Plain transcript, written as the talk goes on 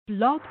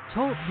Blog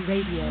Talk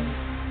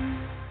Radio.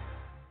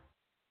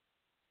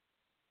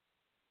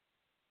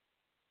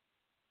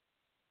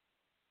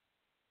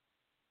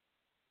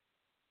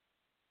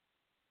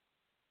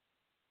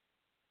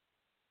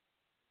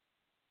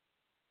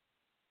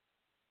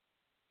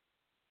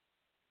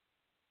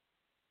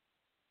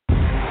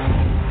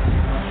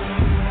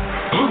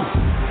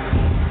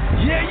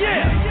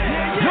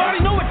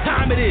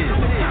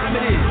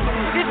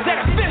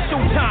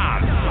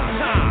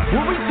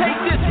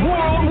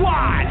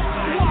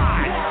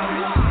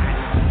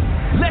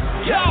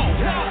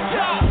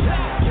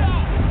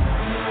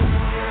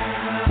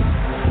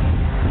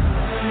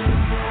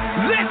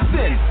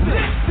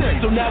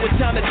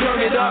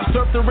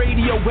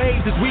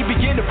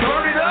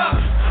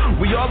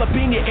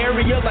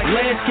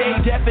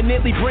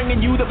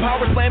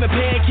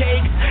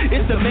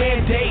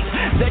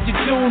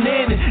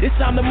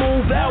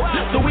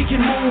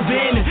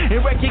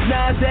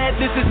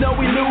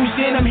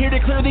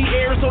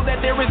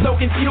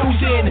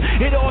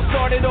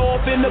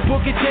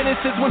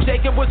 When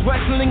Jacob was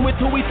wrestling with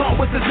who he thought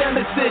was his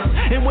nemesis,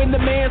 and when the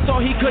man saw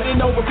he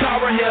couldn't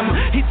overpower him,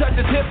 he touched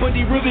his hip but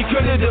he really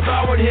could have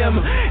devoured him.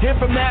 And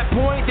from that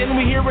point, then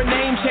we hear a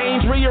name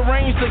change,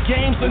 rearrange the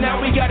game, so now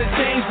we gotta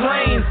change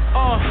lanes.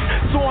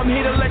 So I'm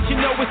here to let you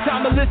know it's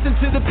time to listen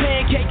to the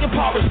Pancake and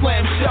Power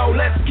Slam show.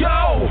 Let's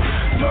go!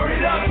 Turn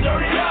it up,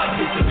 turn it up.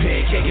 It's the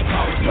Pancake and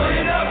Power Slam. Turn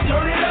it up,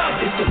 turn it up.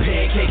 It's the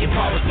Pancake and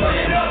Power Slam.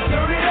 Turn it up,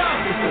 turn it up.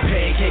 It's the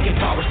Pancake and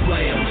Power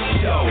Slam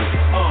show.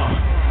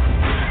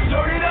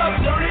 Turn it up,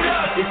 turn it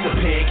up. It's the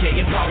Pancake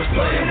and Power Slam.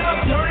 Turn it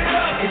up, turn it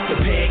up. It's the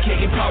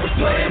Pancake and Power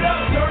Slam. Turn it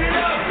up, turn it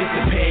up. It's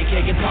the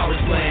Pancake and Power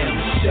Slam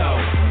show.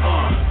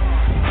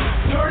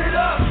 Turn it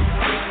up.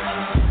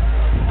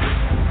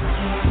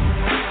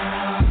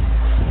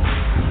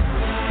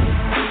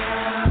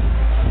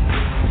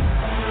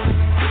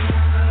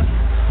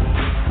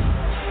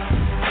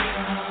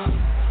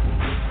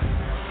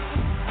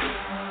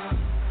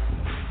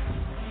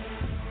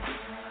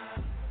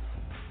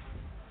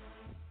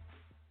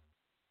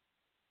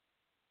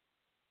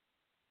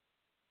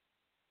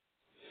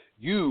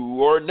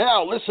 You are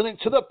now listening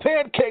to the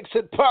Pancakes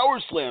and Power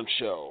Slam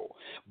show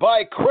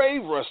by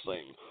Crave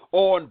Wrestling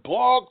on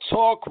Blog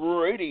Talk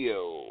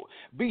Radio.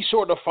 Be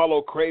sure to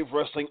follow Crave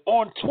Wrestling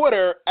on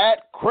Twitter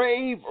at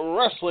Crave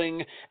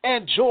Wrestling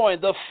and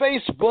join the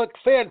Facebook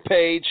fan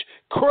page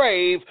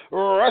Crave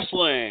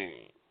Wrestling.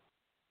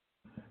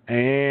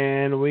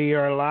 And we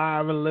are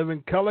live and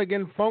living color,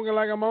 getting funky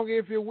like a monkey,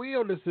 if you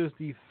will. This is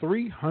the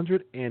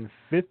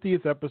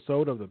 350th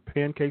episode of the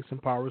Pancakes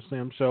and Power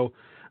Slam show.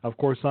 Of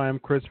course, I am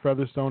Chris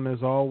Featherstone,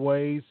 as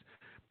always.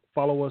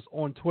 Follow us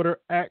on Twitter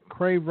at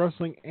Crave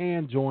Wrestling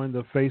and join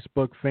the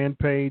Facebook fan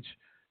page,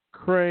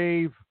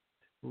 Crave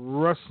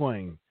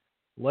Wrestling.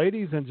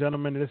 Ladies and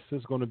gentlemen, this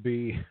is going to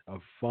be a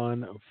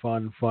fun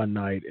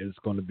night. It's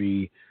going to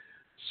be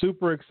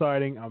super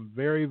exciting. I'm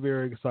very,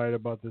 very excited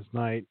about this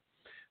night.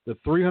 The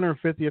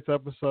 350th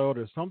episode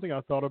is something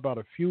I thought about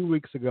a few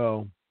weeks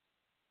ago.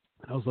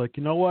 I was like,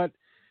 you know what?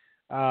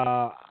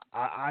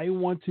 I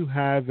want to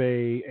have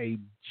a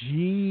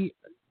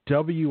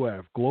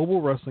GWF,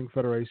 Global Wrestling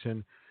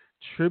Federation,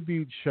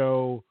 tribute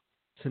show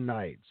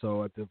tonight.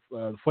 So at the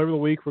Flavor of the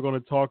Week, we're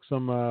going to talk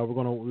some. We're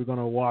going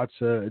to watch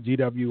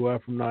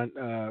GWF from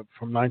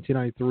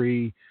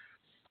 1993,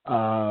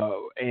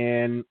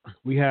 and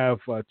we have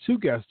two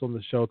guests on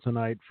the show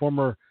tonight.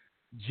 Former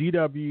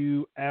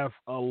GWF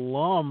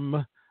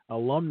alumni.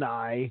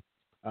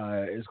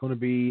 It's going to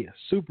be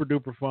super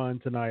duper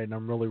fun tonight, and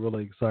I'm really,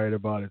 really excited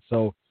about it.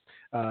 So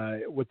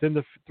within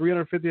the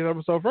 350th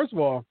episode, first of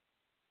all,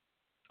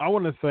 I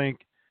want to thank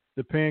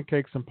the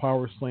Pancakes and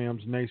Power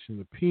Slams Nation,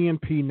 the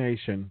PNP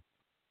Nation,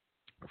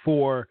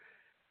 for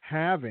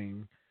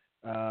having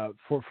for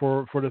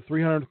the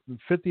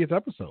 350th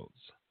episodes.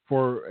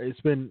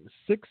 It's been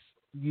 6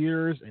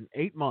 years and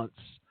 8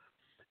 months,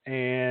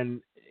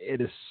 and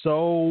it is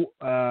so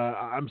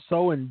I'm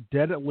so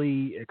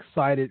indebtedly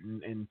excited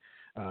and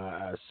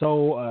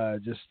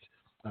just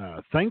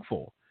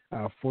thankful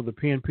for the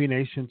PNP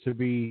Nation to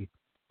be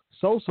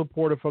so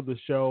supportive of the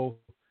show.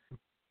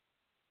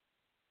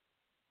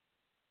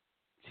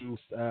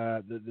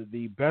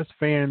 The best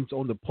fans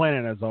on the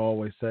planet, as I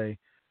always say,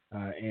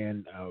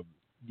 so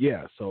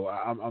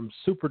I'm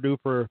super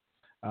duper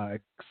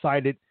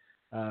excited.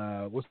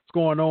 What's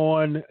going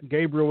on,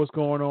 Gabriel? What's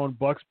going on,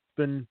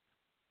 Buxton?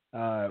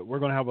 We're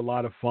going to have a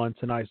lot of fun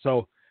tonight.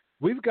 So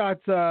we've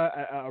got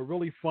a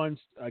really fun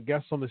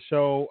guest on the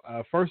show.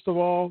 First of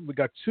all, we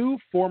got two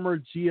former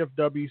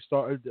GFW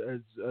stars,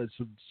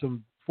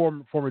 some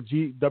former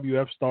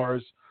GWF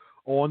stars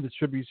on the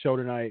tribute show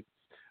tonight.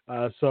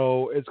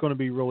 So it's going to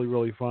be really,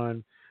 really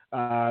fun.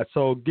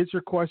 So get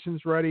your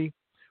questions ready.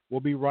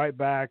 We'll be right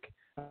back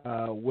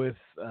with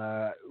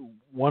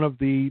one of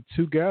the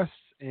two guests,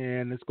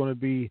 and it's going to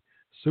be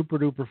super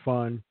duper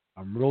fun.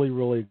 I'm really,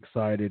 really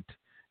excited,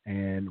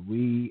 and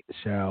we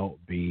shall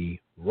be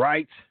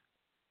right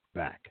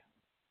back.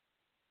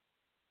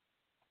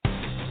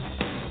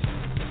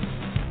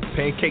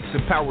 Pancakes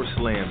and Power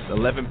Slams,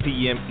 11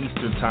 p.m.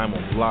 Eastern Time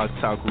on Blog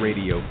Talk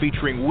Radio,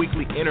 featuring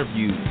weekly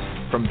interviews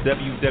from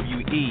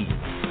WWE,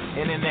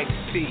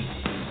 NXT,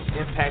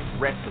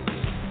 Impact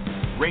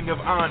Wrestling, Ring of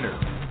Honor,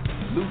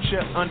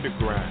 Lucha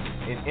Underground,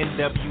 and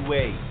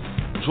NWA.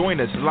 Join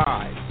us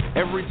live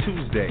every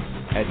Tuesday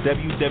at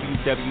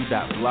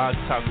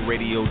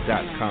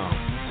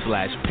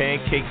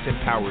www.blogtalkradio.com/pancakes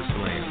and power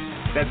slams.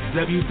 That's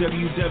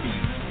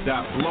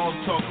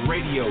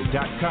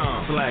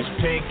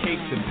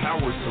www.blogtalkradio.com/pancakes and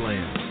power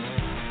slams.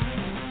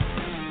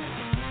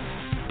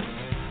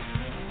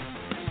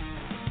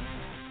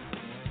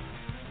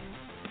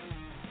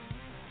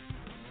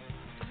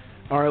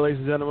 All right, ladies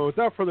and gentlemen,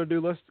 without further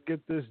ado, let's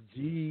get this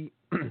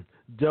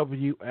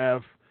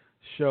GWF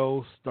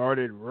show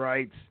started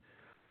right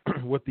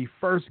with the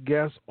first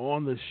guest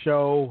on the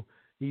show.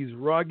 He's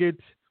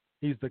rugged.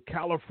 He's the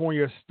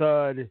California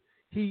stud.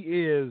 He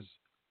is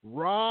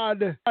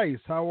Rod Price.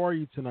 How are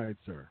you tonight,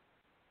 sir?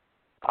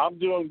 I'm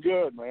doing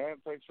good, man.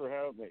 Thanks for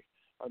having me.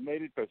 I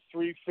made it to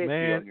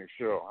 350 on your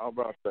show. How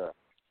about that?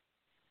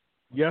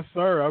 Yes,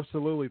 sir.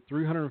 Absolutely.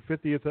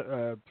 350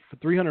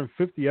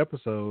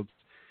 episodes.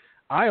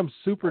 I am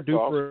super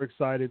duper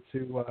excited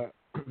to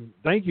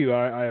thank you.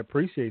 I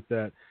appreciate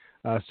that.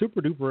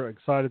 Super duper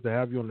excited to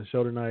have you on the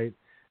show tonight,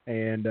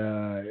 and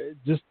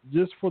just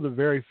for the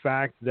very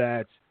fact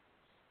that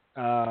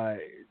the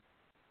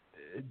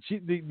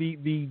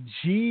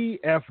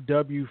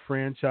GFW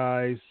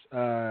franchise,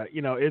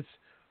 it's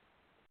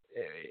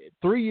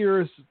 3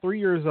 years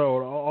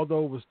old.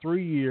 Although it was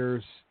 3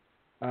 years,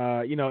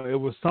 it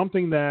was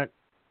something that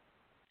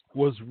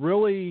was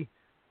really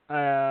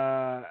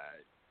a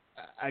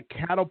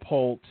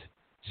catapult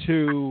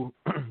to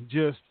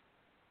just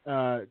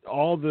a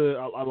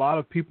lot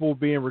of people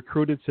being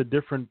recruited to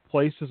different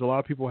places, a lot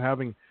of people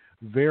having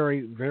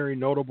very, very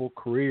notable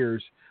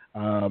careers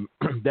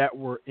that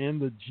were in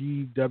the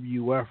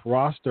GWF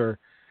roster.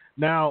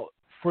 Now,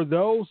 for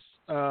those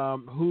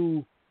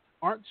who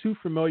aren't too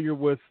familiar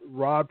with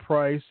Rod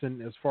Price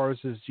and as far as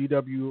his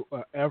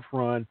GWF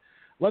run,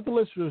 let the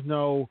listeners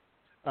know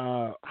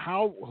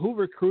who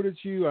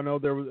recruited you. I know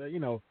there was,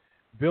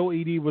 Bill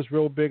Eadie was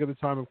real big at the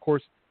time. Of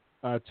course,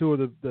 two of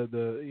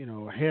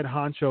the head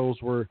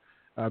honchos were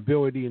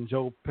Bill Eadie and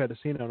Joe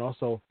Pedicino, and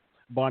also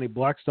Bonnie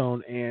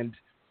Blackstone. And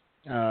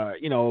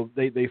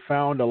they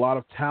found a lot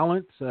of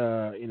talent.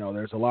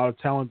 There's a lot of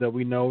talent that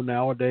we know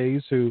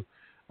nowadays who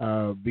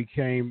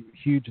became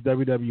huge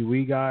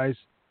WWE guys.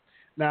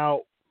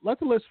 Now, let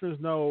the listeners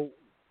know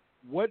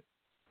what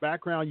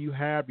background you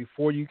had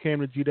before you came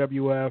to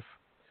GWF,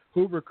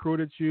 who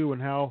recruited you,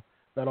 and how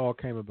that all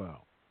came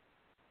about.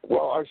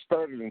 Well, I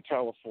started in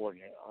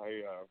California.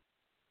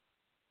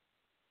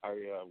 I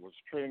was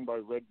trained by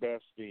Red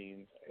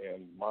Bastien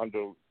and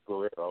Mondo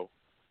Guerrero,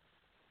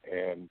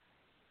 and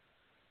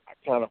I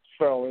kind of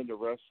fell into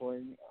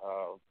wrestling.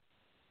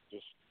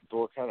 Just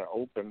door kind of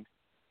opened,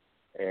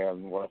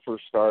 and when I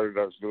first started,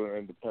 I was doing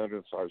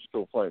independence. I was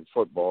still playing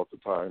football at the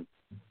time,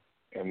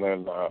 and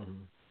then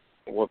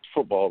once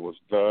football was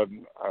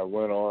done, I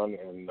went on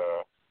and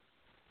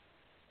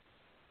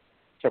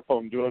kept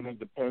on doing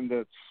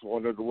independence,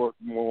 wanted to work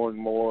more and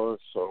more,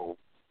 so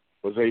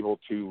was able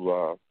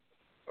to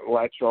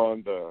latch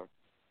on to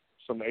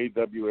some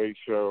AWA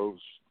shows.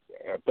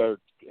 At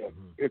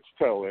its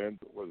tail end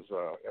was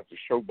at the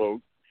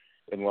Showboat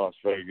in Las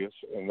Vegas,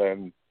 and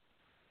then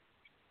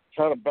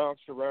kind of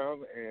bounced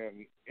around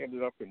and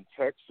ended up in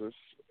Texas.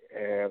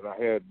 And I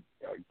had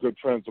good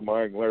friends of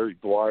mine, Larry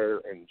Dwyer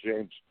and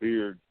James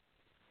Beard,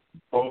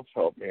 both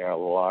helped me out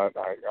a lot.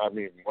 I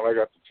mean, when I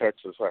got to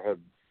Texas, I had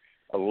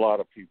a lot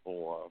of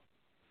people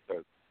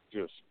that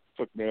just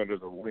took me under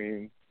the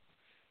wing,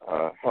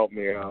 helped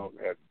me out.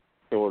 At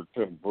Killer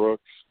Tim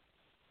Brooks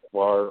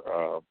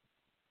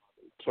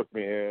took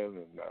me in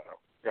and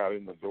got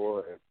in the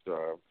door at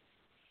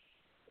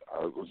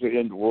I was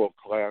in World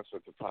Class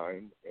at the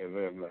time, and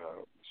then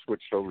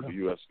switched over to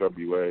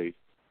USWA.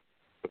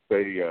 But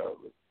they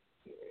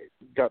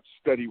got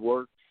steady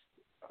work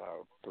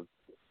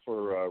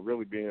for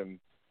really being,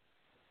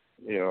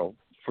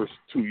 first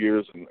 2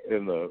 years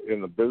in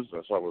the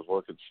business. I was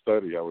working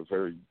steady. I was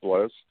very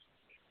blessed,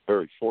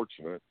 very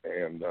fortunate,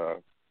 and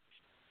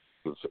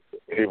was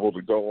able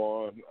to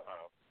go on.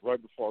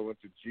 Right before I went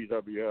to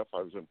GWF,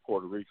 I was in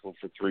Puerto Rico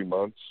for 3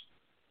 months.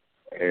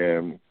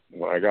 And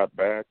when I got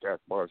back,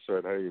 Akbar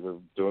said, hey,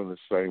 they're doing this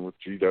thing with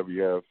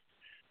GWF.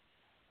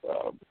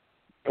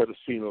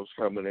 Pedicino's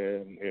coming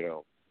in,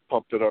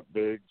 pumped it up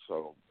big.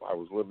 So I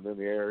was living in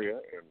the area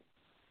and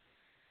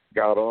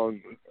got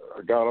on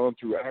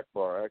through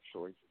Akbar,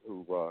 actually,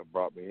 who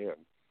brought me in.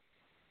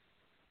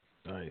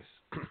 Nice.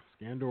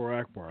 Skandor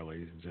Akbar,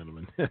 ladies and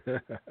gentlemen.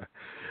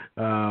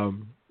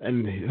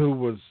 And who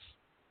was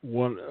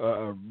one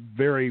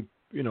very,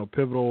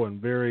 pivotal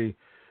and very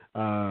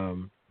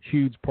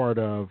huge part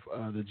of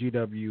the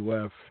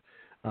GWF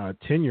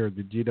tenure,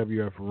 the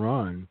GWF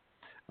run.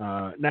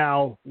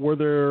 Now, were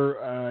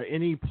there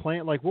any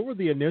what were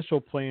the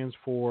initial plans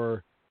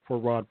for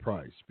Rod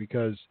Price?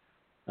 Because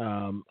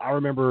I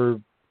remember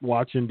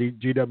watching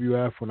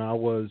GWF when I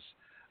was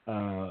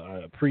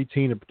a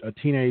preteen, a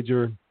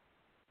teenager,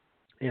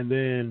 and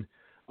then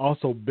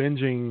also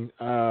binging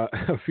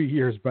a few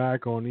years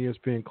back on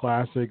ESPN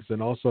Classics,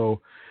 and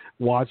also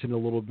watching a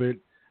little bit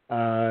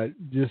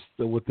just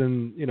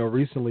within,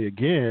 recently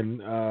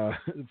again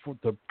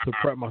to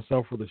prep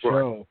myself for the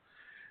show.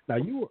 Now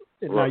you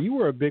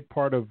were a big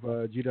part of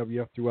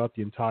GWF throughout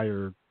the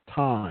entire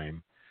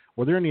time.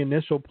 Were there any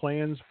initial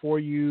plans for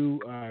you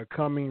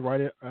coming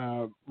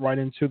right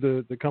into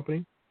the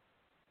company?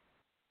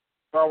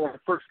 Well, when I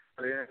first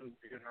got in,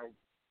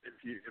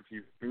 if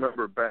you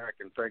remember back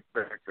and think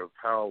back of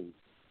how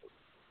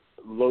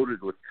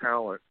loaded with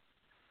talent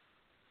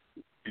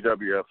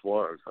GWF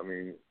was. I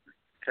mean,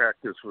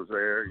 Cactus was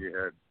there. You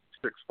had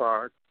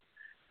 6'5".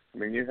 I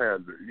mean, you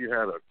had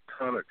a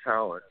ton of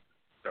talent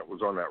that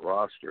was on that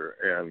roster.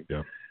 And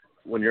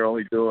when you're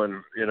only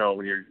doing,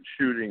 when you're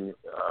shooting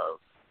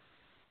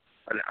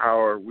an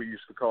hour, we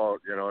used to call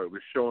it, it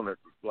was shown at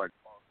like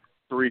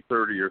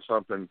 3:30 or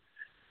something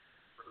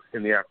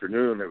in the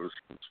afternoon. It was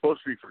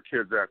supposed to be for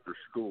kids after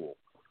school.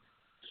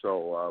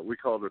 So we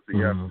called it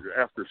the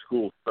after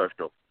school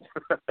special.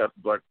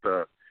 But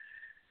 4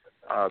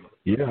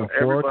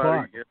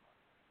 o'clock.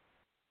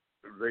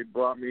 They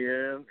brought me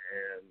in,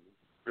 and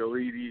Bill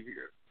Eadie,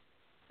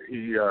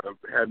 he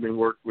had me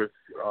work with,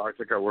 I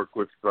think I worked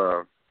with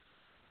Buff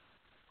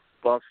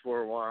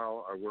for a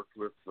while. I worked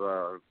with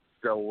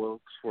Del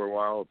Wilkes for a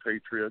while, a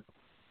Patriot.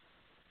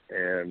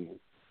 And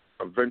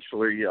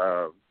eventually,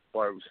 while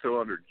I was still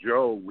under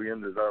Joe, we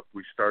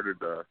started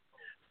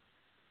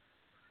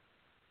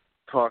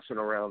tossing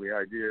around the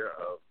idea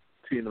of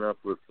teaming up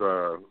with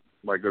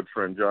my good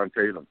friend John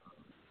Tatum.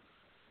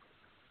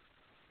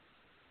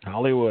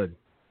 Hollywood.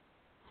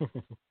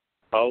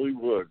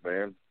 Hollywood,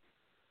 man.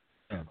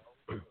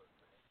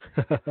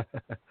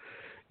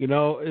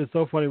 It's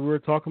so funny. We were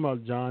talking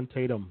about John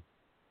Tatum,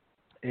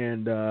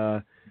 and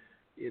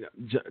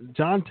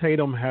John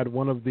Tatum had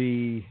some of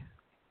the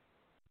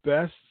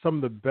best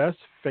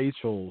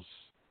facials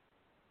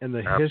in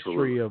the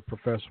history of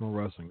professional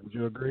wrestling. Would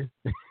you agree?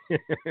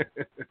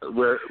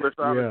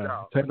 Without a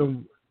doubt.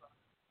 Tatum.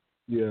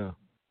 Yeah.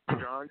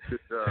 John could.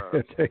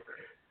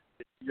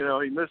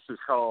 He missed his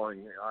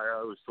calling. I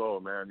always told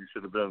him, man, you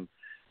should have been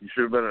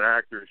an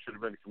actor. You should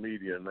have been a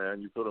comedian, man.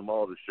 You put them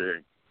all to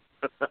shame.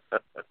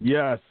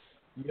 Yes,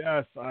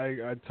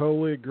 I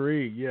totally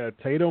agree. Yeah,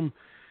 Tatum,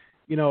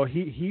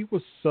 he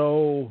was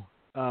so.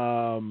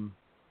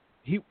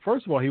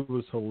 First of all, he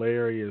was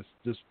hilarious.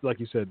 Just like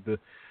you said, the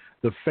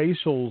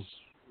facials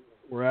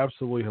were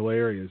absolutely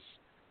hilarious,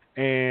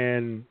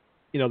 and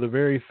the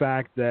very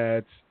fact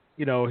that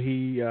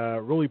he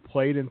really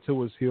played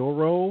into his heel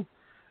role.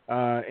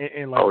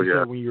 And like you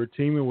said, when you were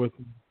teaming with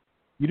him,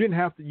 you didn't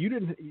have to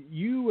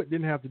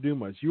do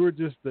much. You were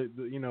just the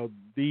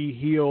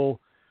heel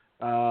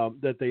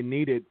that they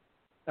needed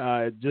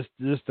just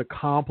to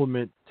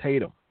complement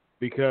Tatum,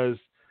 because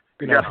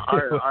I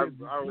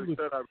always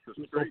said I was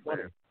a straight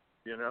man.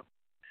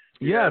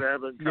 Yes,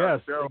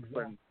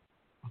 exactly.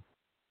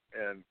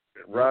 And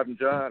Rod and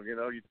John,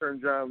 you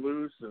turned John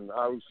loose, and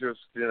I was just,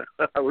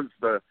 I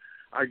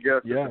guess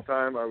at the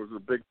time I was a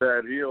big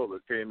bad heel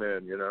that came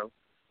in,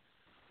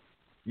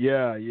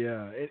 Yeah,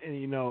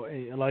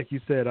 and like you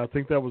said, I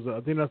think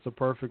that's a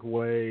perfect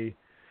way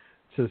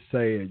to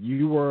say it.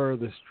 You were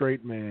the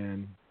straight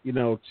man,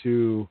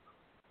 to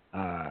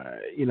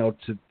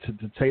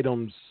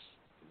Tatum's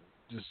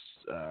just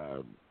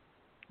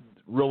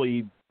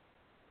really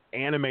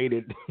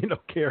animated,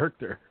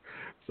 character.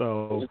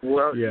 So it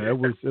was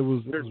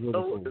really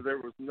cool. There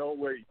was no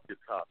way you could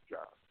top John.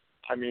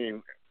 I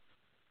mean,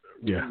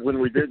 when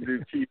we did do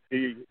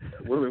TV,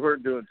 when we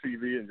weren't doing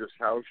TV and just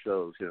house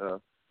shows,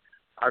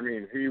 I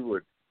mean, he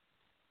would.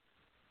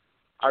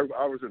 I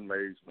was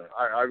amazed, man.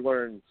 I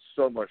learned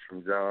so much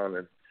from John,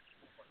 and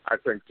I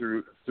think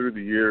through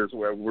the years,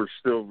 we're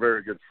still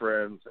very good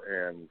friends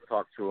and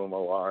talk to him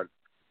a lot.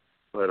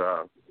 But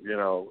I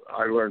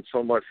learned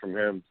so much from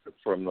him,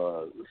 from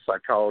the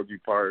psychology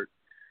part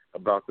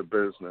about the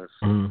business,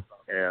 and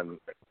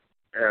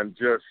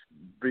just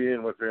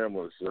being with him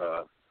was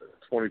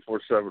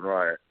 24/7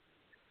 riot.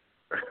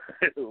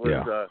 It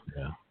was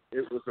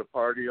it was a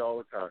party all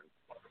the time.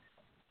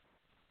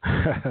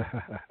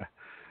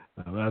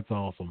 That's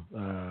awesome.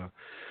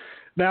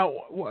 Now,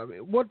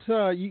 what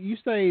you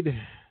stayed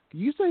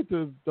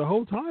the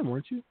whole time,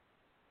 weren't you?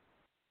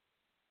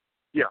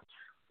 Yes,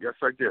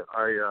 I did.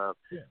 I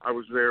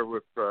was there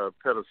with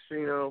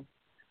Pedicino,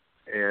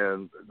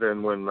 and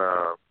then when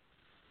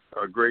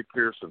Greg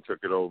Pearson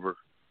took it over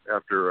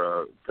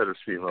after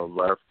Pedicino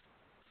left,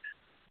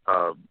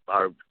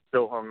 I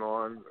still hung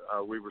on.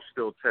 We were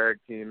still tag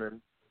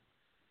teaming.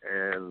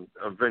 And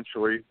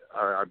eventually,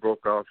 I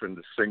broke off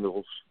into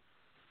singles.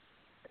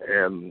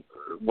 And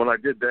when I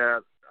did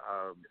that,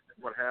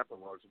 what happened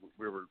was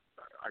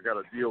I got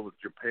a deal with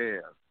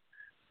Japan,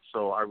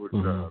 so I would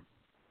go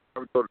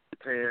to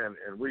Japan,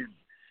 and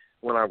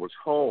when I was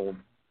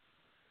home,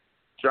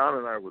 John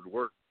and I would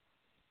work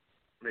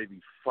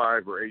maybe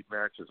 5 or 8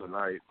 matches a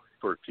night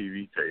for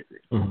TV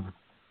taping.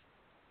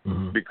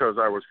 because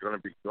I was going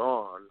to be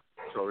gone.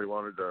 So they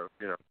wanted to,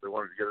 get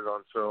it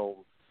on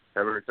film,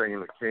 have everything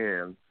in the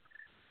can,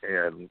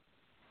 and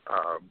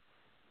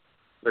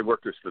they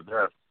worked us to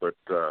death. But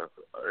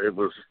it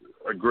was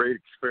a great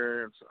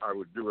experience. I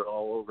would do it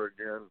all over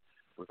again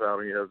without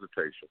any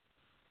hesitation.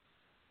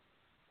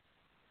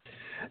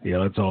 Yeah,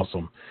 that's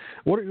awesome.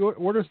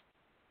 What are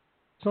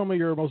some of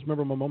your most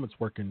memorable moments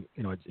working,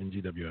 in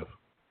GWF?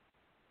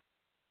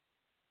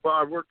 Well,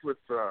 I worked with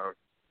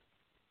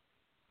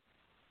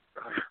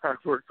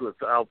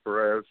Al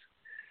Perez.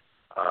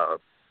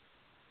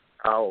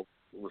 Al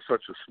was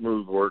such a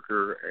smooth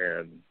worker,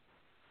 and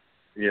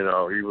he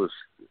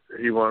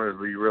wanted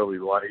to be really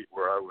light,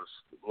 where I was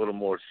a little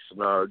more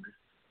snug,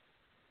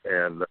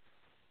 and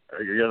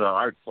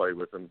I'd play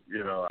with him.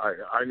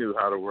 I knew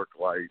how to work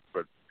light,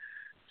 but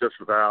just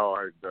with Al,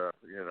 I'd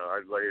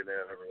lay it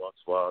in every once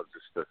in a while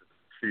just to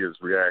see his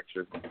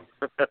reaction.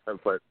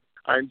 But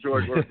I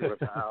enjoyed working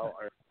with Al.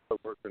 I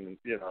enjoyed working,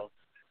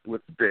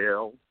 with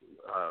Dale,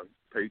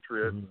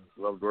 Patriot.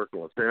 Loved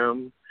working with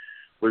him.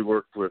 We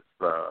worked with,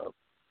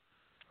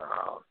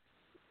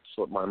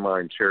 slip my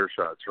mind, chair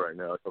shots right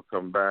now. He'll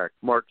come back.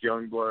 Mark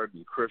Youngblood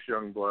and Chris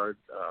Youngblood.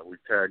 We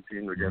tag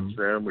teamed against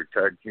them. We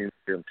tag teamed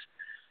against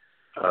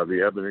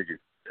the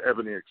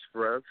Ebony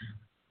Express,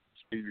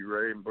 Stevie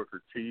Ray and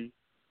Booker T.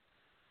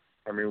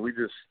 I mean, we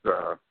just,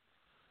 I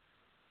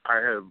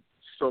had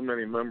so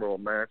many memorable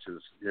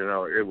matches.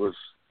 I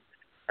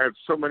had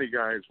so many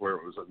guys where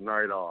it was a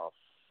night off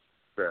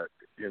that,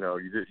 you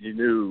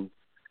knew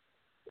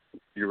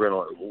you were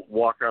going to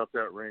walk out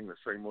that ring the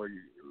same way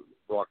you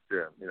walked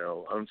in,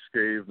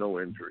 unscathed, no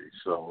injuries.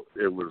 So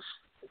it was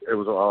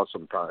an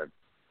awesome time.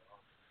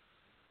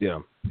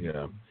 Yeah.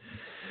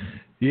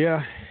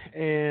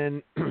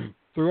 And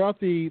throughout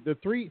the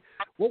three,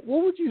 what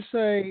would you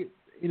say,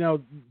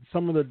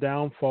 some of the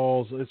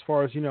downfalls as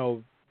far as,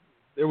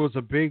 there was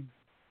a big,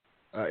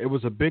 it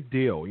was a big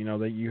deal,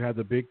 that you had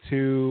the big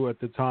two at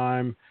the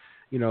time,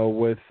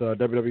 with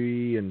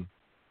WWE and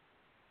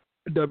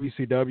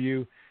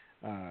WCW.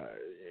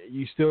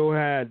 You still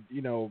had,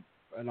 an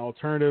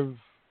alternative,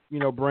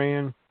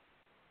 brand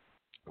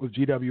with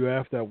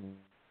GWF that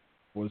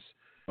was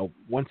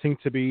wanting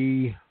to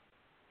be,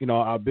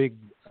 a big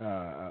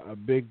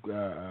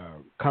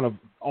kind of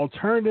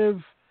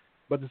alternative,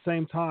 but at the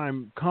same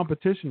time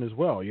competition as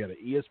well. You had an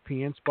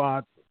ESPN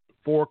spot,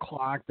 4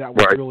 o'clock, that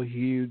was really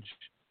huge.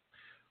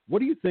 What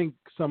do you think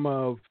some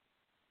of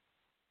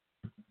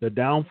the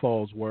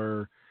downfalls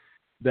were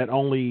that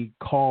only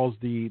caused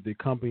the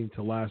company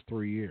to last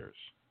 3 years?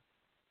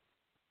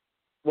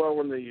 Well,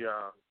 when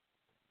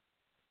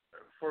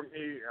for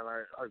me, and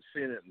I've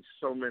seen it in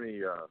so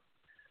many,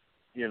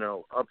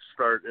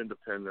 upstart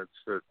independents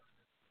that,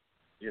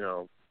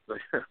 the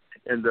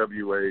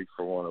NWA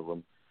for one of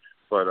them,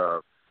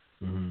 but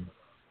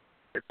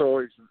it's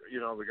always,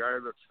 the guy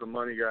that's the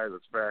money guy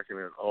that's backing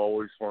it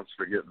always wants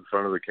to get in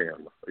front of the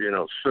camera.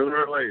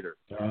 Sooner or later,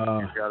 he's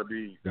got to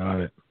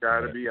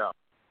be out.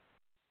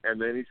 And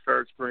then he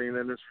starts bringing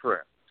in his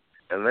friends,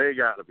 and they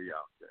got to be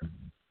out there.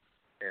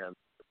 And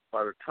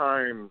by the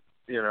time,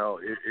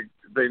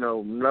 they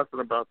know nothing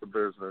about the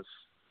business,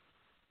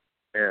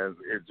 and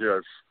it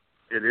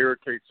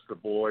irritates the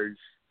boys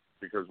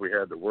because we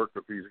had to work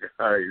with these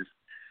guys.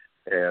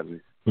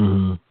 And,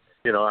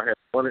 I had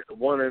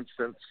one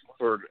instance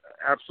for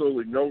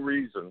absolutely no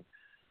reason.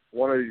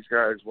 One of these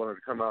guys wanted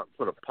to come out and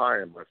put a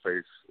pie in my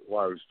face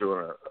while I was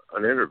doing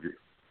an interview.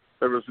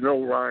 There was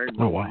no rhyme,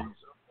 no reason.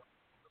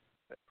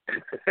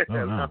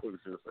 And I was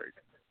just like,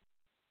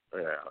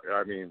 yeah,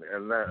 I mean,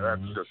 and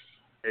that's just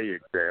a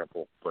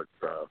example, but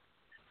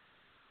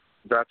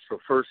that's the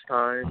first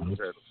time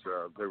that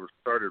they were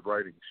started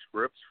writing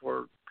scripts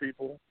for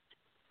people.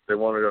 They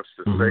wanted us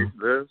to say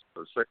this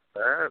or say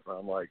that, and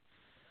I'm like,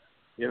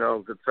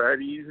 if it's that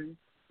easy,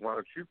 why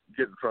don't you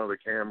get in front of the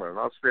camera and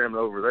I'll stand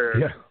over there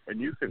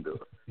and you can do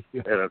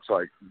it. And it's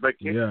like, they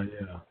can't.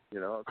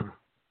 Yeah.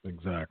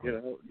 Exactly.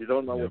 You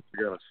don't know what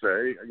you're going to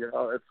say.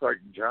 It's like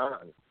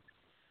John.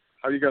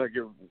 How are you going to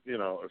give,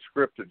 a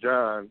script to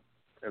John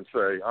and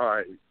say, all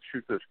right,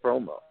 shoot this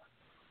promo?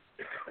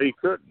 He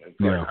couldn't.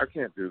 Like, I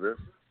can't do this.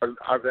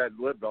 I've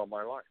lived all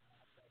my life.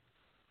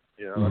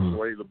 That's the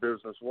way the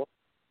business works.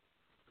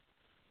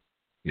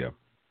 Yeah.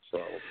 So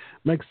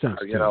makes sense.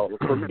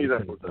 For me,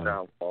 that was the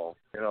downfall.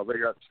 They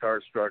got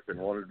starstruck and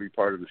wanted to be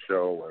part of the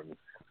show, and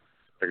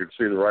they could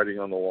see the writing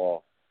on the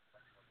wall.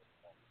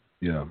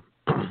 Yeah.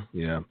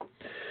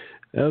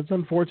 It's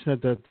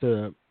unfortunate that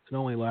it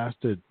only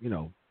lasted,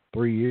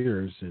 3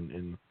 years,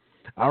 and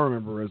I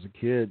remember as a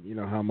kid,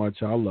 how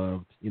much I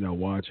loved,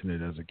 watching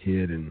it as a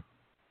kid, and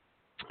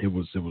it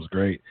was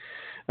great.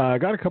 I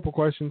got a couple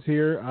questions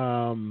here.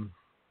 I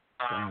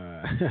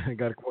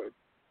got a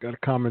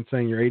comment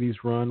saying your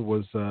 80s run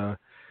was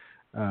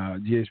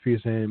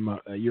GHP saying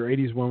your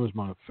 80s one was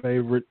my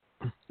favorite.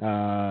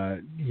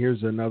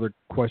 Here's another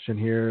question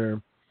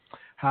here.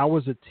 How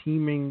was it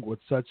teaming with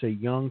such a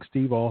young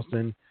Steve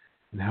Austin,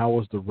 and how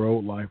was the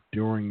road life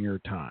during your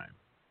time?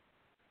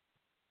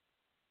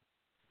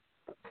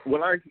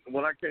 When I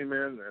came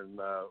in and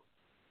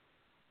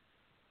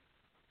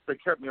they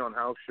kept me on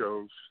house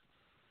shows,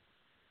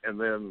 and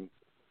then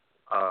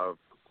I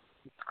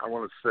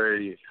want to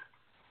say,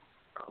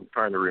 I'm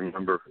trying to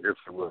remember if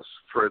it was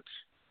Fritz,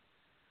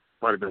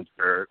 might have been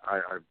Barrett.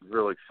 I'm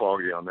really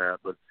foggy on that,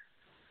 but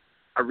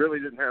I really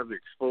didn't have the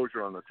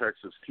exposure on the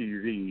Texas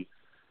TV,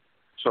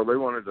 so they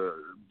wanted to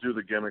do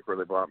the gimmick where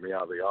they brought me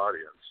out of the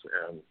audience,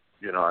 and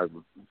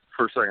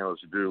first thing I was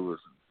to do was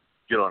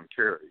get on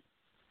Kerry.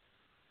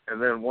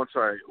 And then once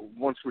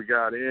we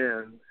got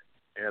in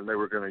and they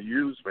were going to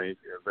use me,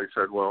 they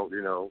said, well,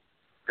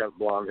 got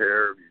blonde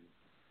hair, you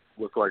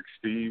look like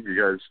Steve, you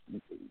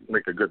guys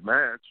make a good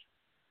match.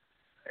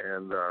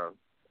 And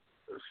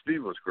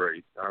Steve was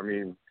great. I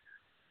mean,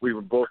 we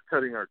were both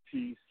cutting our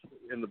teeth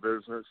in the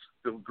business,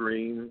 still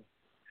green,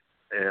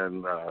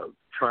 and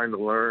trying to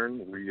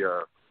learn. We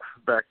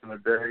back in the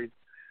day,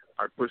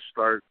 I pushed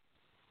start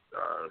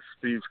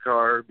Steve's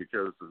car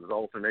because his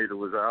alternator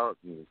was out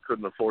and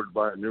couldn't afford to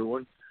buy a new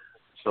one.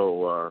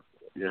 So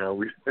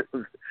we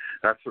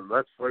that's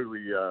the way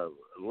we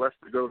left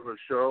to go to a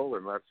show,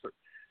 and that's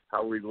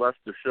how we left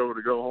the show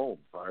to go home.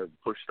 I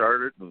push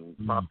started and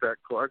popped that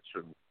clutch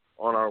and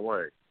on our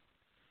way.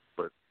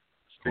 But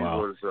Steve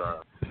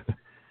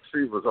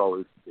was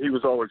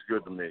always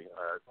good to me.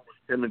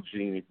 Him and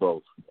Jeannie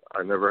both.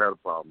 I never had a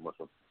problem with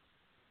him.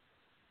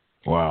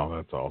 Wow,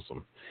 that's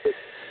awesome.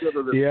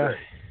 Yeah.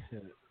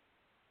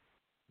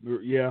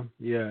 Yeah,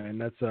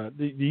 and that's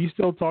do you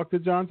still talk to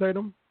John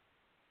Tatum?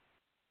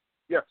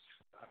 Yes,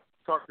 I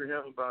talk to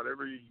him about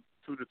every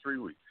 2 to 3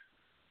 weeks.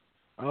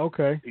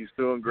 Okay, he's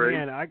doing great.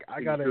 Man, I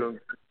gotta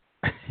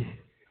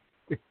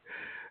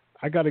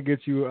I gotta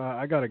get you.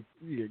 I gotta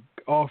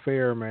off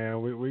air,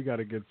 man. We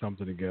gotta get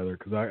something together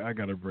because I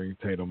gotta bring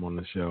Tatum on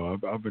the show.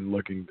 I've been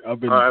looking. I've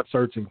been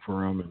searching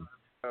for him,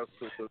 and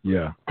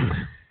yeah.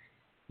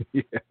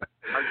 Yeah,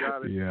 I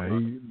got it. Yeah,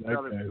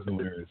 that guy's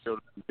hilarious.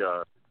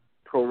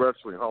 Pro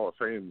Wrestling Hall of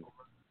Fame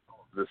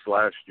this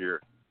last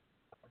year,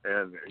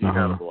 and he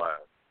had a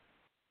blast.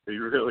 He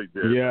really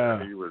did.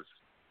 Yeah,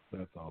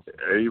 that's awesome.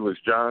 He was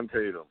John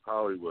Tatum,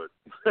 Hollywood.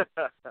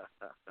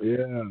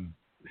 Yeah,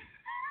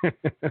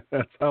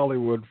 that's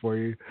Hollywood for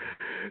you.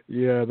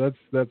 Yeah,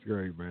 that's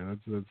great, man.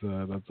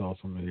 That's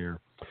awesome to hear.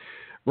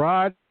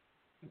 Rod,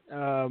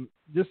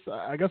 just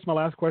I guess my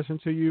last question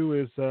to you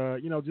is,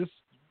 just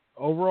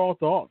overall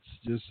thoughts.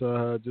 Just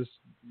what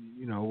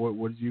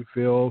did you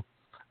feel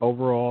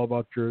overall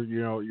about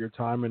your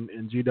time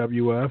in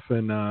GWF,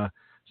 and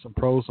some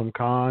pros, some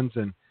cons,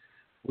 and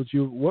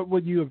what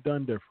would you have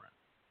done different?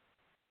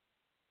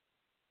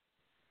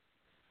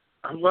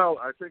 Well,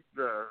 I think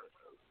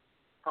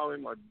probably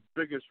my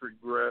biggest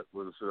regret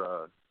was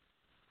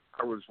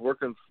I was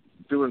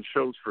doing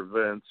shows for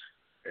Vince,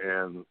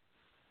 and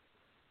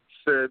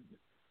Sid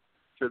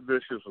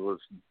Vicious was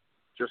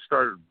just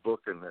started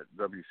booking at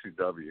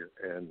WCW,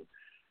 and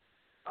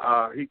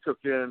he took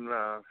in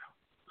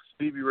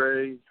Stevie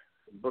Ray,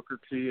 Booker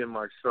T, and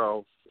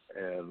myself,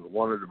 and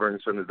wanted to bring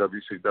us into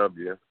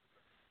WCW.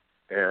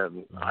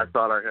 And I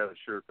thought I had a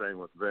sure thing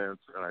with Vince,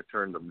 and I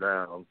turned him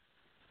down.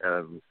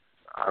 And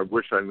I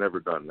wish I'd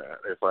never done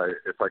that. If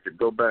I could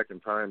go back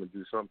in time and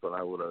do something,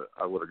 I would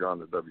have gone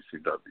to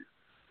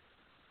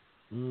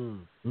WCW.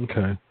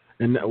 Okay.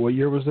 And what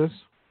year was this?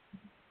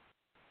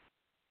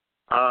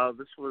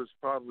 This was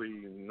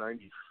probably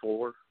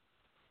 94.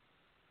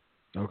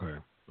 Okay.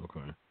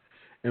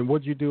 And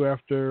what'd you do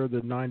after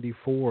the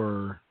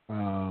 94?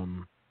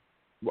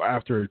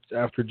 After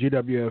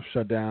GWF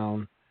shut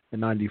down in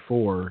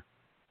 94,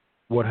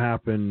 what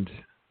happened?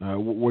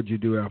 What'd you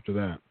do after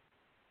that?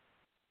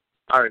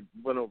 I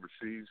went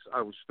overseas.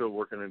 I was still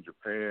working in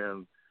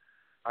Japan.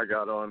 I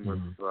got on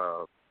with.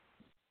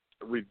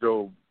 We'd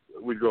go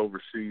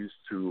overseas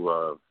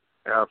to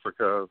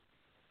Africa,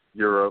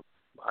 Europe.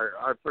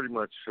 I pretty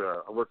much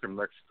I worked in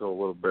Mexico a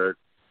little bit,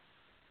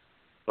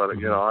 but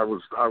I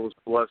was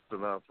blessed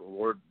enough. The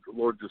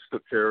Lord just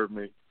took care of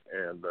me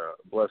and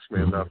blessed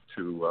me enough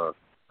to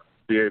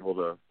be able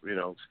to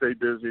stay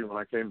busy. When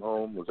I came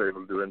home, was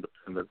able to do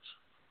independence.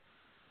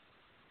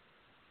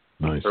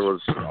 Nice. There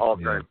was all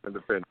kinds of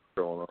independence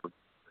going on.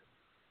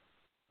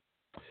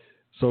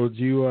 So do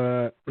you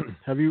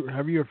have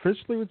you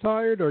officially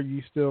retired, or are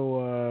you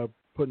still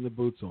putting the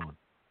boots on?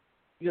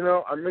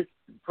 I make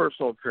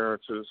personal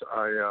appearances.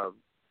 I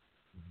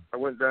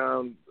went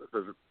down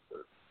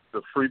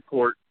to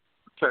Freeport,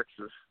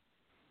 Texas,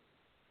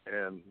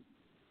 and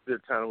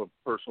did kind of a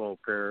personal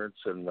appearance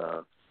and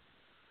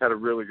had a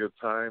really good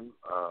time.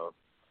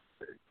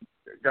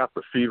 Got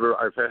the fever.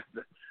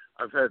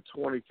 I've had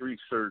 23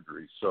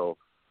 surgeries, so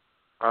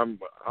I'm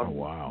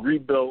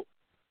rebuilt.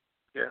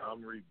 Yeah,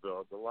 I'm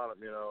rebuilt. A lot of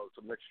it's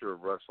a mixture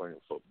of wrestling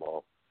and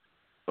football,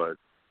 but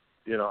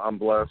I'm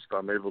blessed.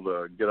 I'm able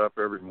to get up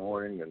every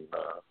morning and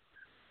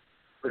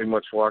pretty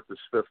much walk the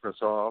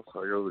stiffness off.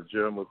 I go to the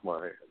gym with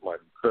my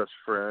best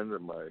friend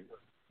and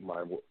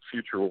my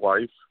future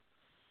wife,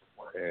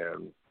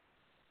 and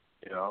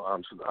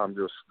I'm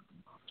just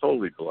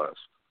totally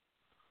blessed.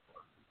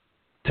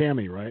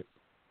 Tammy, right?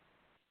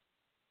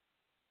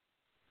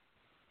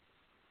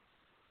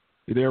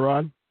 You there,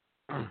 Rod?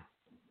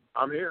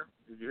 I'm here.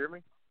 Did you hear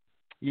me?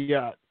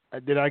 Yeah.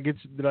 Did I get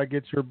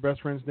your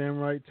best friend's name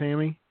right,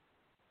 Tammy?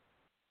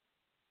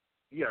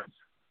 Yes,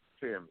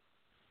 Tammy.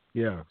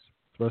 Yeah.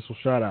 Special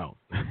shout out.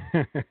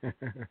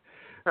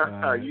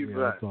 You bet.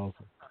 That's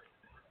awesome.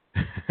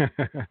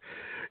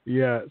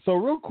 Yeah. So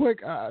real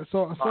quick, I'm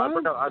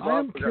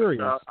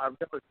curious. I've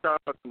got a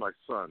shout out to my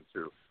son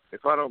too.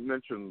 If I don't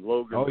mention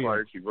Logan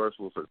Clark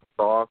Universals as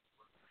Goth,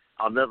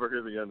 I'll never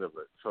hear the end of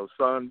it. So,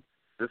 son,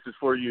 this is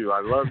for you.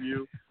 I love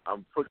you.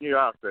 I'm putting you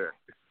out there.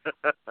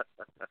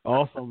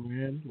 Awesome,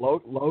 man.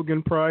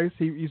 Logan Price.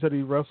 You said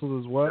he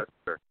wrestles as what? Yes,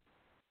 sir.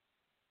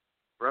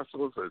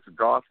 Wrestles as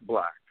Goth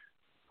Black.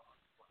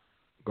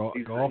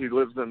 He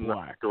lives in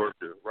Black.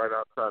 Georgia, right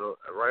outside of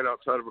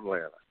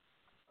Atlanta.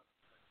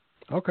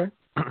 Okay,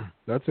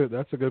 that's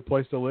a good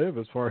place to live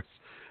as far as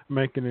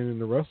making it in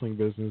the wrestling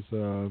business.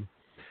 So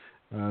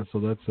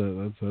that's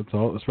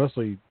all.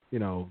 Especially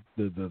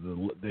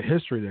the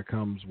history that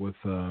comes with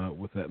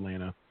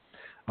Atlanta.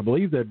 I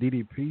believe that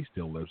DDP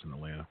still lives in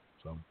Atlanta.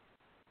 So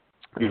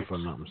if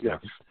I'm not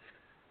mistaken.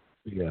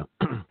 Yes. Yeah.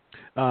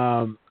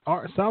 All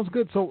right, sounds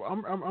good. So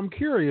I'm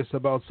curious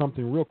about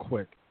something real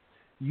quick.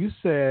 You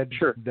said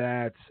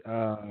that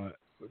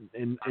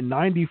in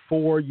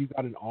 '94 you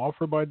got an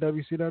offer by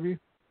WCW.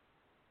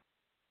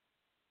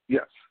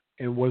 Yes.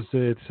 And was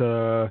it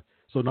so?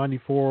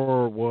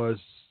 '94 was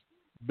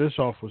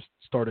Bischoff was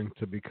starting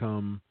to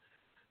become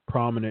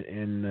prominent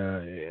in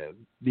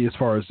as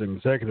far as an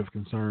executive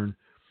concerned.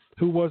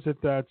 Who was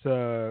it that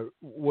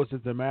was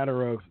it the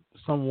matter of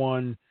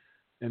someone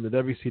in the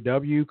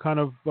WCW kind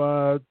of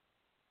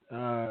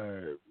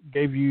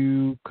gave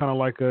you kind of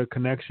like a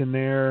connection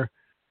there?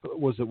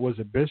 Was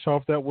it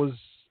Bischoff that was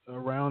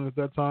around at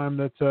that time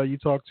that you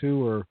talked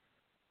to,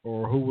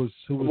 or who was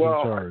in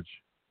charge?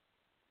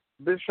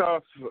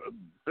 Bischoff,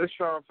 I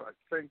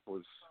think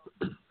was.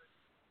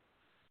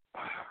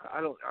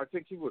 I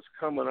think he was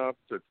coming up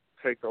to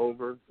take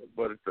over,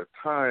 but at the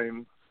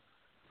time,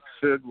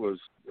 Sid was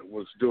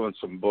doing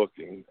some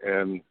booking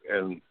and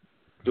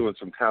doing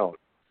some talent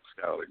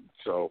scouting.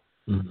 So,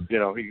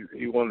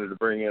 he wanted to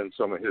bring in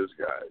some of his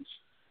guys.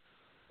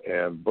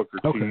 And Booker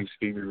T,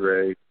 Stevie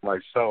Ray,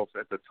 myself.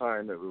 At the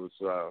time, it was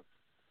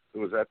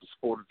at the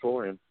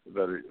Sportatorium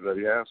that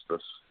he asked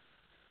us.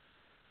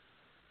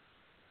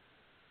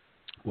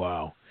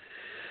 Wow.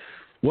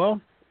 Well,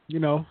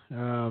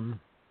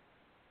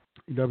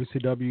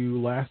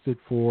 WCW lasted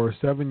for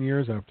 7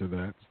 years after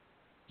that,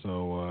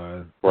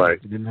 so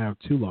it didn't have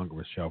too long of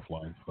a shelf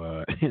life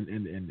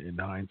in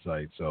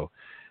hindsight. So,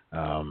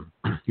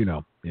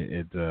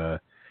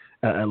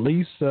 at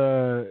least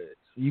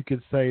you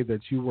could say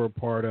that you were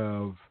part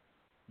of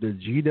the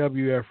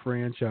GWF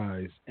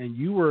franchise, and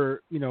you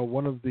were,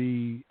 one of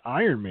the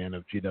Iron Man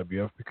of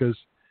GWF because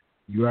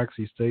you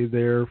actually stayed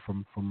there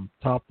from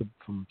start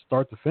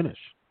to finish.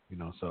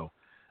 So,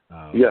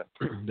 that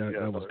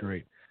was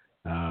great.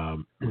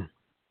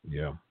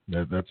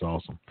 That's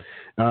awesome.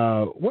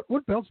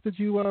 What belts did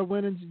you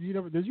win in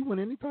GWF? Did you win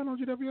any time on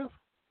GWF?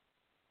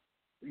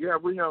 Yeah,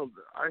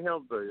 I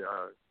held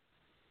their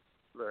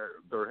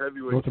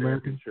heavyweight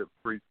championship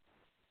 3,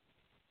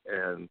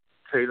 and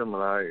Tatum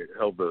and I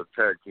held the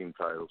tag team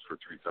titles for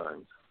 3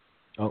 times.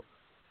 Oh,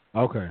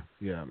 okay,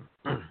 yeah.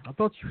 I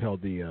thought you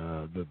held the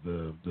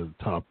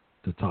top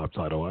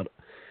title.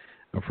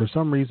 For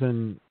some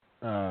reason,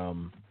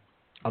 I'm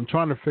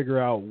trying to figure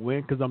out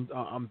when, because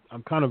I'm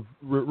kind of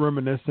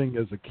reminiscing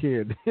as a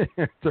kid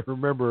to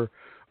remember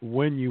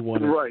when you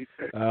won it. Right.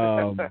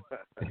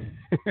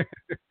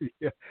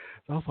 Yeah.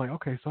 So I was like,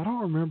 okay, so I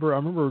don't remember. I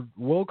remember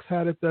Wilkes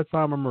had it that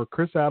time. I remember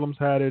Chris Adams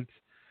had it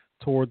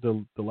toward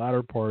the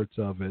latter parts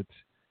of it.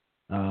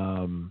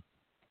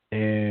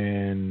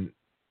 And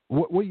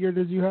what year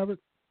did you have it?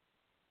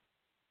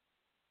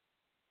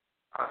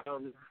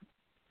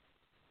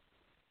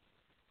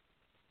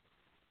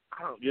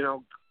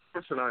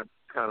 Chris and I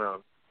kind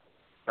of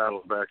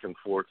battled back and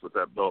forth with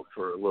that belt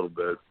for a little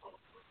bit.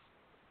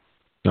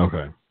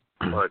 Okay.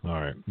 But,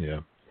 all right. Yeah.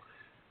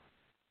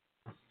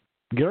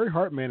 Gary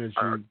Hart managed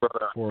you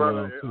for a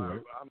while too,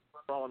 right? I'm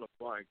drawing a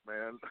blank,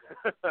 man.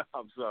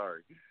 I'm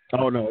sorry.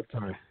 Oh no, it's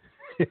all right.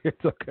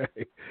 It's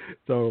okay.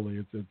 Totally,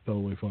 it's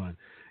totally fine.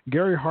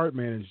 Gary Hart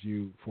managed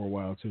you for a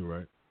while too,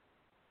 right?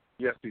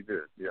 Yes, he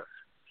did. Yes.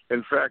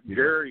 In fact,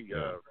 Gary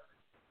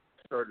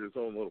started his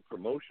own little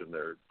promotion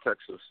there,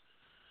 Texas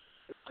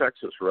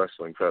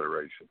Wrestling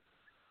Federation,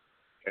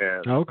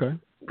 and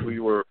we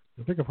were.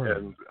 I think I've heard.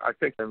 And I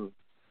think on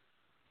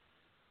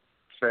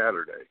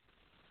Saturday.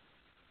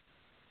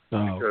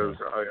 Because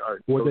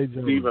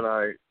Steve and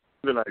I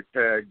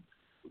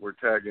we're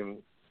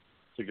tagging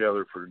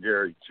together for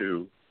Gary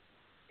too,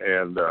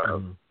 and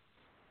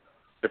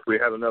if we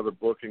had another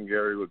booking,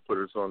 Gary would put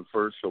us on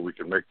first so we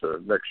could make the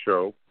next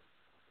show.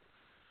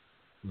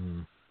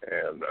 And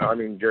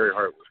Gary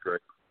Hart was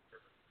great.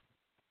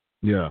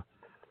 Yeah.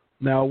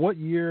 Now, what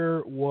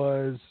year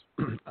was?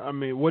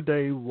 What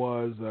day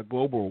was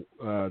Global?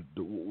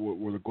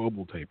 Were the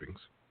Global tapings?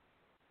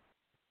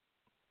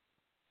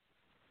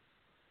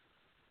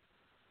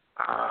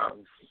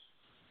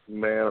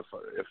 Man,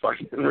 if I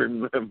can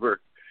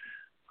remember,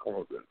 I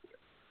want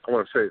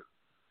to say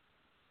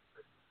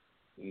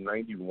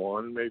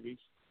 91 maybe.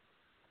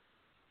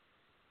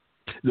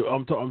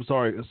 I'm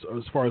sorry. As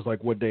far as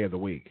like what day of the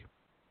week?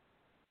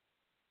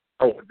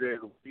 Oh, day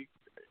of the week.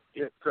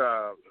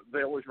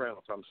 They always ran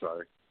us. I'm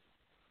sorry.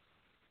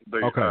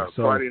 Okay,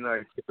 so Friday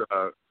nights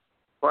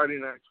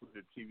we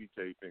did TV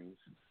tapings.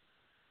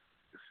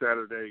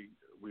 Saturday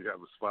we'd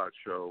have a spot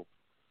show,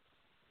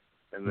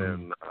 and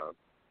then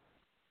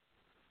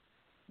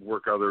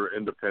work other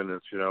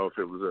independents. You know, if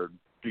it was a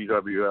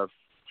GWF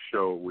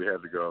show, we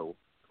had to go.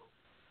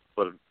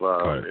 But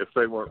if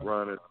they weren't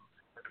running,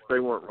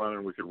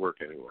 we could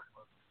work anywhere.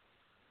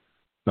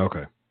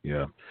 Okay,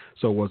 yeah.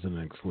 So it wasn't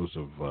an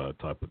exclusive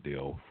type of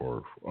deal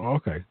for.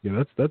 Okay,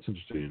 yeah, that's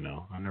interesting to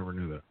know. I never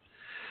knew that.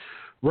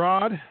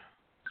 Rod,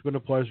 it's been a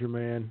pleasure,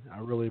 man. I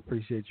really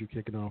appreciate you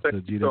kicking off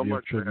the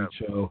GWF Tribute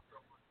Show.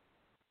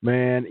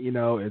 Man, you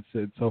know, it's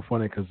so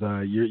funny because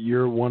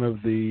you're one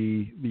of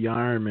the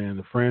Iron Man,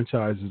 the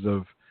franchises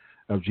of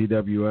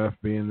GWF,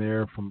 being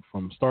there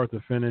from start to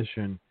finish,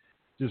 and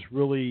just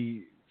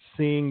really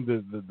seeing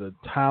the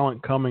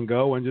talent come and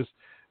go, and just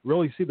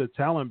really see the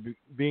talent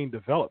being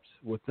developed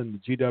within the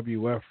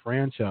GWF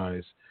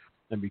franchise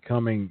and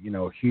becoming, you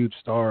know, huge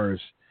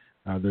stars.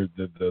 The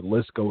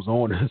list goes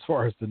on as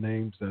far as the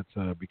names that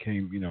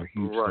became, you know,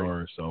 huge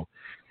stars. So,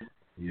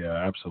 yeah,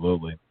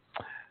 absolutely.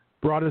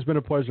 Rod, it's been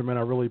a pleasure, man.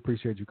 I really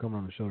appreciate you coming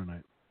on the show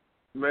tonight.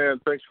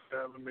 Man, thanks for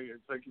having me, and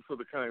thank you for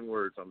the kind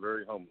words. I'm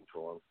very humbled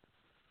for them.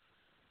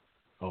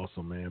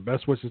 Awesome, man.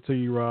 Best wishes to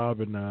you,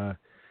 Rob, and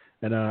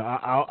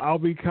I'll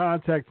be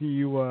contacting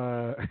you.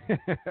 I'll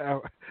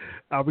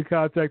be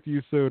contacting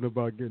you soon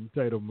about getting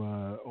Tatum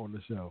on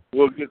the show.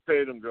 We'll get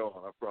Tatum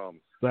going, I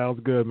promise. Sounds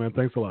good, man.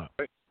 Thanks a lot.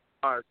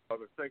 All right,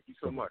 brother. Thank you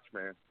so much,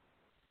 man.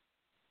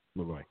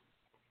 Bye-bye.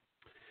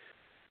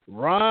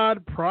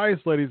 Rod Price,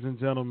 ladies and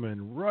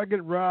gentlemen.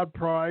 Rugged Rod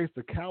Price,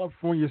 the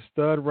California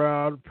stud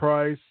Rod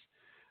Price.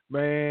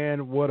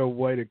 Man, what a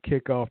way to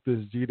kick off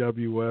this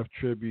GWF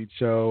tribute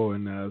show,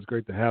 and it's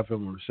great to have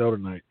him on the show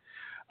tonight.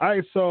 All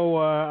right, so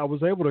I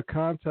was able to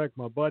contact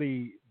my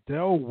buddy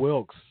Del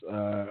Wilkes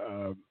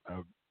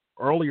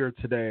earlier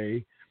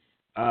today,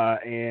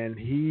 and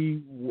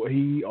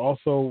he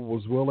also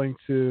was willing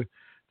to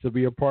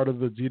be a part of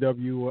the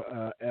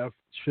GWF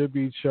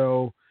tribute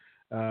show.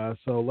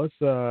 So let's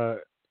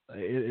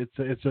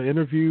it's an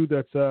interview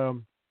that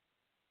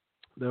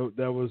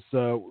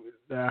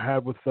I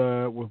had with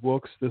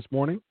Wilkes this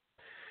morning.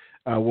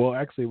 Well,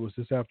 actually, it was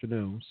this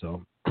afternoon.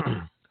 So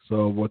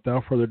so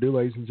without further ado,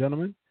 ladies and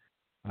gentlemen,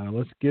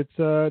 let's get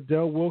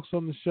Del Wilkes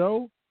on the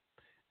show,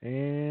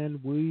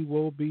 and we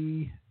will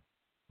be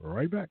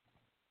right back.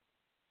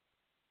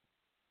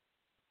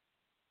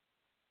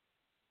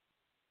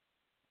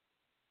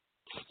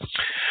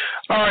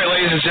 All right,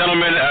 ladies and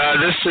gentlemen,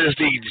 this is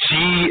the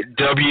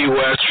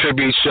GWS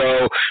Tribute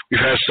Show. We've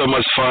had so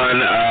much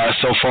fun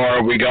so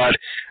far. We got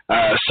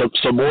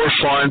some more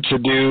fun to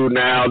do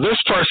now.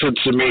 This person,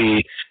 to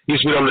me,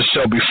 he's been on the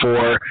show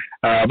before,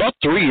 about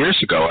 3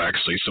 years ago,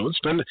 actually. So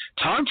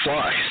time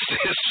flies.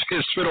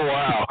 It's been a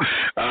while.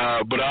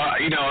 But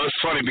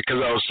it's funny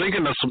because I was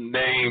thinking of some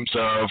names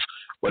of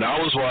when I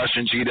was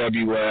watching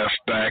GWF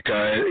back,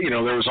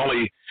 there was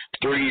only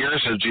 3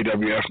 years of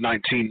GWF,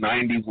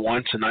 1991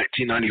 to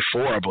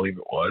 1994, I believe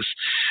it was.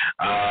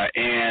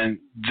 And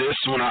this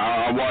one,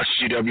 I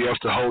watched GWF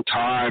the whole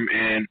time,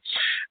 and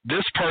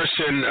this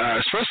person,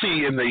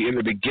 especially in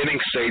the beginning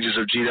stages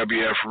of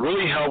GWF,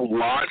 really helped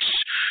launch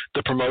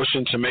the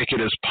promotion to make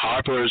it as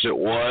popular as it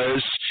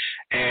was.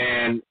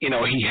 And,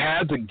 he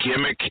had the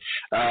gimmick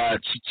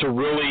to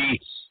really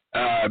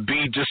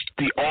be just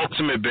the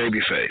ultimate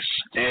babyface.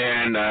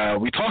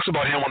 And we talked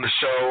about him on the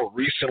show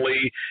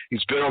recently.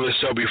 He's been on the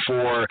show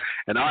before,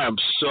 and I am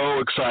so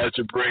excited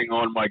to bring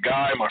on my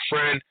guy, my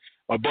friend,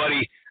 my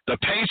buddy, the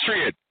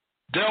Patriot,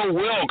 Del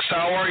Wilkes.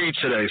 How are you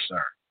today,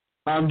 sir?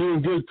 I'm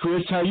doing good,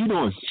 Chris. How you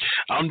doing?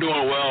 I'm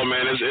doing well,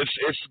 man.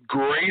 It's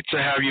great to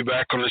have you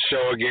back on the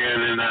show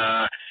again,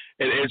 and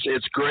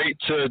it's great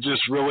to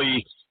just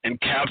really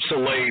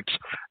encapsulate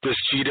this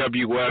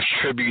GWF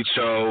tribute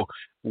show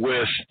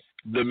with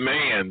the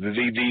man,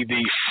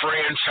 the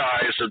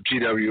franchise of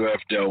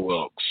GWF, Del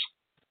Wilkes.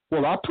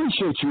 Well, I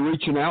appreciate you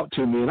reaching out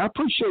to me, and I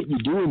appreciate you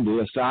doing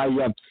this. I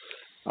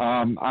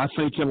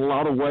think in a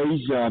lot of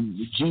ways,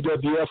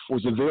 GWF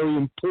was a very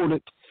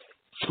important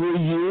 3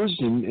 years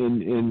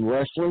in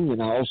wrestling,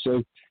 and I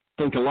also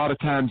think a lot of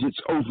times it's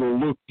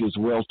overlooked as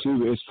well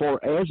too, as far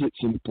as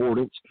its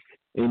importance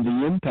and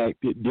the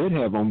impact it did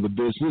have on the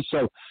business.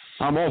 So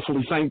I'm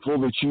awfully thankful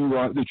that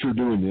you're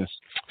doing this.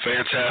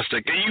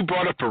 Fantastic. And you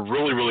brought up a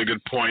really, really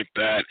good point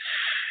that,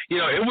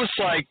 it was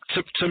like,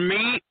 to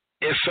me,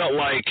 it felt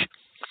like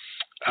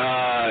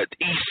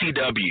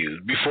ECW,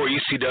 before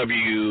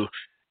ECW,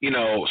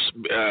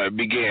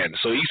 began.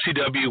 So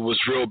ECW was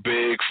real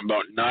big from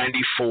about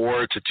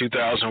 94 to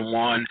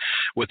 2001.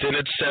 Within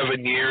its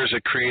 7 years,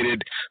 it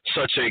created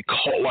such a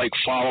cult-like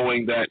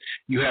following that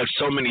you had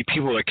so many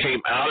people that came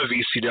out of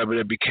ECW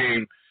that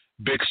became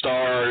big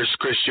stars,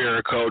 Chris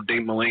Jericho,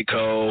 Dean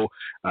Malenko,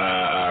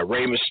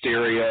 Rey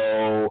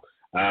Mysterio,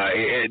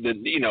 and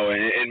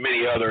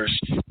many others.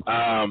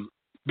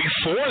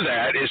 Before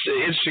that,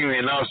 interestingly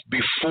enough,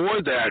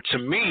 before that, to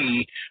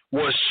me,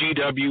 was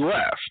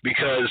GWF,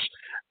 because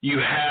you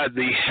had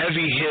the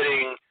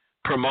heavy-hitting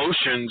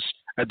promotions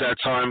at that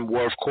time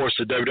were, of course,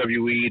 the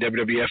WWE,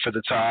 WWF at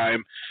the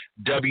time,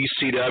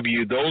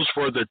 WCW. Those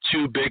were the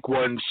two big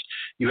ones.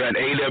 You had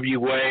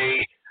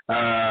AWA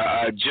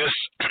just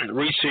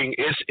reaching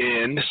its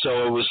end,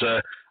 so it was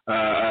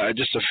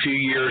just a few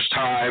years'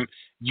 time.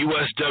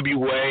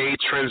 USWA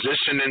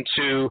transitioned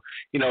into,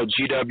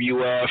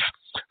 GWF.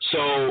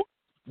 So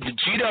the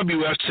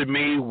GWF to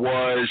me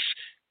was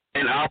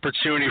an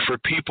opportunity for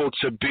people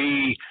to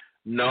be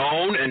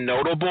known and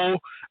notable.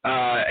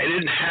 It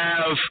didn't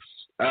have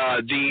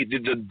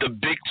the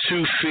big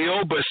two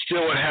feel, but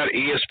still it had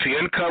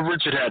ESPN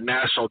coverage. It had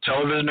national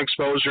television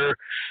exposure.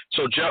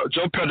 So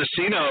Joe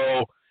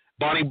Pedicino,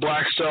 Bonnie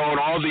Blackstone,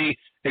 all the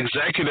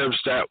executives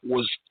that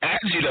was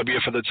at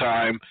GWF at the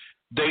time,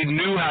 they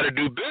knew how to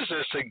do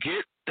business to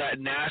get that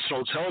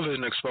national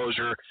television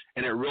exposure,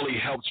 and it really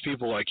helped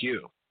people like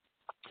you.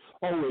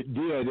 Oh, it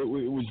did. It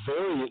was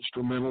very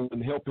instrumental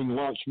in helping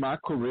launch my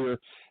career.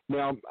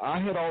 Now, I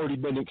had already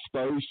been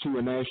exposed to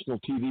a national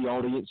TV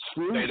audience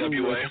through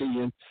AWA.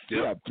 ESPN.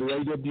 Yep. Yeah, through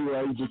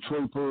AWA, The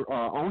Trooper,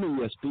 on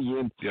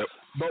ESPN. Yep.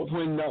 But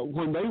when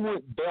they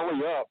went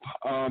belly up,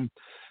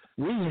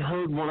 we had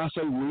heard, when I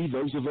say we,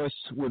 those of us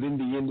within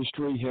the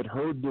industry had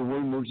heard the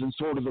rumors and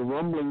sort of the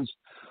rumblings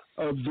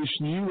of this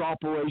new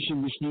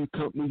operation, this new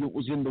company that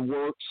was in the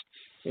works.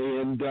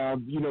 And,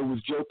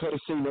 with Joe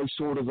Pedicino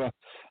sort of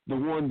the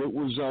one that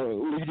was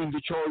leading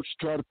the charge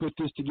to try to put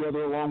this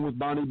together along with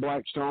Bonnie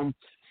Blackstone.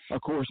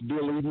 Of course,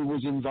 Bill Eden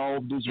was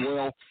involved as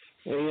well.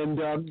 And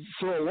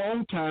for a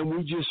long time,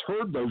 we just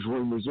heard those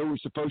rumors. There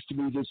was supposed to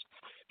be this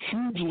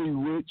hugely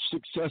rich,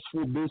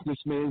 successful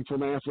businessman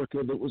from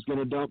Africa that was going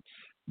to dump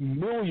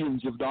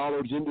millions of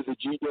dollars into the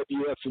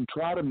GWF and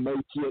try to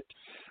make it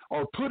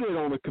or put it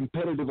on a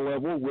competitive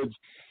level with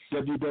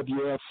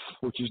WWF,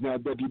 which is now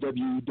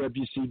WWE,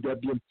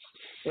 WCW,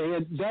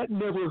 and that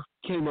never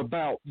came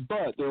about.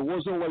 But there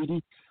was a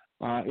lady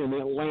in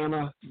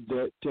Atlanta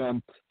that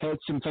had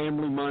some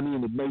family money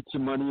and had made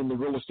some money in the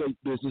real estate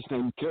business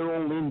named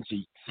Carol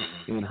Lindsay,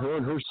 and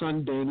her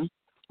son Danny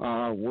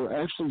were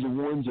actually the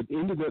ones that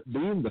ended up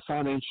being the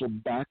financial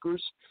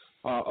backers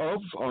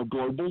of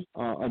Global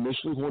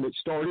initially when it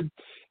started.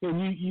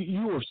 And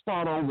you were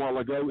spot on a while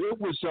ago.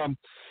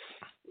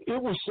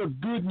 It was a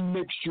good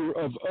mixture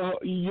of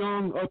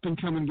young,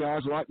 up-and-coming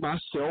guys like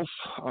myself,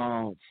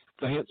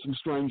 the Handsome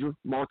Stranger,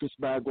 Marcus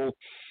Bagwell,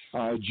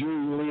 Jerry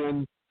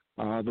Lynn,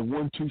 the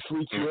 1-2-3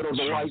 Kid, or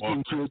the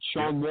Lightning Kid,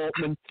 Sean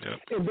Waltman. Yep.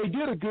 And they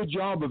did a good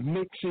job of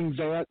mixing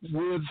that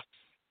with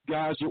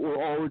guys that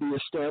were already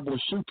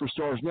established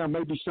superstars. Now,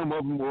 maybe some of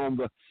them were on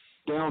the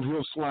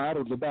downhill slide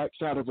or the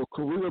backside of a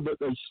career, but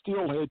they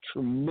still had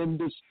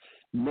tremendous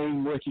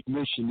name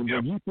recognition. And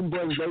when you can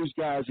bring those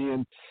guys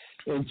in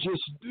and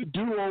just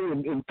duo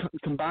and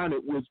combine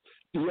it with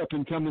the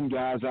up-and-coming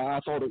guys, I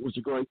thought it was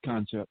a great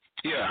concept.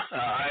 Yeah,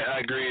 I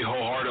agree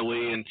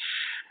wholeheartedly.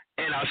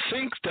 And I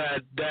think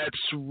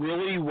that's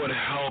really what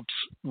helped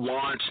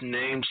launch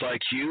names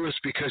like you, is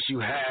because you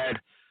had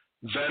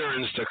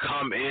veterans to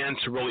come in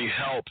to really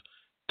help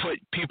put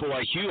people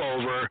like you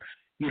over,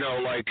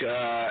 like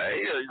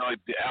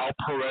the Al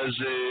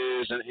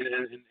Perez's and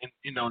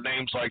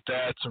names like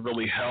that, to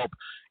really help,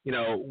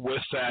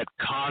 with that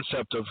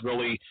concept of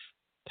really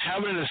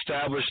having an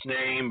established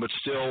name but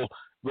still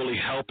really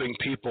helping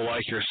people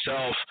like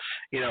yourself,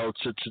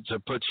 to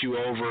put you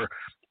over.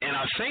 And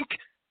I think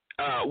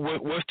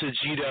with the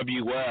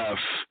GWF,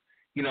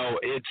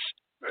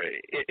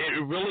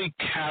 it really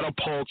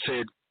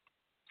catapulted,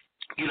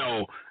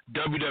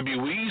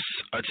 WWE's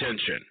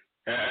attention,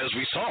 as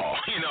we saw,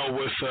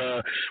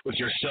 with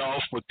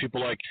yourself, with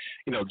people like,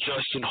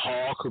 Justin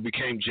Hawk, who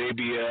became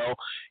JBL,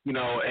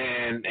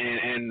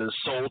 and the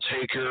Soul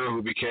Taker,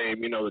 who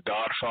became, the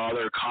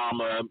Godfather,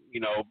 Kama,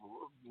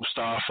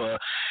 Mustafa.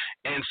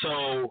 And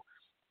so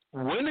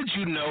when did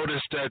you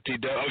notice that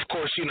of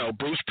course,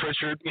 Bruce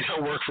Pritchard,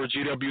 worked for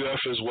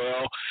GWF as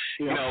well,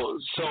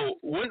 so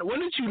when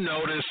did you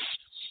notice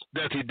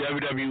that the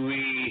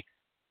WWE,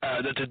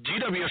 that the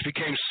GWF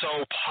became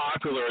so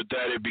popular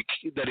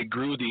that it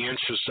grew the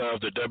interest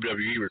of the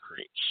WWE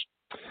recruits?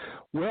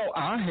 Well,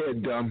 I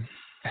had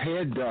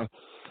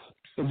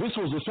and this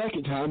was the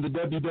second time the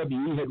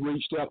WWE had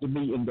reached out to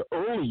me in the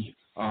early,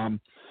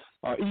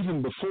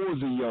 even before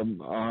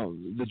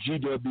the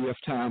GWF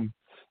time.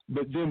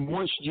 But then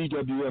once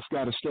GWF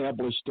got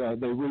established,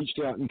 they reached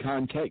out and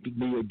contacted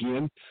me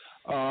again.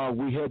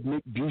 We had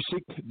Nick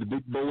Busick, the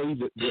big bully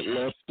that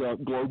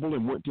left Global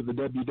and went to the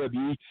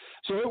WWE.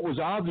 So it was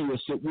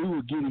obvious that we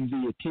were getting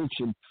the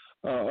attention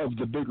of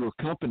the bigger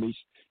companies.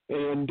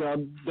 And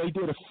they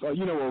did a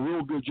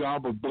real good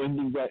job of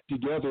blending that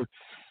together.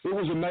 It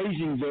was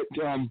amazing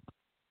that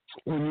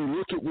when you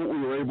look at what we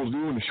were able to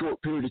do in a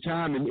short period of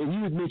time, and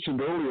you had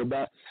mentioned earlier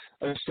about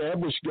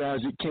established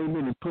guys that came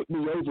in and put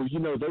me over. You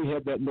know, they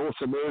had that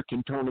North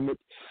American tournament.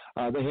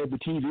 They had the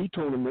TV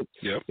tournament.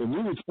 Yep. And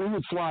we would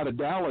fly to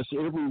Dallas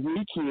every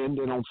weekend,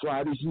 and on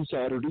Fridays and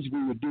Saturdays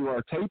we would do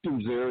our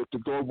tapings there at the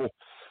Global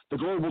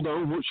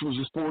Dome, which was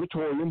a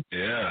sportatorium.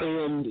 Yeah.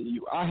 And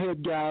I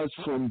had guys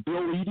from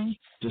Bill Eadie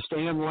to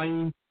Stan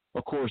Lane,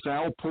 of course,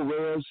 Al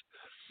Perez,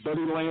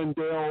 Buddy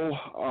Landell,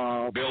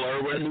 Bill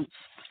Irwin,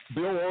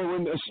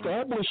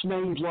 established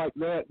names like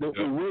that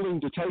were willing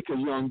to take a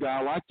young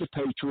guy like the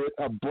Patriot,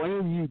 a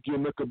brand new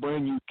gimmick, a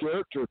brand new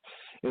character,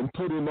 and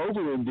put him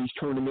over in these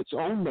tournaments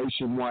on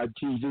nationwide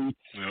TV.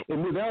 Yep.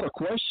 And without a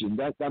question,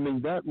 that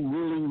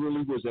really,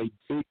 really was a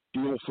big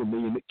deal for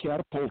me, and it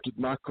catapulted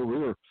my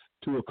career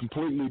to a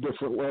completely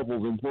different level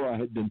than where I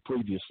had been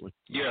previously.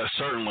 Yeah,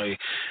 certainly.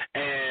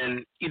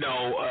 And,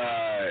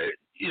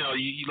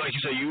 like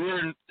you said, you were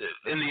in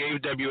the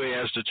AWA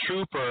as the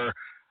trooper,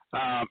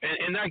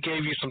 and that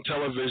gave you some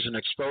television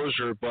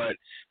exposure. But,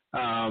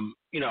 and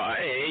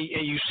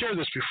you shared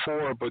this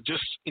before, but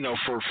just,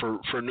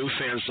 for new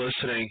fans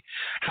listening,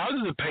 how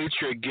did the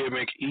Patriot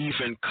gimmick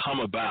even come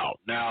about?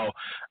 Now,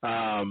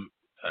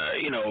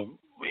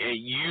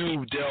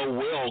 you, Del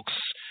Wilkes,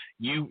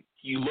 you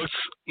looked,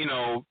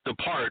 the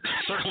part,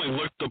 certainly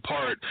looked the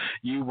part.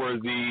 You were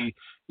the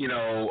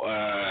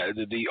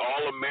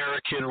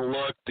all-American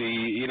look,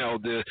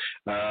 the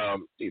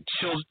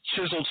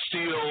chiseled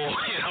steel,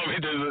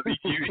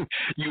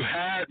 you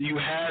had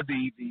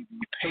the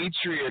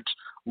Patriot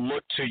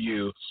look to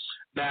you.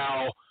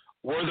 Now,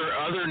 were there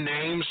other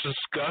names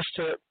discussed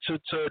to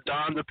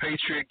don the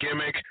Patriot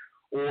gimmick,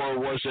 or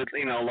was it,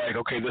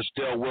 okay, this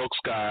Del Wilkes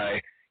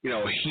guy,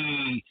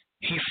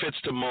 he fits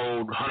the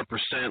mold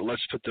 100%.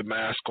 Let's put the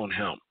mask on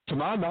him. To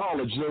my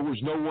knowledge, there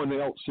was no one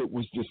else that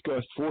was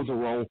discussed for the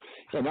role.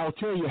 And I'll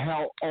tell you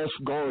how off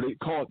guard it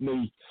caught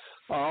me.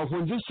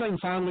 When this thing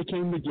finally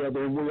came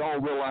together and we all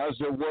realized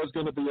there was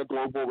going to be a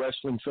Global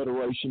Wrestling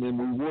Federation and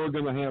we were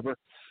going to have our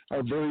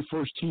very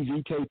first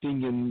TV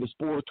taping in the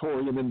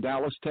Sportatorium in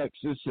Dallas,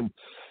 Texas, and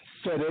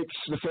the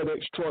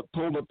FedEx truck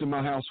pulled up to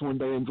my house one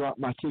day and dropped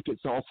my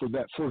tickets off for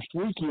that first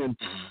weekend.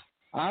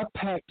 I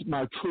packed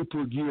my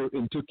trooper gear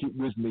and took it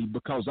with me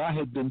because I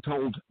had been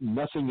told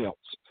nothing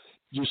else.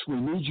 Just,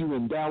 we need you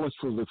in Dallas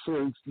for the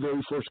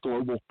very first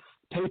Global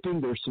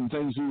taping. There's some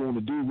things we want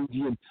to do with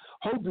you and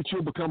hope that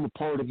you'll become a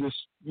part of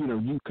this,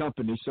 new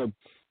company. So,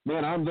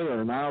 man, I'm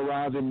there, and I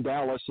arrive in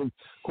Dallas. And,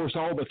 of course,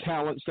 all the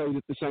talent stayed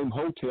at the same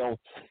hotel.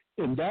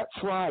 And that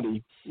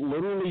Friday,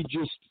 literally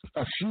just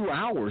a few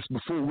hours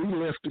before we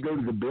left to go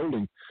to the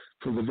building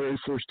for the very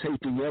first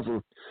taping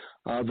ever,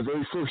 the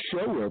very first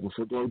show ever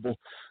for Global,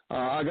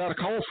 I got a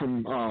call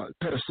from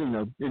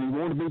Pedicino, and he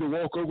wanted me to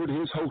walk over to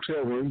his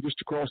hotel room just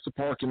across the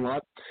parking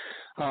lot.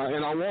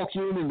 And I walk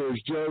in, and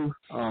there's Joe,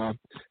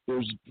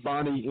 there's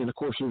Bonnie, and, of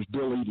course, there's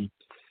Bill Eadie.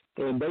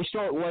 And they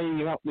start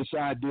laying out this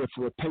idea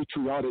for a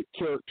patriotic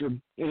character.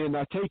 And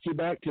I take you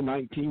back to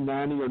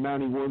 1990 or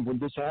 91 when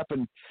this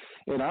happened.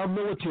 And our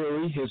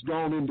military has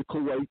gone into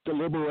Kuwait to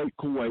liberate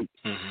Kuwait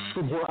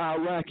from where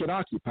Iraq had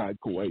occupied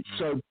Kuwait.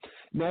 So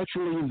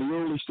naturally, in the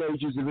early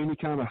stages of any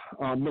kind of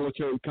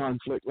military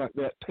conflict like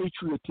that,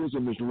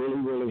 patriotism is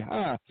really, really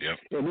high. Yep.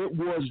 And it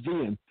was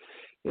then.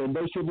 And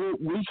they said, well,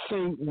 we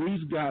think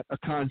we've got a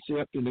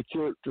concept and a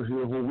character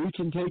here where we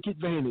can take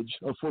advantage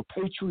of where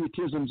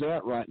patriotism's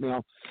at right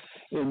now.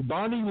 And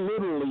Bonnie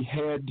literally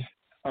had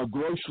a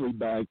grocery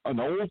bag, an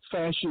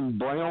old-fashioned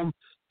brown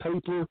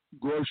paper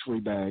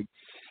grocery bag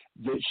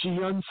that she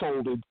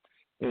unfolded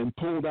and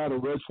pulled out a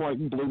red, white,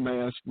 and blue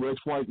mask, red,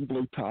 white, and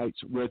blue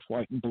tights, red,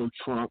 white, and blue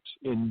trunks.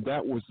 And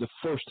that was the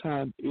first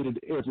time it had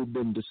ever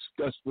been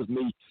discussed with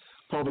me,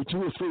 probably 2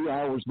 or 3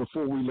 hours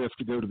before we left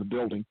to go to the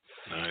building.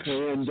 Nice.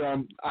 And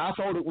I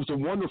thought it was a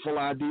wonderful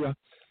idea.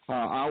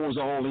 I was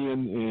all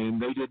in,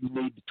 and they didn't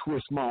need to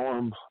twist my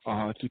arm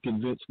to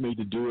convince me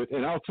to do it.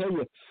 And I'll tell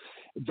you,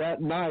 that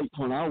night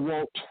when I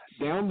walked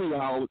down the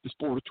aisle at the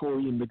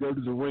Sportatorium to go to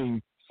the ring,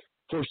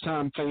 first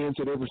time fans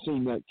had ever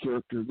seen that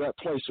character, that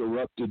place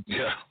erupted.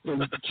 Yeah.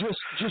 And just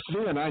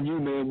then I knew,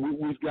 man,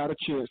 we've got a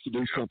chance to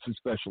do something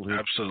special here.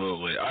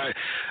 Absolutely.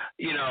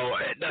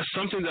 That's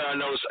something that I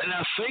noticed. And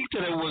I think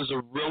that it was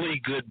a really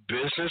good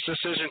business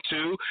decision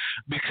too,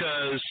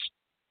 because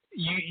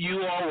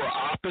you all were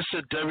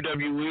opposite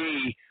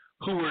WWE,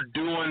 who were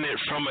doing it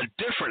from a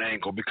different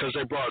angle, because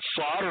they brought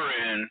Slaughter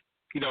in,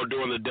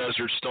 during the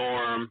Desert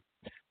Storm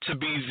to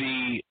be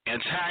the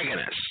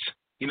antagonist.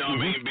 You know what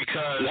I mean?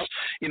 Because,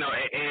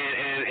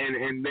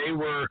 and they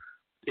were,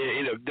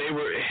 they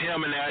were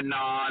him and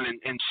Adnan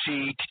and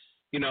Sheik,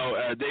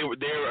 they were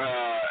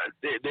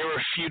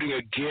feuding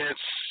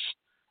against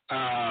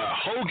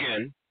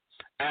Hogan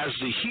as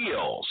the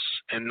heels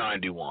in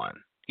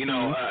 91.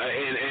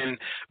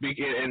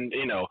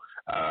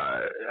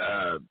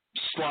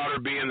 Slaughter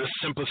being the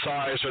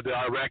sympathizer, the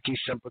Iraqi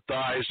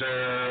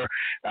sympathizer,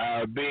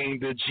 being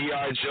the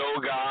G.I. Joe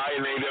guy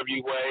in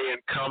AWA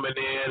and coming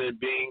in and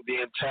being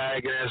the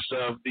antagonist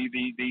of the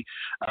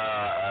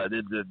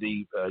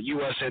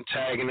U.S.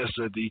 antagonist,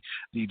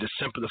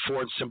 the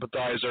Ford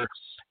sympathizer,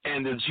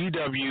 and the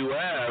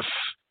GWF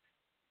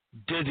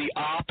did the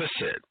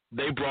opposite.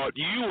 They brought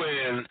you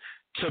in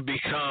to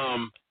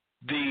become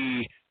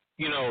the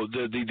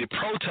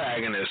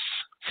protagonist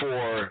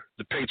for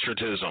the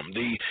patriotism,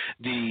 the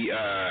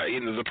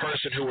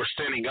person who were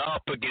standing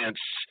up against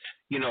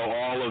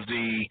all of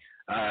the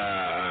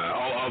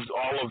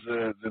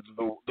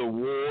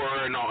war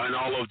and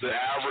all of the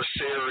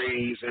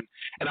adversaries,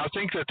 and I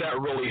think that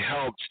really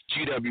helped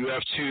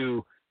GWF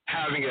to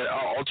having an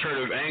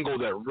alternative angle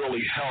that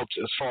really helped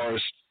as far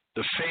as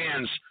the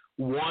fans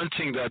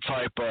wanting that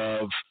type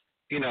of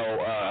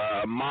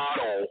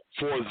model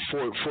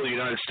for the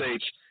United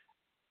States,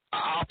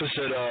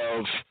 opposite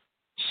of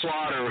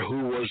Slaughter,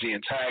 who was the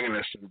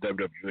antagonist in the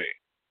WWE.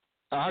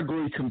 I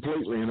agree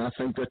completely, and I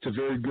think that's a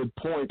very good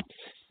point.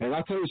 And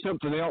I'll tell you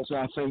something else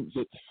I think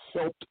that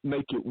helped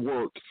make it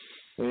work.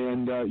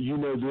 And you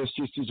know this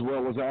just as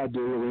well as I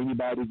do, or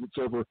anybody that's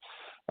ever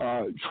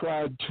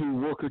tried to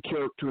work a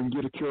character and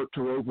get a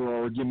character over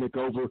or a gimmick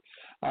over.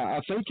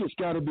 I think it's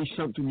got to be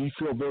something you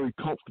feel very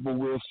comfortable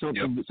with,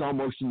 something that's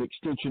almost an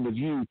extension of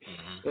you.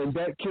 Mm-hmm. And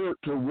that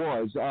character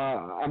was.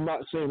 I'm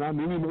not saying I'm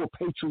any more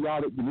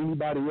patriotic than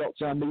anybody else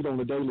I meet on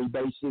a daily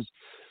basis,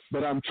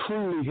 but I'm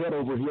truly head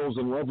over heels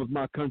in love with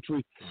my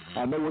country. Mm-hmm.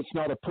 I know it's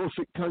not a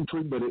perfect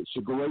country, but it's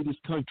the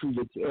greatest country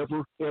that's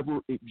ever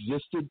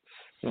existed.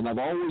 And I've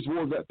always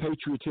wore that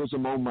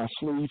patriotism on my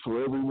sleeve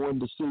for everyone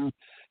to see.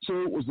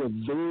 So it was a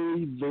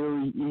very,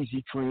 very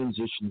easy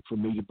transition for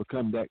me to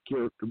become that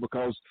character,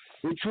 because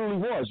it truly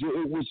was.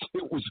 It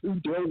was who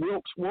Del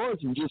Wilkes was,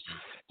 and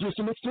just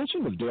an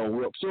extension of Del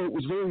Wilkes. So it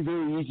was very,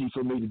 very easy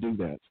for me to do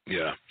that.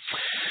 Yeah.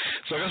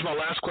 So I guess my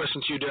last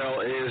question to you,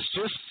 Del, is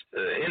just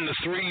in the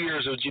 3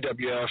 years of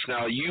GWF,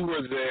 now you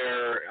were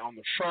there on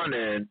the front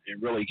end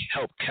and really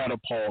helped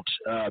catapult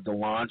the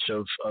launch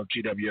of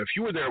GWF.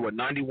 You were there,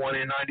 91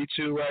 and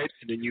 92, right?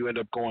 And then you end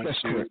up going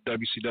That's to correct.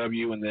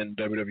 WCW and then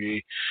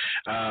WWE.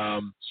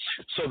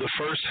 So the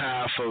first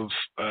half of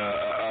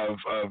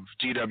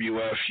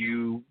GWF,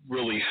 you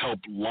really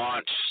helped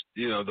launch,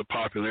 the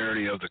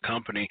popularity of the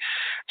company.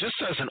 Just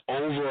as an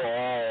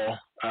overall,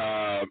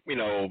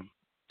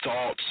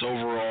 thoughts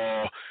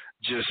overall,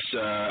 just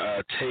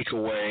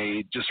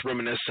takeaway, just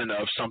reminiscent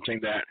of something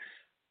that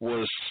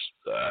was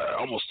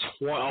almost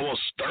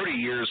 30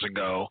 years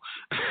ago.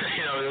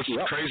 It's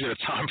crazy that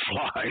time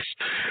flies.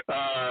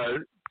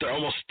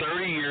 Almost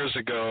 30 years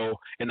ago,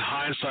 in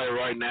hindsight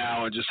right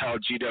now, and just how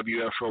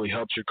GWF really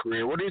helped your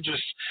career. What are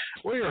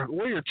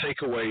your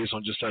takeaways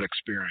on just that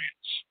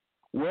experience?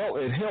 Well,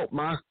 it helped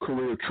my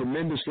career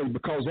tremendously,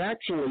 because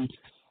actually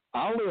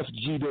I left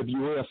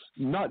GWF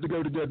not to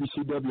go to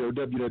WCW or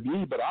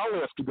WWE, but I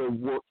left to go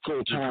work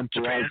full-time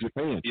for All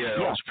Japan. Yeah,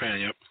 All Japan,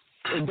 yep.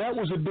 And that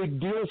was a big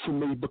deal for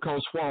me,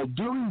 because while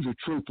doing the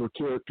Trooper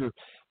character,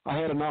 I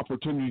had an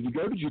opportunity to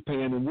go to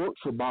Japan and work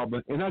for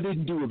Baba, and I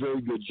didn't do a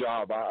very good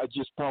job. I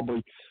just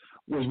probably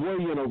was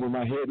way in over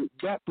my head at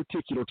that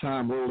particular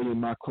time early in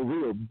my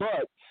career.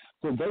 But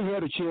when they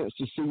had a chance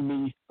to see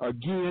me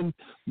again,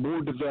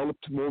 more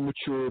developed, more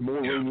mature,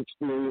 more ring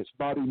experienced,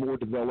 body more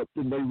developed,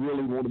 and they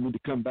really wanted me to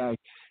come back,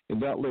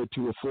 and that led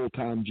to a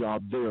full-time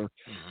job there.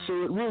 Mm-hmm. So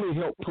it really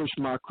helped push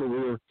my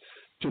career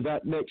to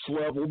that next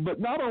level. But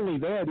not only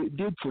that, it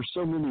did for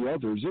so many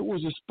others. It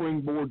was a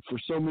springboard for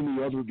so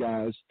many other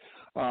guys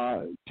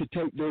to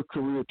take their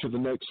career to the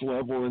next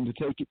level and to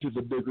take it to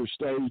the bigger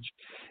stage.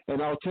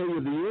 And I'll tell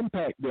you, the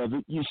impact of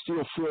it you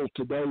still feel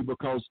today,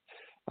 because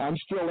I'm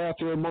still out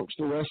there amongst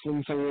the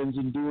wrestling fans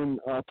and doing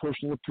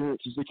personal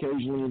appearances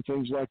occasionally and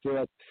things like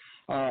that,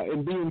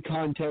 and being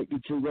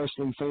contacted through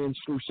wrestling fans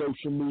through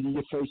social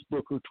media,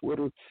 Facebook or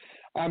Twitter.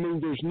 I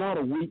mean, there's not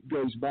a week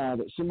goes by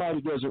that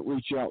somebody doesn't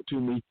reach out to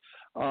me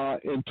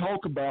and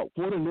talk about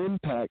what an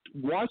impact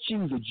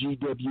watching the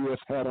GWF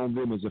had on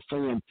them as a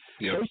fan.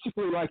 Yep.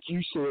 Basically, like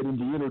you said in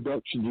the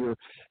introduction here,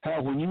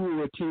 how when you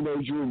were a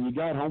teenager and you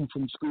got home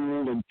from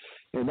school,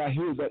 and I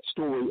hear that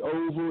story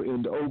over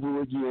and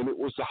over again, it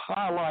was the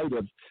highlight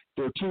of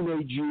their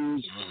teenage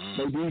years,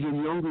 maybe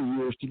even younger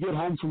years, to get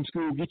home from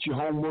school, get your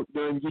homework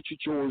done, get your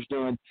chores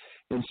done,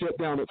 and sit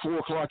down at 4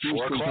 o'clock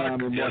Eastern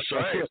time and watch,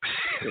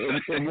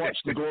 and watch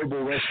the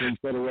Global Wrestling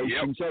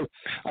Federation. Yep. So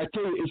I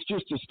tell you, it's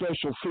just a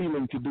special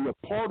feeling to be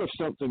a part of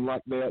something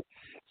like that.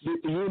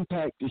 The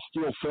impact is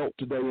still felt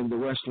today, and the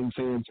wrestling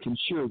fans can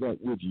share that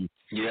with you.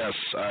 Yes,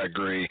 I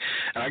agree.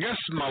 And I guess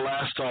my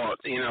last thought,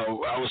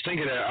 I was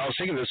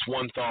thinking this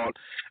one thought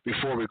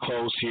before we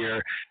close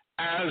here.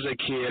 As a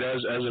kid,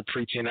 as a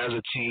preteen, as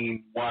a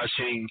teen,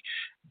 watching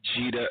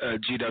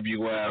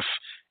GWF,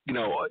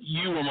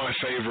 you were my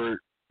favorite,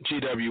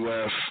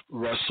 GWF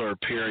wrestler,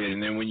 period.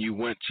 And then when you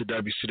went to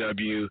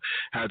WCW,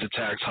 had the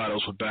tag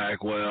titles with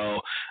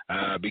Bagwell,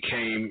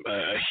 became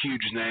a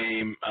huge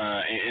name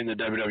in the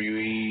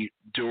WWE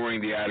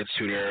during the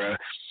Attitude Era.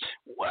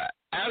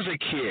 As a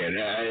kid,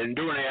 and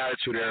during the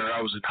Attitude Era,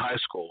 I was in high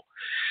school.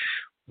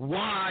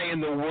 Why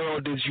in the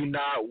world did you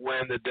not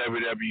win the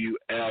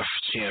WWF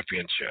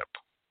championship?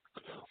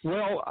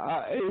 Well,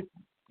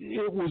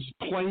 it was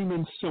plain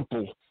and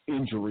simple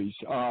injuries.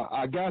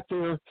 I got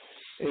there,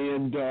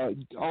 and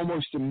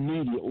almost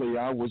immediately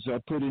I was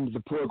put into the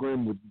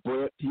program with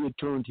Brett. He had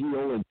turned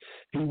heel, and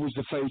he was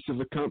the face of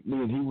the company,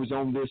 and he was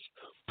on this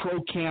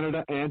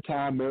pro-Canada,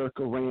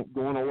 anti-America rant,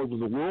 going all over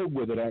the world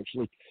with it,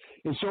 actually.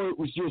 And so it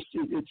was just,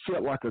 it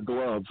felt like a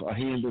glove, a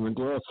hand in a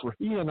glove for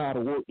he and I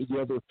to work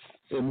together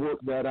and work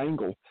that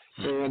angle.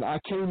 And I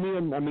came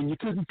in, I mean, you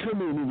couldn't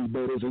come in any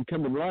better than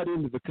coming right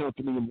into the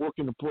company and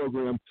working the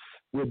program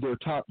with their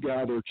top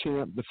guy, their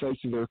champ, the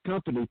face of their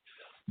company.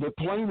 But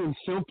plain and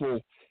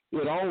simple,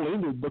 it all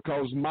ended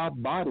because my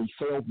body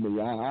failed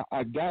me.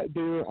 I got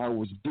there, I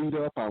was beat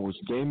up, I was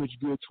damaged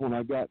goods when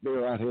I got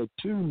there. I had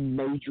two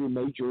major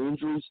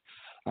injuries.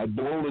 I'd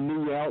blown a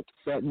knee out.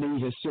 That knee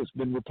has since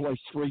been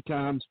replaced 3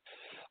 times.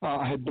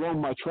 I had blown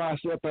my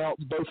tricep out.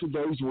 Both of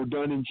those were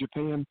done in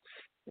Japan.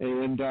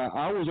 And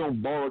I was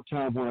on borrowed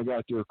time when I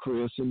got there,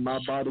 Chris, and my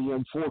body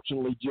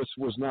unfortunately just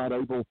was not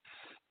able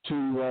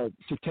to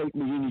take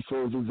me any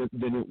further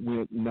than it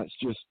went, and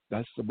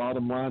that's the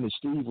bottom line, as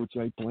Steve would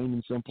say, plain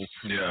and simple.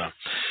 Yeah.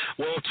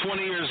 Well,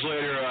 20 years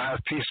later, I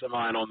have peace of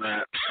mind on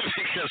that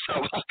because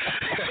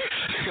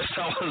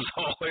I was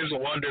always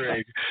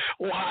wondering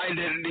why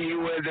didn't he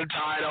win the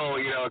title?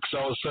 Because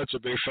I was such a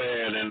big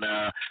fan, and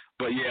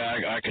but yeah,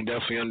 I can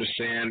definitely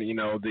understand,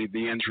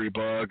 the injury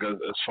bug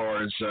as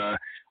far as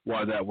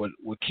why that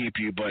would keep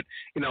you, but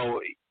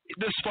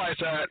despite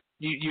that,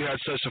 you had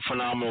such a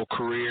phenomenal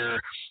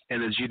career,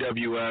 and the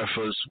GWF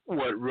was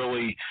what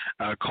really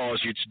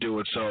caused you to do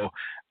it. So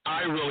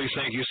I really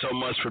thank you so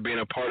much for being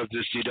a part of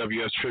this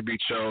GWF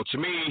tribute show. To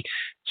me,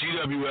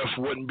 GWF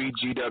wouldn't be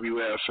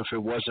GWF if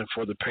it wasn't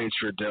for the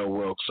Patriot Dale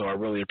Wilkes, so I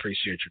really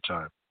appreciate your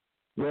time.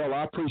 Well,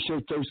 I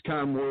appreciate those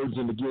kind words,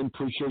 and again,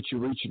 appreciate you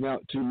reaching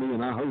out to me,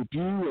 and I hope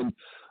you and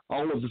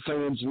all of the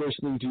fans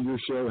listening to your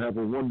show have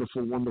a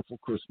wonderful, wonderful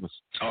Christmas.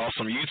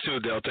 Awesome. You too,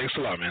 Dale. Thanks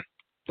a lot, man.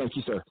 Thank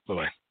you, sir.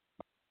 Bye-bye.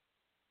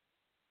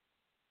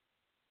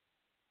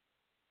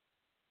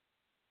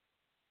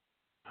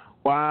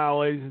 Wow,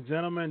 ladies and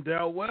gentlemen,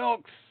 Dale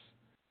Wilkes,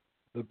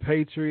 the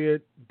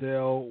Patriot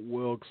Dale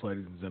Wilkes,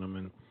 ladies and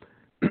gentlemen.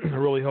 I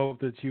really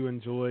hope that you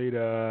enjoyed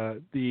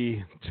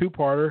the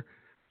two-parter.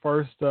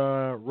 First,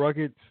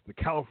 Rugged, the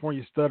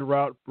California Stud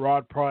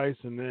Rod Price,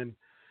 and then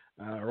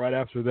right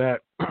after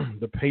that,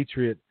 the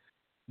Patriot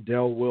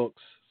Dale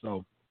Wilkes.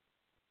 So,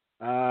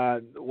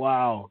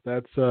 wow,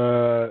 that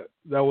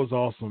was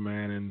awesome,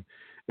 man, and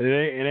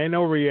it ain't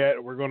over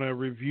yet. We're gonna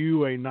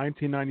review a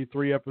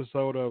 1993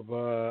 episode of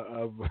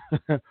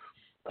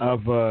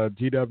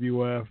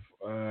GWF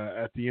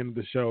at the end of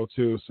the show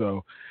too.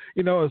 So,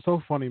 it's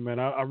so funny, man.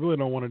 I really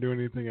don't want to do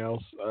anything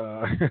else.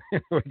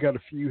 We got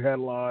a few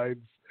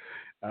headlines.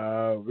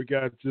 We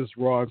got just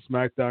Raw and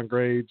SmackDown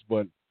grades,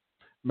 but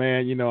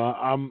man,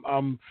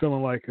 I'm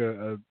feeling like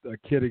a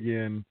kid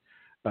again.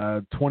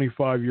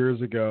 25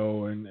 years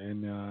ago, and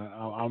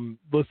I'm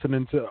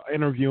listening to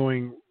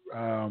interviewing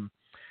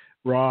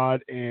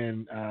Rod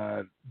and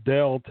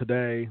Dale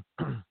today.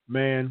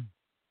 Man,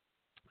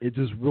 it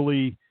just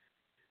really,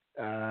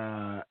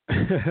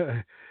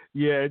 it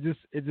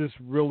just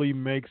really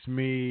makes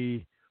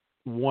me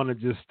want to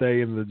just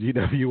stay in the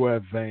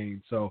GWF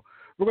vein. So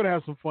we're gonna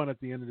have some fun at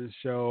the end of this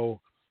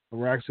show. And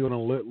we're actually gonna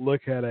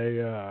look at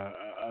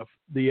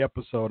the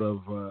episode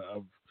of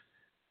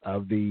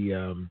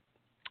the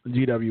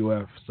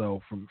GWF,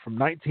 so from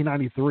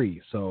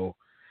 1993, so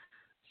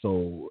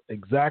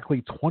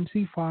exactly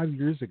 25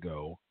 years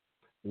ago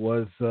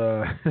was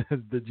the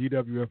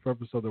GWF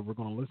episode that we're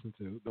going to listen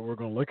to, that we're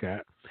going to look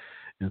at,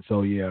 and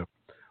so yeah,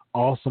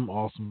 awesome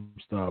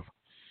stuff.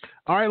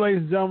 All right,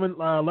 ladies and gentlemen,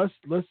 let's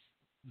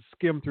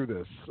skim through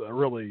this.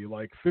 Really,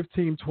 like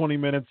 15-20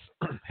 minutes,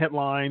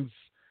 headlines,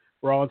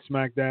 Raw and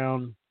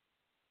SmackDown,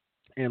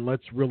 and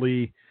let's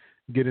really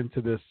get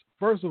into this.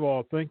 First of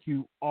all, thank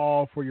you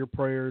all for your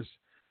prayers.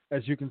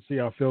 As you can see,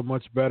 I feel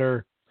much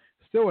better.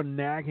 Still a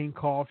nagging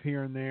cough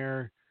here and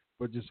there,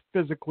 but just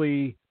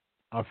physically,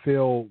 I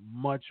feel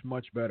much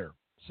better.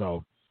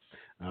 So,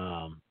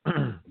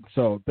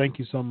 so thank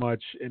you so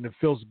much, and it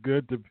feels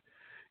good to,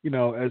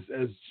 as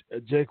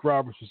Jake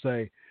Roberts would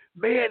say,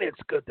 man,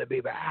 it's good to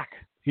be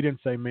back. He didn't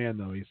say man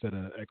though; he said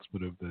an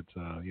expletive that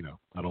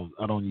I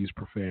don't use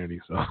profanity,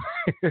 so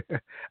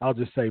I'll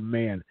just say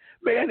man.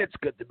 Man, it's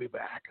good to be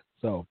back.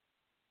 So.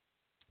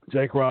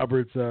 Jake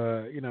Roberts,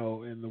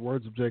 in the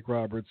words of Jake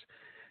Roberts,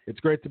 it's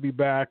great to be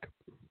back.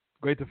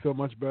 Great to feel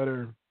much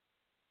better.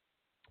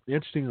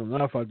 Interesting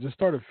enough, I just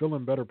started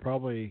feeling better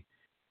probably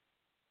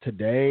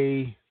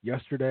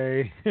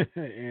yesterday,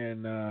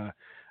 and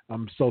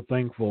I'm so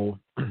thankful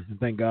and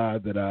thank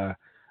God that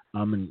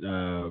I'm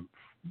in,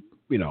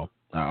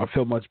 I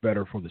feel much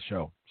better for the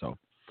show. So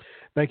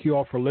thank you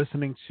all for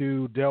listening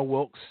to Dale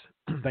Wilkes.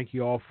 Thank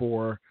you all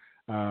for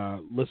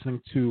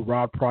listening to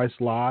Rod Price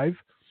Live.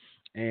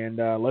 And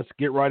let's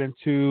get right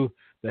into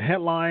the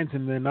headlines.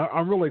 And then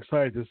I'm really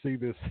excited to see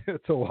this,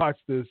 to watch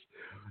this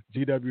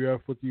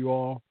GWF with you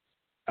all.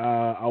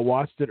 I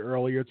watched it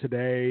earlier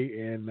today,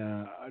 and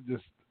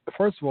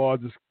first of all, I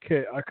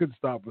couldn't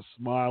stop but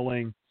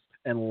smiling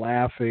and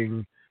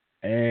laughing,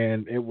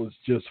 and it was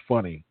just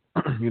funny.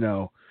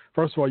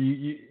 First of all,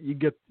 you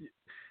get.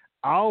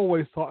 I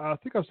always thought. I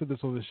think I've said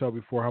this on the show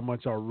before. How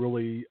much I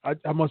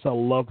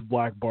loved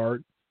Black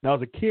Bart. Now,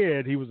 as a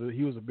kid, he was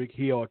a big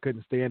heel. I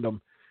couldn't stand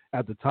him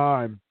at the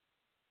time,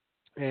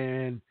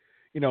 and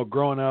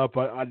growing up,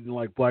 I didn't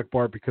like Black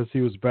Bart because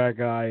he was a bad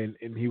guy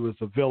and he was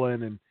a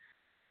villain, and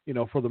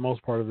for the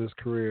most part of his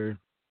career.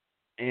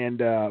 And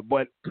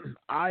but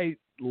I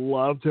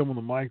loved him on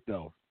the mic,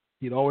 though.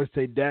 He'd always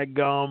say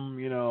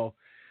 "dadgum,"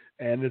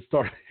 and it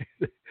started.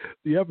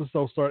 The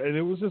episode started, and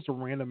it was just a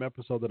random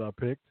episode that I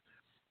picked,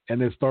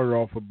 and it started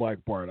off with Black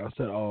Bart. I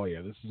said, "Oh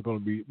yeah, this is gonna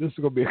be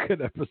a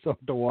good episode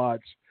to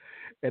watch,"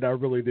 and I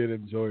really did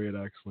enjoy it,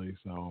 actually.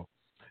 So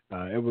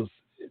it was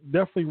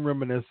definitely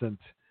reminiscent.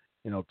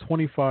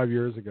 25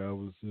 years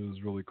ago, it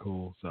was really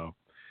cool. So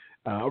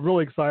I'm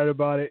really excited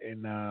about it,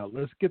 and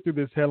let's get through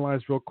these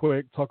headlines real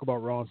quick. Talk about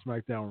Raw and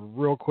SmackDown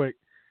real quick,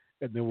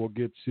 and then we'll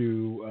get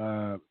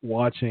to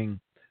watching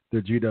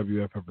the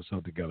GWF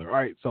episode together. All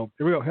right, so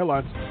here we go.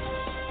 Headlines.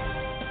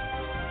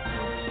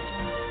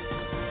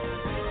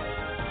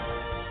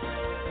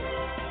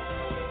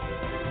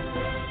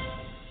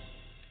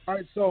 All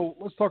right, so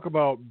let's talk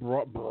about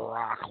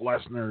Brock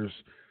Lesnar's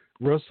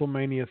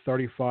WrestleMania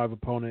 35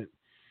 opponent.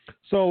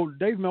 So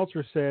Dave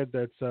Meltzer said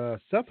that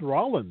Seth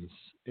Rollins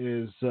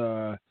is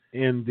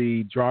in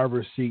the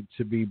driver's seat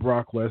to be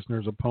Brock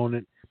Lesnar's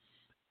opponent,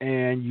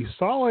 and you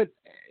saw it.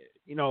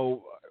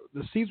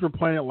 The seeds were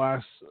planted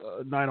last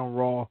night on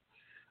Raw,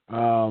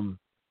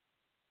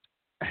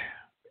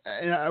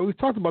 and we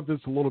talked about this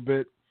a little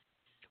bit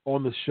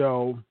on the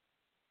show.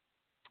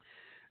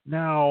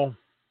 Now,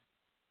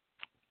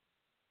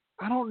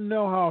 I don't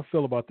know how I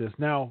feel about this.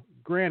 Now,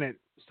 granted,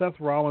 Seth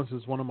Rollins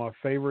is one of my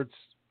favorites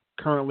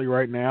currently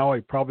right now.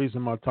 He probably is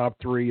in my top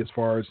 3 as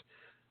far as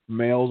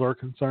males are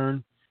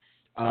concerned.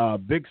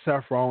 Big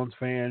Seth Rollins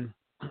fan,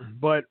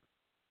 but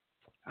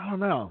I don't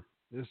know.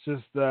 It's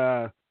just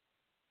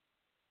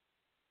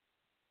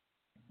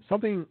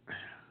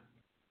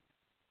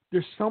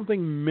there's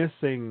something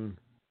missing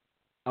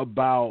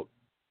about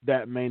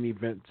that main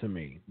event to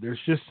me. There's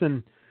just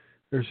some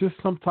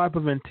type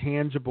of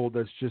intangible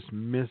that's just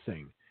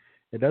missing.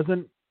 It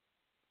doesn't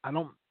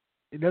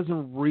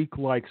reek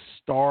like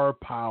star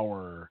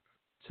power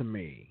to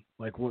me,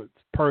 like what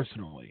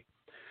personally,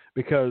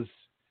 because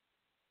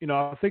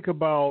I think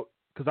about,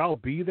 because I'll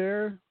be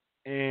there,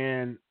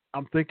 and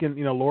I'm thinking,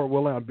 Lord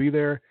willing, I'll be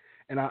there,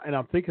 and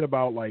I'm thinking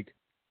about, like,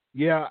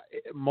 yeah,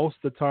 most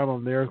of the time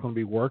I'm there is going to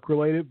be work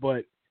related,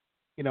 but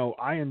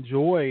I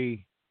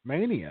enjoy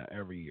Mania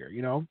every year,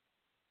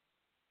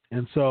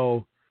 and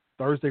so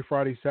Thursday,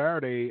 Friday,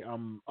 Saturday,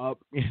 I'm up,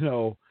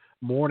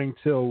 morning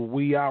till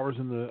wee hours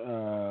in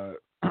the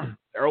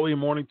early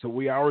morning to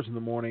wee hours in the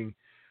morning,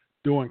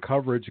 doing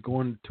coverage,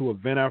 going to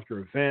event after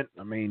event.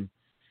 I mean,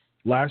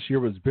 last year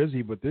was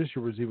busy, but this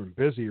year was even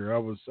busier. I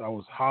was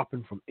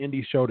hopping from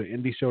indie show to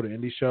indie show to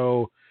indie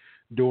show,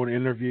 doing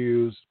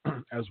interviews.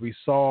 As you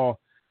saw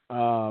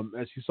on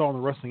the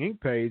Wrestling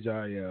Inc. page,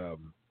 I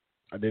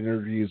did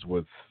interviews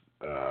with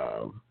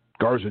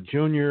Garza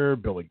Jr.,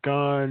 Billy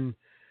Gunn,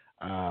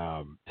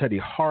 Teddy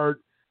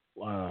Hart,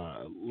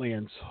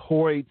 Lance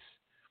Hoyt.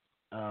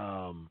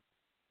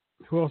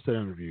 Who else did I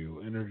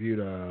interview? Interviewed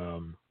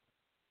a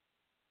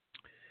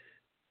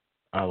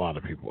lot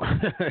of people.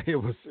 I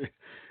was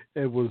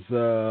at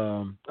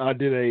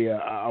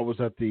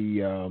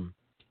the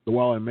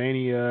Wild and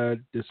Mania,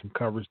 did some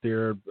coverage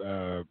there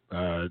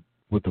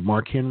with the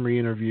Mark Henry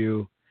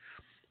interview.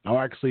 I'll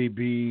actually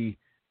be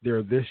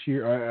there this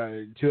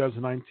year,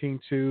 2019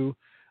 too.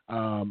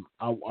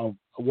 I'll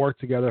work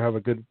together, have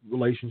a good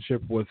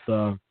relationship with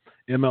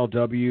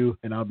MLW,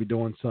 and I'll be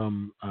doing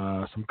some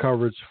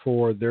coverage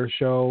for their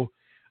show.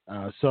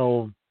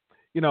 So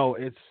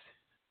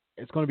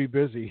it's going to be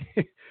busy,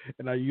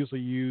 and I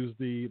usually use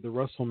the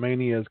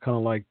WrestleMania as kind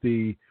of like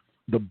the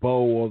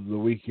bow of the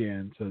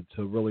weekend to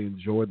really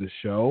enjoy the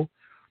show.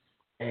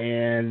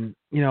 And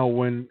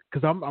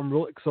because I'm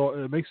really, so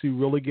it makes me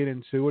really get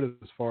into it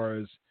as far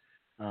as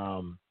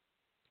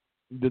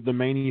the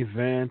main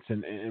event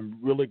and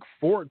really look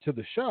forward to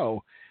the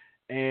show.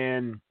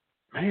 And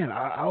man,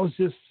 I was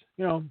just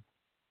I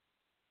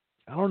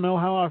don't know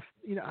how I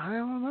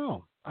don't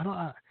know.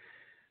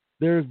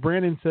 There's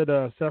Brandon said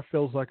Seth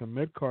feels like a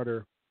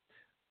mid-carder.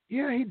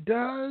 Yeah, he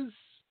does.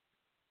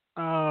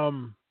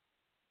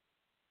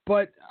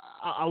 But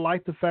I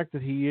like the fact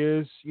that he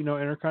is,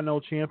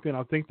 Intercontinental Champion.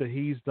 I think that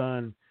he's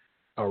done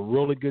a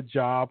really good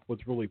job with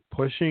really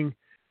pushing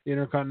the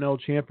Intercontinental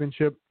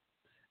Championship.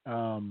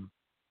 I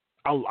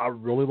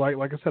really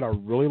like I said, I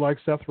really like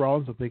Seth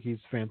Rollins. I think he's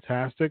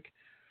fantastic.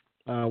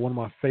 one of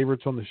my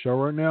favorites on the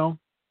show right now.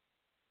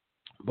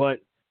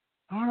 But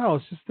I don't know.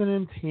 It's just an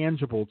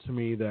intangible to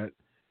me that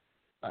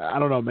I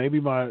don't know. Maybe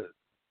I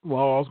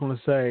was going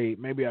to say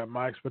maybe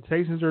my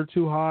expectations are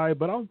too high,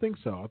 but I don't think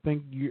so. I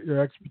think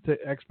your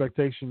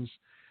expectations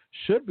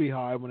should be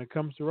high when it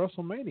comes to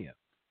WrestleMania.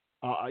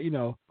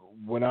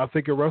 When I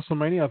think of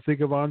WrestleMania, I think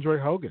of Andre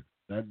Hogan.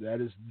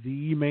 That is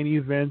the main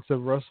event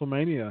of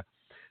WrestleMania.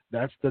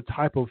 That's the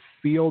type of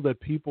feel that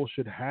people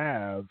should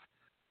have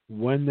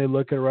when they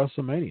look at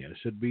WrestleMania. It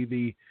should be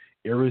the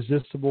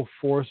irresistible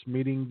force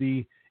meeting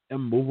the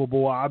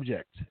immovable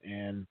object.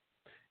 And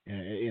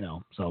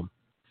so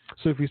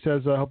Sufi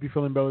says, I hope you're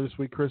feeling better this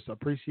week, Chris. I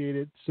appreciate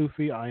it.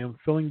 Sufi, I am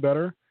feeling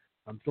better.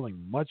 I'm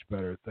feeling much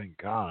better, thank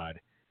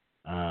God.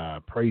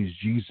 Praise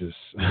Jesus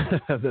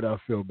that I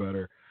feel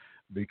better,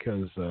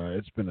 because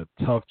it's been a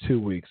tough 2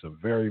 weeks, a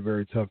very,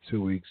 very tough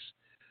 2 weeks.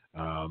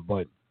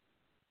 But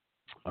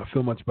I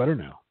feel much better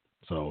now.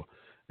 So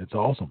it's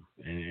awesome.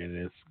 And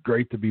it's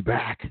great to be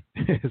back.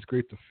 It's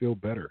great to feel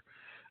better.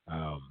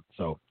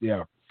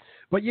 Yeah.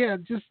 But yeah,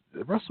 just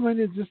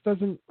WrestleMania just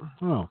doesn't, I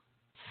don't know.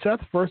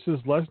 Seth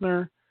versus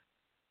Lesnar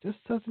just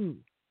doesn't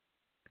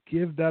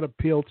give that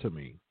appeal to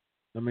me.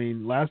 I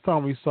mean, last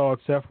time we saw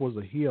Seth was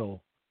a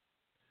heel.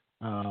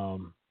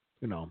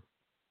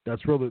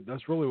 That's really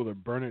where the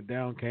Burn It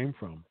Down came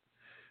from.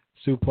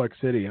 Suplex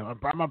City. I'm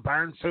gonna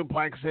burn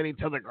Suplex City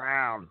to the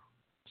ground.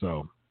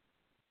 So,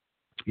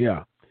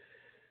 yeah.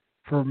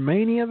 For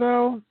Mania,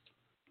 though,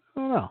 I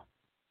don't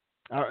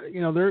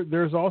know.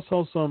 There's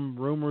also some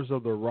rumors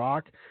of The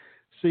Rock.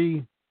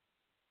 See,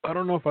 I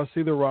don't know if I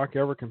see The Rock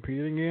ever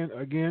competing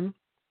again.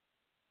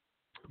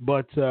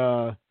 But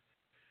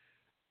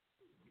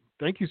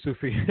thank you,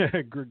 Sufi.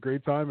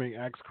 Great timing.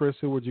 Ask Chris,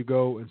 who would you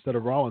go instead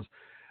of Rollins?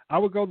 I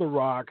would go The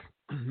Rock.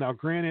 Now,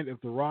 granted,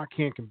 if The Rock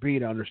can't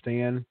compete, I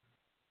understand.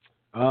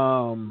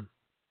 The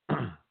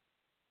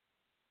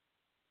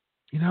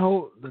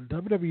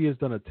WWE has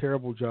done a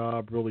terrible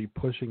job really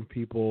pushing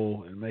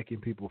people and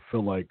making people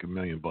feel like $1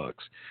 million.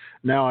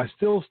 Now, I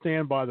still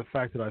stand by the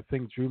fact that I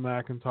think Drew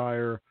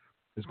McIntyre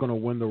is going to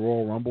win the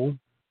Royal Rumble.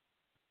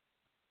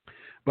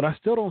 But I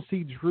still don't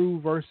see Drew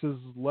versus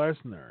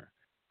Lesnar,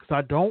 because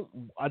I don't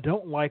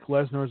like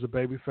Lesnar as a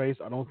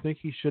babyface. I don't think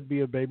he should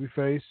be a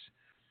babyface.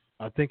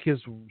 I think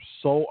his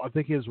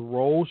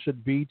role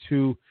should be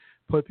to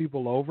put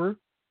people over.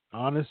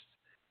 Honest,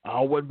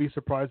 I wouldn't be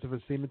surprised if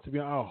it's Cena.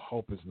 I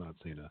hope it's not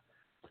Cena.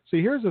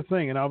 See, here's the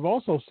thing, and I've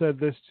also said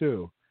this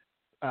too.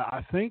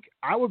 I think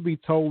I would be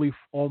totally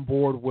on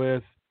board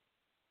with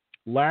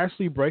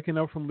Lashley breaking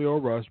up from Lio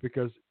Rush,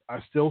 because I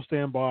still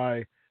stand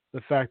by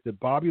the fact that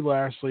Bobby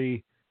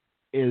Lashley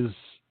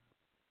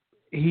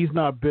he's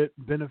not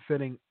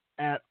benefiting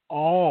at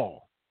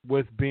all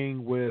with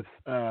being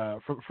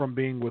from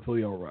being with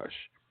Lio Rush,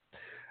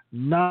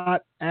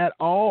 not at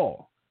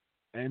all.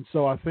 And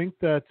so I think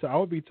that I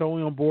would be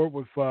totally on board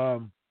with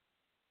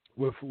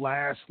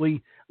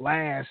Lashley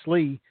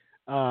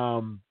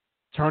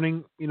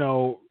turning,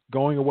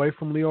 going away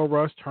from Lio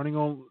Rush, turning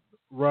on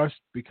Rush,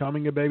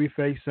 becoming a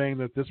babyface, saying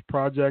that this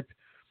project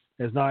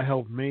has not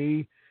helped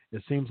me.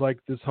 It seems like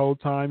this whole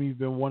time you've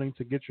been wanting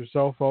to get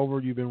yourself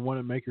over. You've been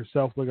wanting to make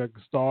yourself look like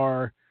a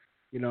star.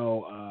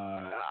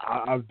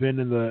 I've been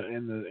in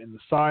the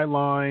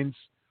sidelines.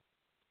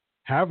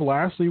 Have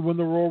Lashley win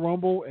the Royal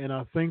Rumble, and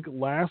I think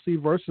Lashley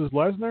versus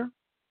Lesnar,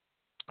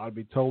 I'd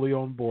be totally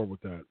on board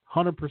with that.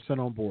 100%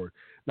 on board.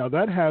 Now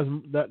that has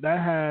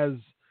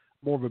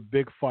more of a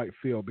big fight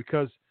feel,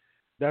 because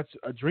that's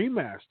a dream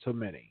match to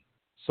many.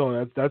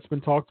 So that's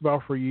been talked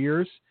about for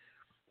years.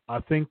 I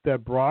think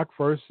that Brock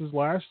versus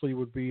Lashley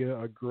would be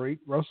a great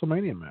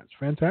WrestleMania match.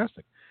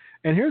 Fantastic.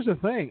 And here's the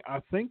thing. I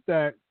think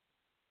that,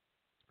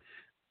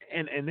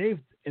 and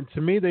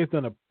to me, they've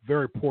done a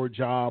very poor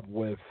job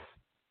with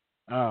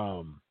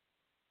the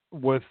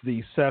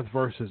Seth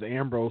versus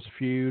Ambrose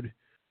feud.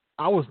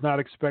 I was not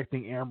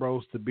expecting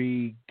Ambrose to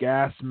be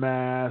gas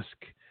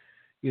mask,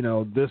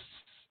 this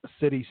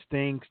city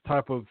stinks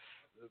type of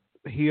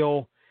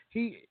heel.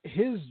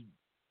 His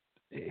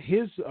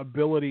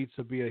ability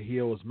to be a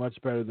heel is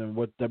much better than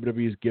what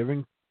WWE is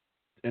giving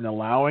and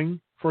allowing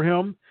for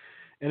him,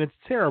 and it's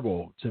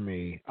terrible to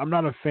me. I'm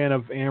not a fan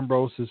of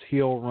Ambrose's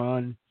heel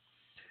run.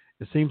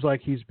 It seems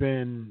like he's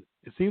being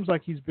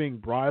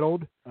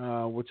bridled,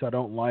 which I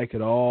don't like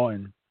at all.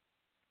 And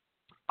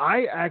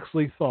I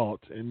actually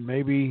thought, and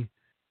maybe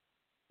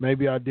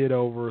I did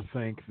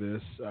overthink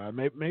this.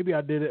 Maybe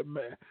I did it,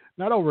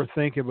 not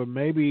overthink it, but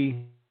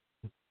maybe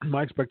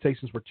my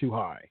expectations were too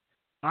high.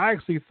 I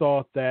actually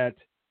thought that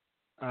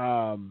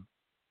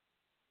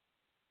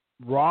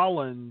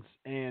Rollins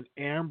and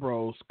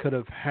Ambrose could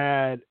have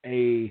had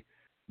a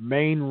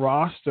main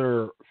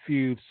roster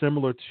feud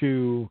similar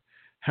to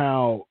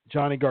how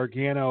Johnny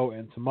Gargano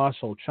and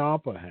Tommaso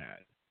Ciampa had.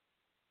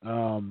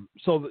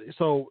 So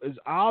it's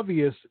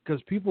obvious,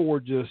 because people were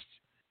just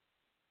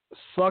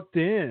sucked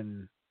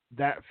in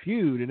that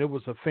feud, and it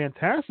was a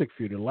fantastic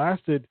feud. It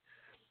lasted,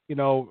 he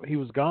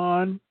was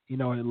gone,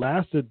 it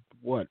lasted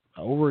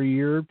over a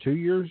year, 2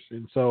 years.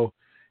 And so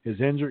his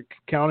injury,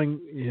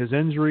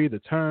 the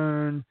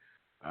turn,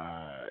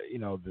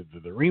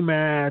 the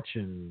rematch,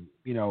 and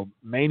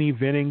main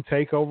eventing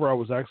Takeover. I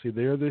was actually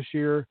there this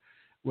year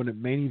when it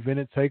main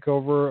evented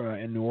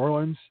Takeover in New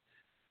Orleans.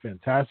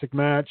 Fantastic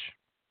match,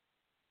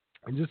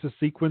 and just a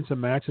sequence of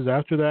matches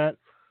after that.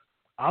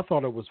 I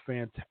thought it was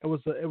fantastic. It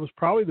was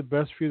probably the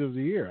best feud of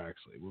the year,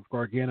 actually, with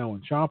Gargano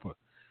and Ciampa.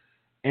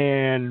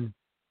 And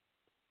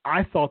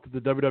I thought that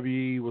the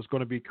WWE was going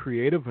to be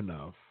creative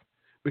enough,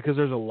 because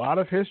there's a lot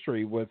of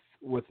history with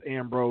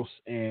Ambrose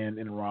and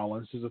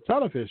Rollins. There's a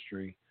ton of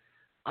history.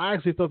 I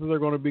actually thought that they're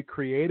going to be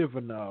creative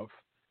enough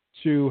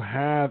to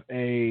have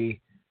an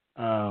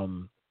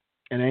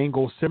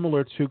angle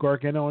similar to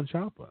Gargano and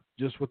Ciampa,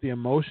 just with the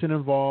emotion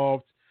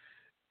involved.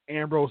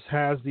 Ambrose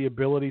has the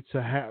ability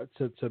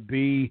to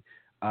be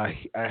a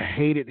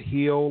hated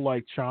heel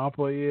like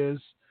Ciampa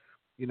is,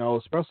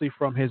 especially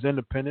from his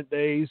independent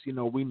days.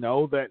 We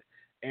know that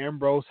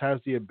Ambrose has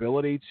the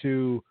ability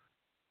to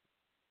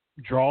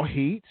draw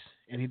heat,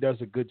 and he does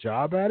a good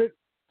job at it.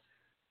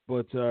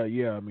 But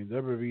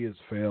WWE has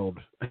failed.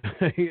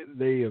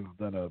 They have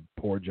done a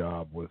poor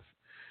job with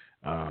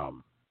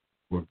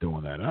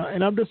doing that,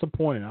 and I'm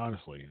disappointed.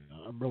 Honestly,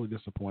 I'm really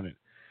disappointed.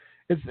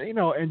 It's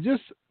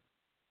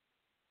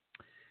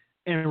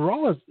and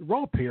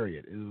Raw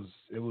period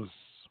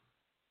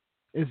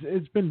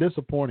it's been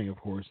disappointing, of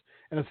course.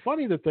 And it's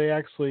funny that they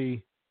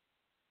actually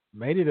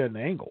made it an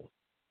angle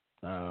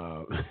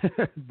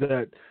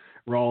that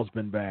Raw's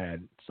been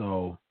bad.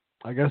 So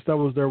I guess that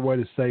was their way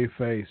to save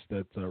face,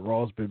 that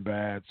Raw's been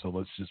bad, so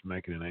let's just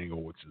make it an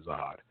angle, which is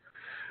odd.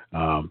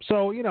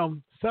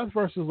 Seth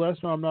versus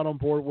Lesnar I'm not on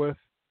board with.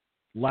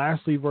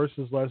 Lashley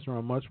versus Lesnar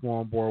I'm much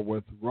more on board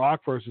with.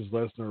 Rock versus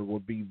Lesnar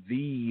would be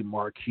the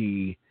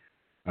marquee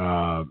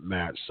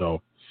match.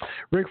 So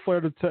Ric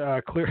Flair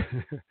cleared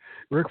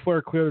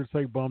to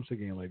take bumps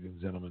again, ladies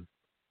and gentlemen.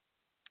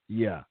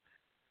 Yeah.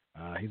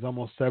 He's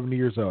almost 70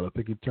 years old. I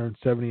think he turned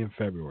 70 in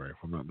February, if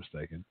I'm not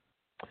mistaken.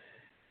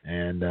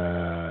 And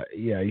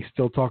he's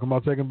still talking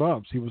about taking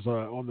bumps. He was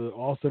on the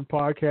Austin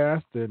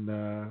podcast,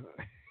 and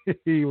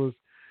he was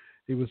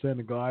saying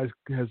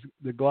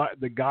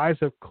the guys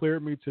have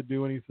cleared me to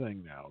do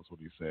anything now, is what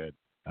he said.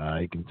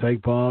 He can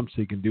take bumps.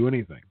 He can do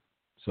anything.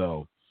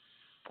 So,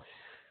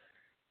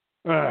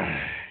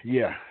 I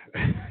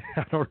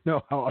don't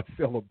know how I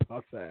feel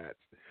about that.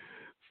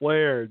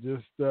 Flair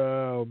just,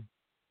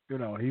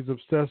 he's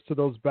obsessed to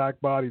those back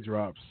body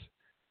drops.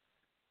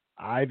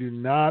 I do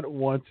not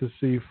want to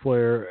see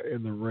Flair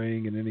in the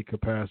ring in any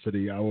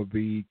capacity. I would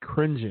be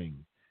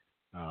cringing.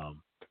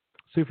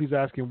 Sophie's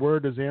asking, where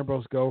does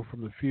Ambrose go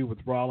from the feud with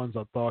Rollins?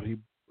 I thought he'd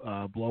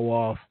blow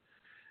off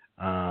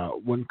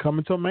when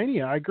coming to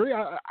Mania. I agree.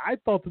 I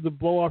thought that the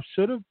blow off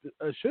should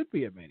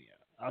be at Mania.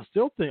 I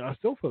still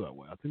feel that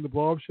way. I think the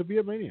blow off should be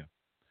at Mania.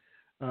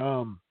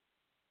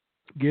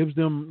 Gives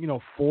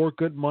them 4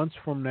 good months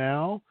from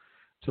now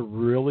to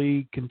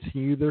really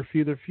continue their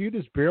feud. Their feud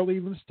has barely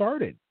even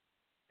started.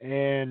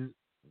 And,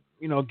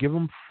 give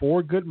them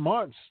 4 good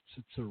months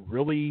to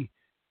really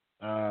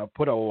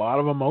put a lot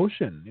of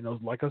emotion.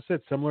 Like I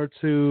said, similar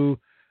to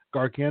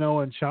Gargano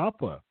and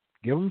Ciampa.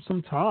 Give them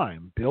some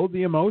time. Build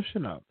the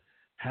emotion up.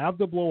 Have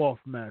the blow-off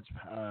match,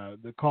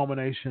 the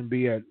culmination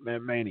be at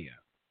Mania.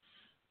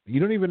 You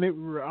don't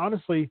even,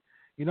 honestly,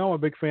 I'm a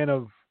big fan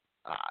of,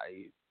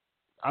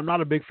 I'm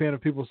not a big fan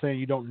of people saying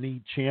you don't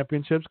need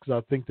championships, because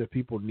I think that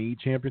people need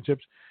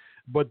championships.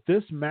 But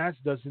this match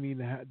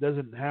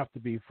doesn't have to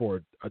be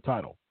for a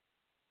title.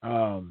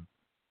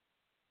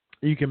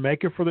 You can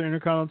make it for the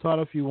Intercontinental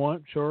title if you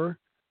want, sure,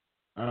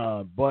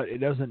 but it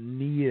doesn't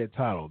need a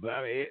title.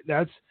 I mean,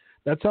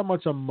 that's how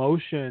much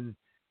emotion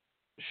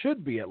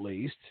should be, at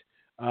least,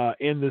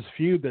 in this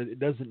feud, that it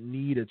doesn't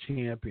need a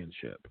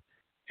championship.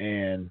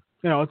 And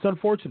it's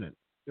unfortunate.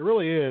 It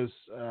really is,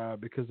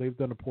 because they've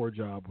done a poor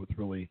job with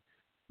really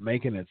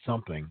making it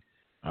something.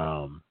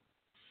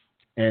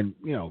 And,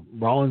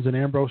 Rollins and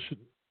Ambrose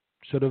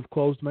should have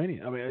closed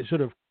Mania. I mean, it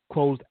should have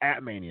closed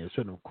at Mania. It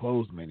shouldn't have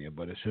closed Mania,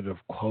 but it should have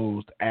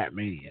closed at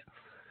Mania.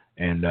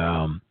 And,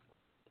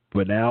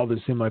 but now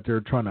they seem like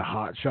they're trying to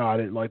hot shot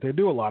it. Like, they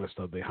do a lot of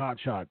stuff. They hot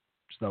shot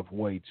stuff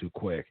way too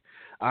quick.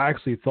 I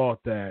actually thought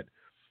that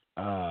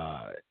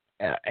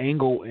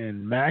Angle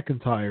and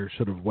McIntyre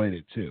should have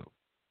waited too.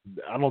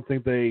 I don't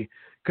think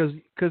because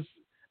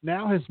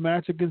now his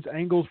match against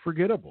Angle's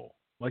forgettable.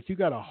 Like, you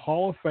got a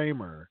Hall of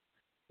Famer,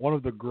 one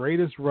of the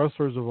greatest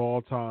wrestlers of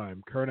all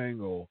time, Kurt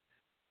Angle.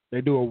 They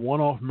do a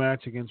one-off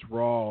match against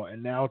Raw,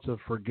 and now it's a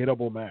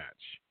forgettable match.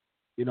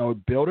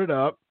 Build it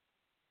up.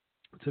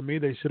 To me,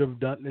 they should have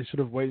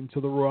waited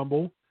until the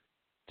Rumble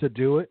to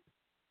do it.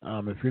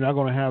 If you're not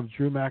going to have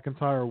Drew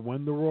McIntyre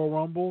win the Royal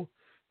Rumble,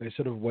 they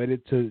should have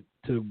waited to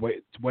the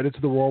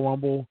Royal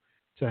Rumble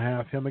to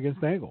have him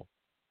against Angle.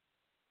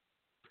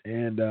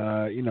 And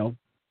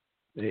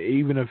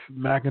even if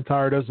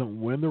McIntyre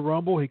doesn't win the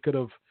Rumble, he could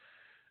have,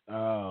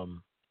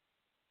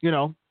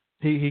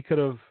 he could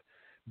have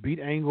beat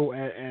Angle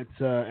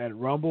at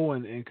Rumble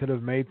and could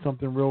have made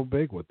something real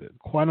big with it.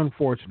 Quite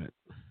unfortunate.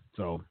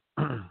 So,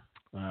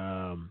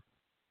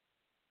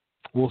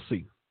 we'll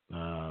see.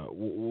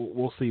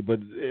 We'll see. But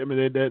I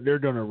mean, they're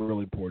doing a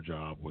really poor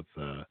job with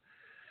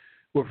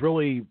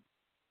really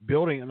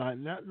building.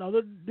 And now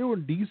they're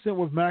doing decent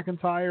with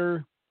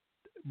McIntyre,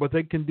 but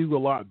they can do a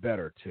lot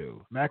better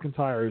too.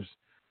 McIntyre's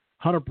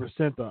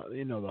 100%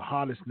 the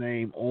hottest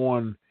name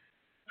on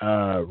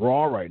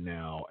Raw right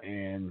now,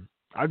 and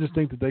I just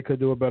think that they could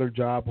do a better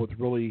job with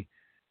really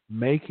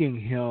making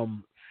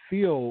him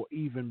feel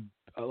even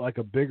like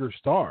a bigger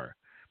star.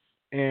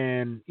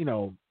 And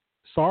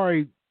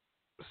sorry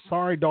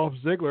Dolph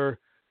Ziggler,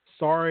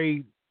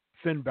 sorry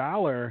Finn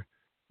Balor,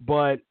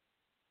 but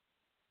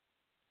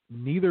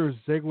neither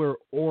Ziggler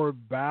or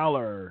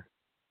Balor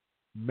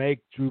make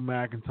Drew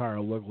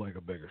McIntyre look like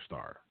a bigger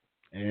star.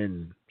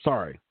 And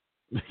sorry,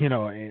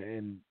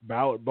 and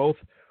Balor, both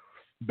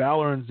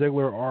Balor and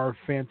Ziggler are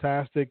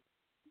fantastic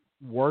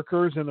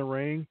workers in the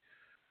ring,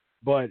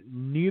 but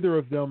neither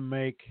of them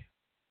make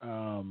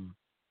him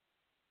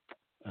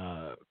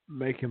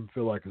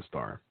feel like a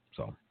star.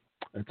 So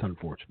it's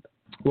unfortunate.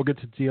 We'll get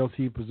to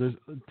TLC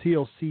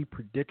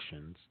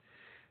predictions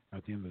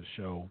at the end of the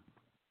show.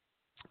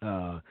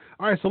 All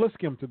right, so let's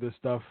skim through this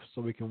stuff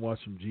so we can watch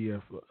some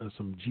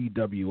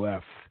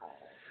GWF.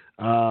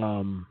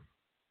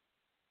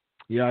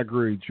 Yeah, I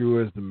agree. Drew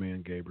is the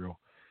man, Gabriel.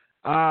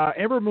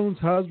 Ember Moon's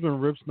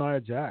husband rips Nia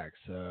Jax.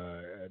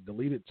 A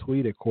deleted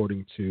tweet,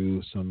 according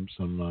to some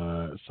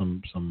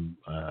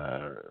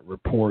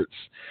reports,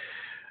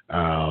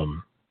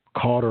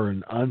 called her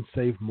an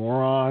unsafe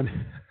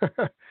moron.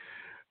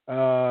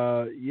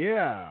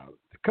 Yeah,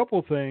 a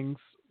couple things.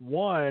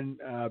 One,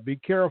 be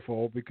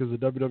careful, because the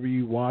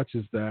WWE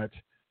watches that.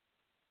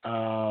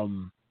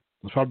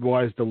 That's probably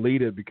why it's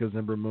deleted, because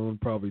Ember Moon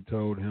probably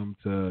told him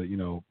to,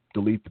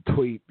 delete the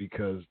tweet,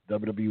 because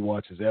WWE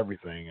watches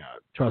everything.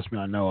 Trust me,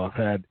 I know.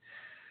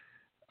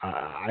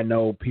 I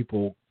know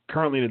people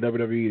currently in the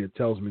WWE that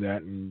tells me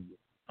that, and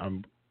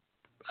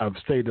I've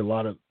stayed in a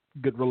lot of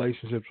good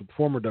relationships with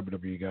former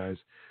WWE guys,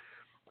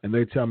 and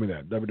they tell me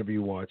that WWE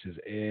watches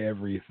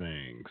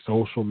everything.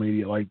 Social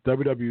media, like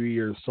WWE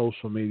are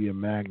social media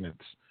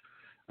magnets.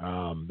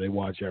 They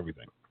watch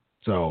everything.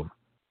 So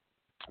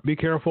be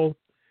careful.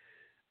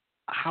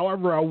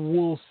 However, I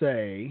will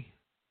say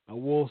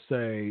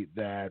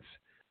that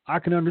I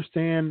can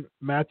understand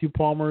Matthew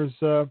Palmer's,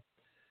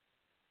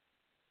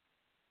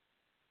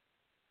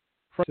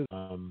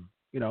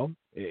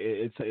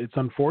 it's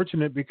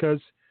unfortunate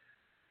because,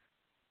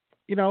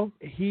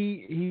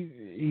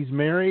 he's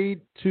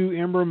married to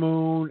Ember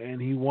Moon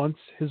and he wants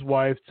his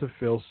wife to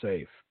feel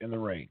safe in the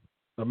ring.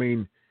 I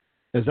mean,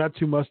 is that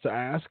too much to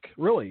ask?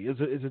 Really? Is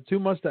it too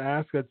much to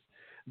ask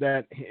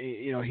that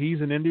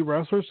he's an indie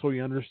wrestler, so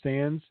he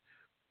understands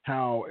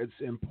how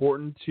it's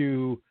important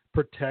to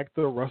protect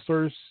the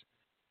wrestlers?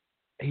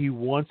 He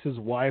wants his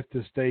wife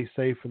to stay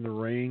safe in the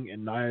ring,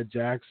 and Nia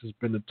Jax has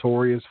been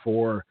notorious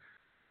for,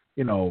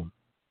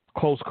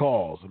 close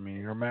calls. I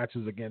mean, her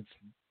matches against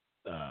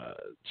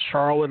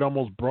Charlotte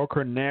almost broke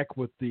her neck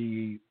with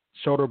the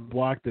shoulder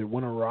block that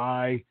went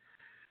awry.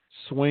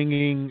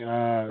 Swinging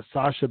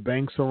Sasha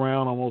Banks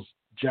around, almost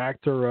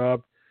jacked her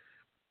up.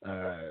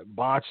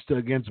 Botched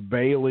against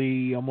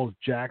Bayley, almost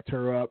jacked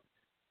her up.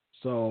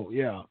 So,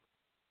 yeah.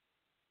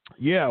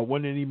 Yeah,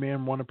 wouldn't any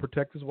man want to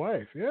protect his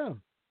wife? Yeah,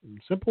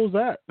 simple as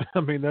that. I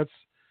mean,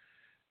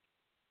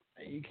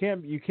 you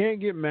can't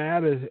get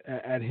mad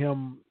at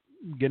him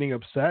getting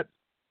upset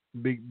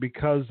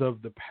because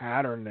of the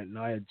pattern that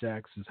Nia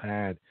Jax has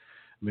had.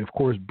 I mean, of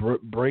course,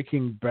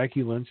 breaking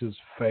Becky Lynch's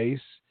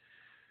face.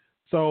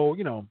 So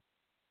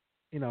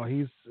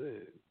he's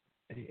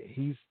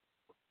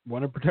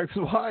want to protect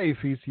his wife.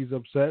 He's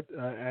upset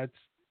at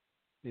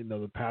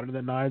the pattern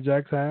that Nia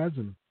Jax has,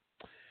 and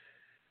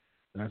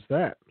that's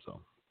that. So,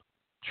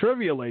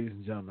 trivia, ladies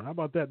and gentlemen. How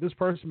about that? This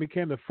person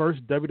became the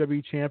first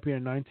WWE champion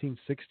in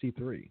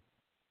 1963.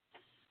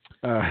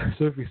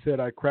 Sophie said,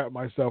 I crapped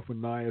myself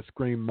when Nia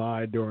screamed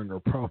 "my" during her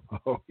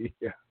promo.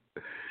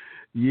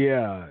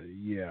 Yeah.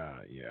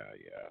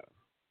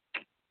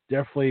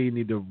 Definitely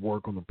need to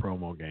work on the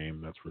promo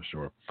game, that's for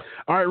sure.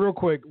 All right, real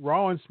quick,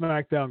 Raw and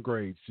SmackDown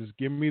grades. Just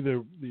give me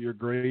your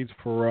grades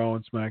for Raw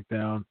and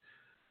SmackDown.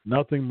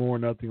 Nothing more,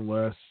 nothing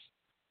less.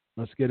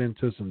 Let's get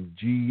into some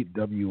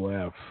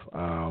GWF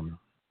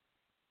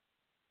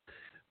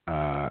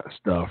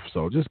stuff.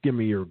 So just give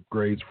me your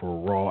grades for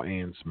Raw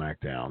and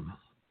SmackDown.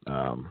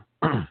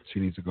 She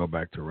needs to go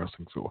back to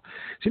wrestling school.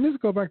 She needs to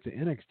go back to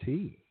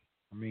NXT.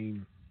 I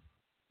mean,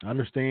 I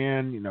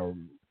understand,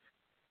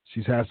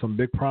 she's had some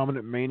big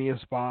prominent Mania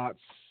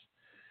spots.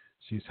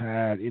 She's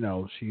had,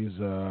 she's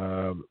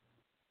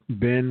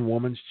been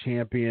women's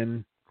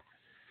champion.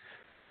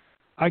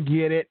 I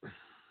get it.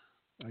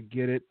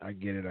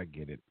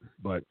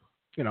 But,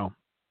 go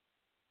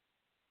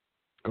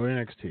to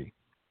NXT.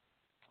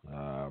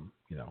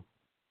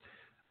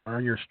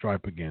 Earn your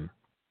stripe again.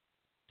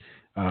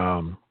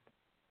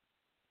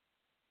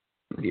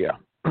 Yeah.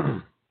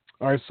 All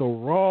right, so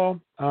Raw.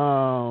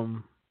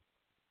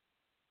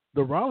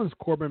 The Rollins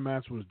Corbin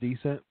match was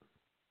decent.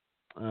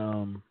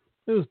 It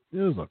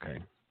was okay.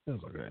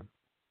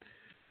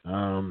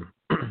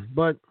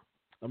 But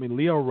I mean,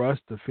 Leo Rush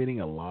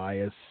defeating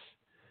Elias.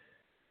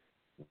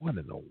 What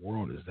in the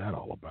world is that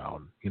all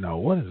about?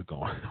 What is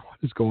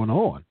going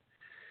on?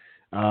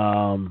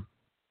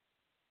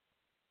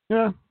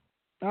 Yeah,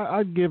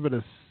 I'd give it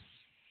a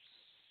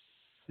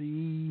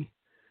C.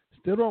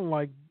 Still don't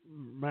like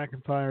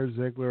McIntyre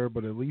Ziggler,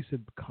 but at least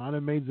it kind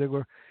of made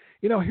Ziggler.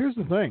 Here's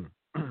the thing.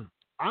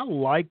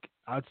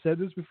 I've said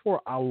this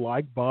before, I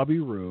like Bobby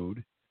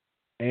Roode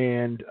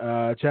and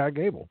Chad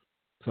Gable.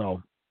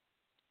 So,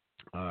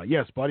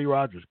 yes, Buddy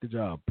Rogers. Good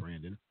job,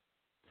 Brandon.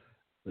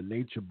 The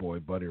nature boy,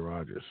 Buddy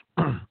Rogers.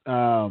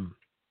 So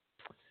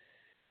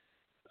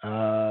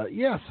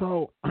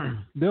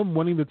them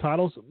winning the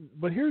titles.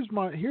 But here's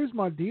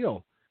my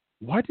deal.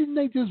 Why didn't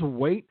they just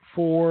wait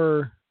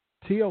for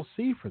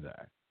TLC for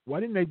that? Why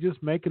didn't they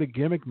just make it a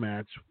gimmick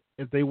match?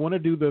 If they want to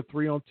do the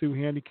 3-on-2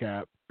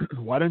 handicap,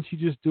 why don't you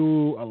just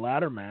do a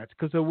ladder match?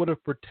 Because it would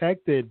have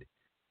protected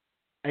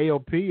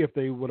AOP if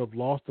they would have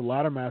lost the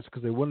ladder match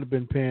because they wouldn't have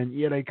been pinned.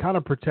 Yeah, they kind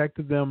of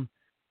protected them,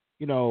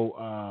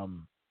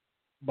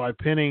 by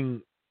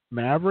pinning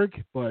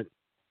Maverick, but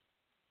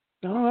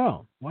I don't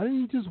know. Why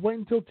didn't you just wait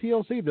until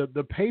TLC?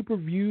 The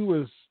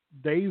pay-per-view is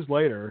days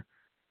later,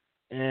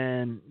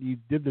 and you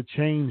did the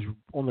change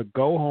on the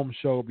go-home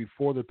show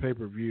before the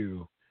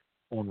pay-per-view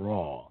on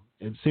Raw.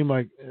 It seemed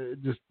like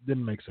it just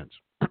didn't make sense.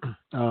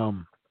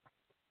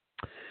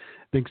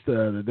 Thinks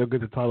they'll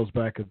get the titles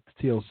back at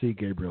TLC,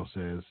 Gabriel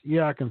says.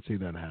 Yeah, I can see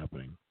that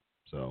happening.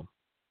 So,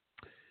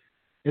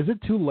 is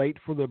it too late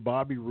for the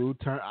Bobby Roode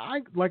turn?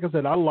 Like I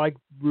said, I like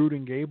Roode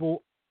and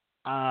Gable.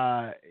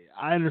 I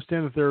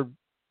understand that they're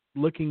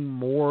looking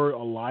more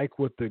alike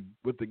with the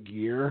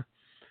gear.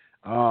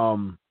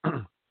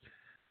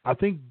 I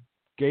think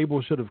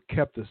Gable should have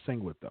kept the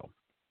singlet though.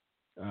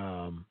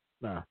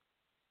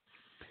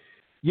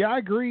 Yeah, I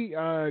agree.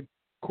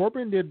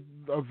 Corbin did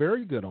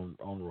very good on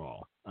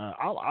Raw.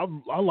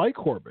 I like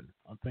Corbin.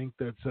 I think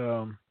that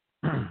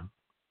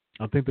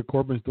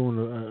Corbin's doing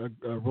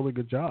a really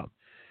good job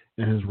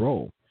in his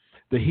role.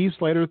 The Heath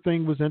Slater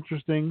thing was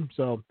interesting.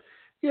 So,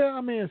 yeah, I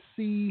mean a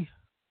C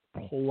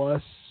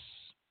plus.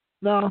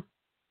 No,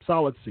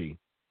 solid C.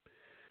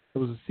 It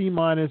was a C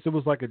minus. It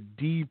was like a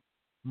D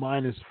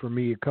minus for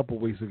me a couple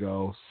weeks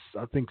ago.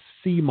 I think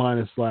C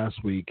minus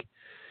last week.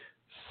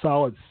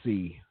 Solid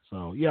C.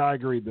 So, yeah, I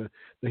agree. The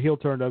heel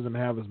turn doesn't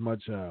have as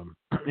much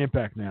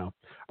impact now.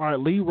 All right,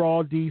 Lee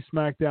Raw D,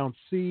 SmackDown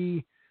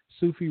C.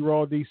 Sufi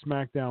Raw D,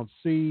 SmackDown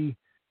C.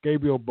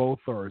 Gabriel both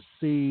are a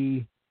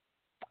C.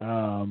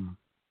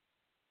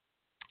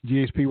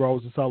 GHP Raw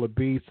was a solid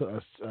B.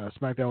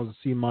 SmackDown was a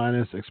C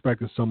minus.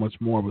 Expected so much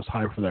more. Was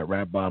hyped for that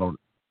rap battle.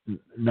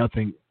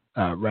 Nothing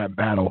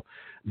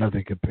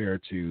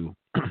compared to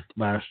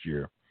last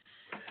year.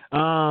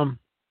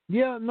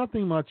 Yeah,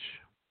 nothing much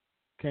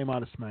came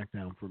out of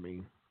SmackDown for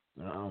me.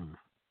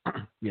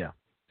 Yeah,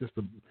 just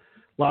a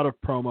lot of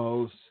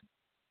promos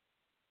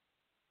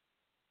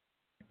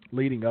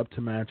leading up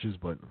to matches,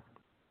 but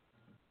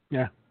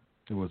yeah,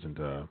 it wasn't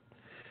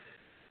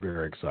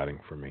very exciting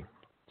for me.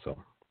 So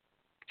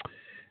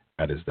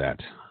that is that.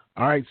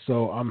 All right,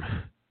 so I'm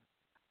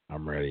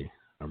ready.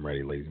 I'm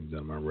ready, ladies and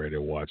gentlemen. I'm ready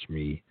to watch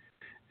me.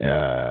 In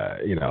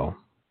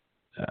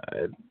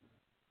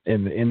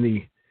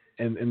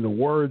the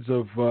words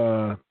of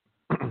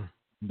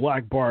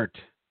Black Bart,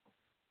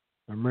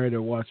 I'm ready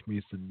to watch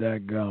me some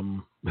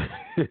daggum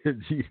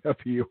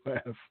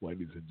GWF,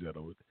 ladies and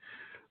gentlemen.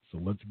 So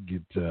let's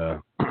get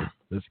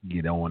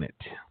on it.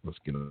 Let's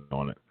get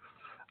on it.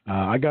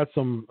 I got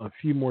a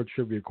few more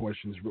trivia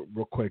questions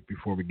real quick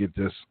before we get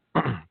this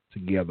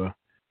together.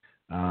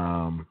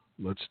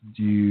 Let's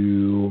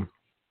do.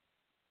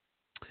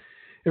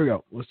 Here we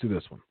go. Let's do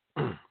this one.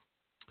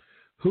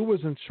 Who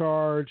was in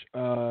charge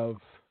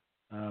of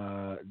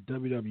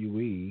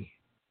WWE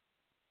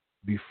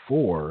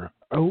before?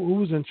 Who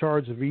was in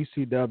charge of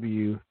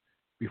ECW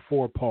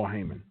before Paul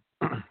Heyman?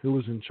 Who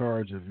was in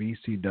charge of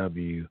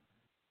ECW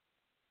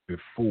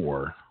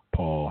before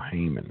Paul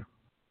Heyman?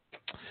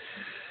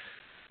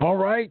 All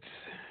right.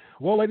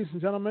 Well, ladies and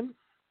gentlemen,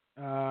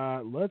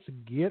 let's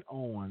get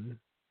on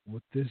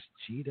with this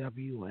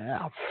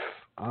GWF.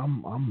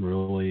 I'm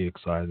really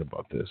excited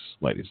about this,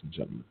 ladies and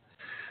gentlemen.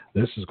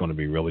 This is going to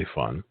be really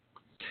fun.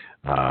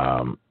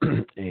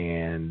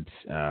 And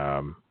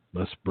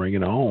let's bring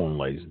it on,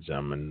 ladies and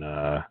gentlemen.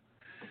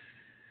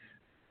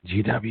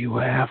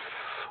 GWF.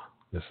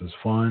 This is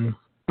fun.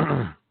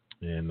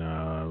 And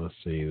let's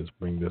see. Let's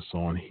bring this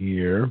on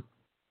here.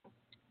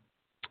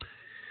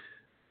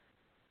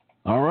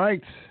 All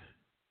right.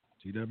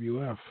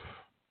 GWF.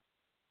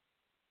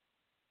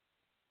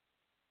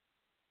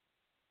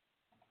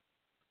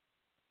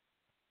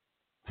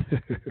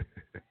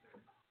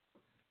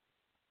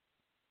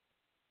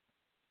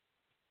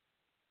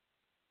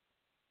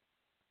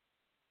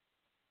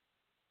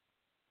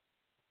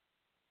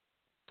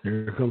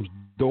 Here comes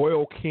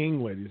Doyle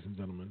King, ladies and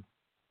gentlemen.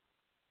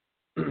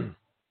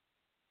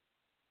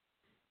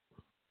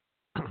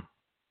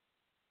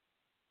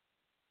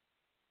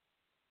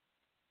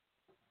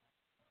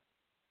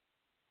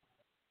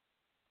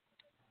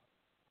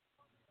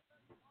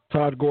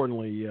 Todd Gordon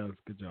Lee, yeah,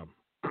 good job.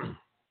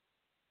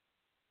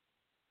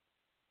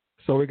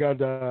 So we got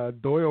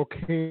Doyle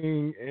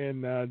King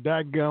and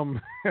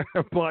Dadgum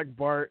Black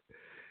Bart.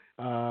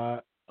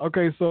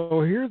 Okay,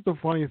 so here's the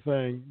funny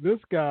thing. This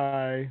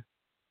guy,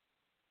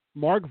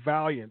 Mark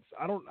Valiant,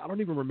 I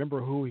don't even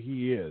remember who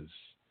he is.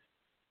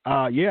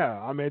 Yeah,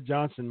 Ahmed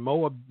Johnson,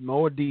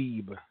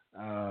 Moadib,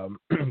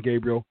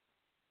 Gabriel.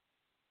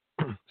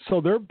 So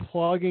they're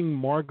plugging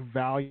Mark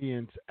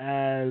Valiant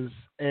as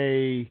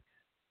a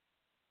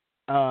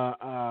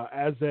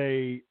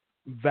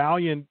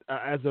Valiant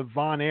as a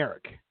Von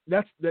Erich.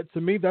 That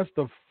to me, that's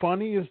the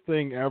funniest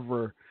thing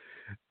ever.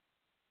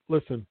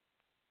 Listen,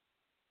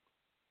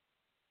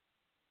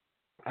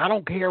 I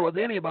don't care what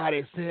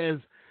anybody says.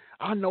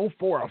 I know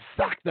for a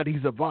fact that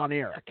he's a Von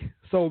Erich.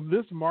 So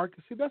this Mark,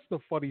 see, that's the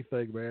funny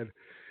thing, man.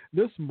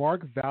 This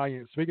Mark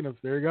Valiant, speaking of,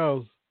 there he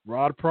goes,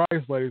 Rod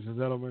Price, ladies and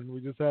gentlemen.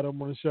 We just had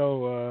him on the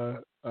show,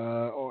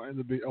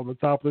 on the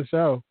top of the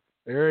show.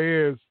 There he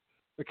is,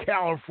 the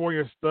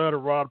California stud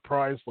of Rod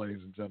Price,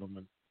 ladies and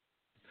gentlemen.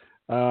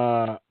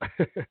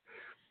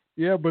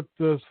 Yeah, but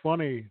it's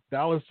funny.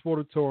 Dallas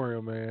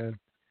Sportatorium, man.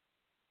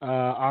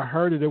 I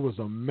heard that it was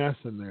a mess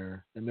in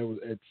there, and there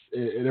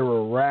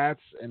were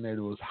rats, and it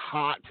was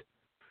hot.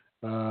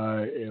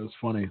 It was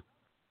funny.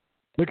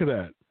 Look at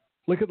that.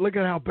 Look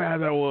at how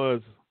bad that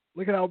was.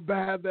 Look at how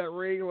bad that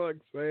ring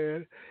looks,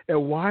 man.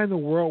 And why in the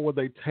world would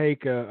they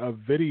take a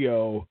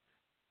video?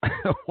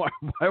 why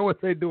would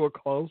they do a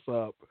close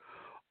up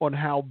on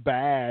how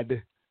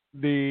bad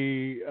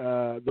the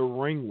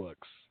ring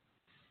looks?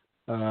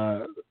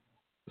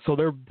 So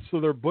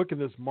they're booking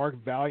this Mark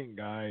Valiant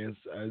guy as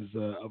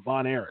a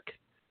Von Erich.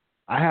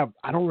 I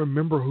don't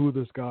remember who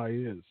this guy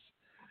is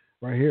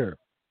right here.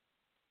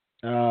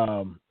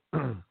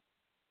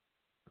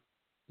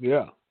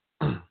 Yeah,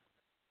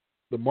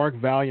 the Mark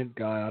Valiant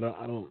guy. I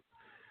don't.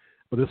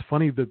 But it's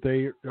funny that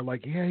they're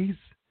like, yeah,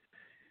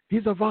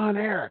 he's a Von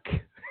Erich.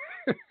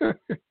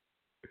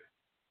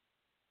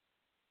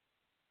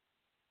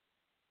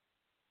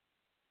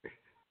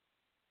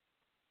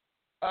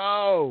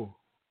 Oh.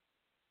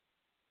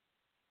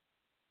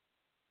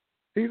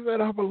 He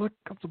said, I'm going to look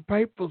up some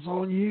papers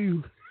on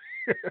you.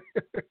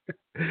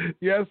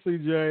 Yes,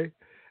 CJ.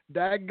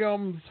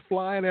 Dadgum's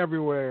flying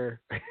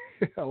everywhere.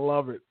 I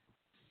love it.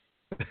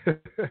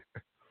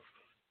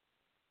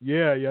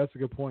 Yeah, that's a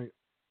good point.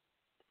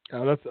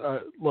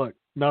 Look,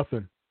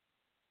 nothing.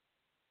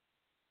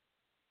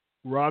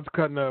 Rod's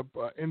cutting up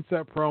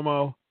inset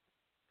promo.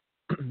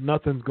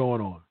 Nothing's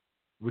going on.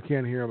 We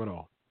can't hear him at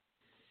all.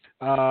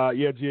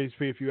 Yeah,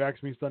 GHP, if you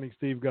ask me, Stunning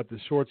Steve got the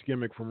shorts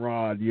gimmick from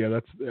Rod. Yeah,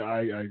 I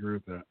agree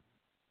with that.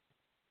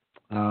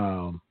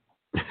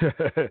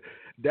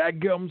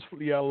 Dadgum's,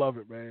 yeah, I love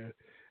it, man.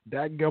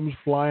 Dadgum's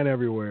flying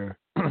everywhere.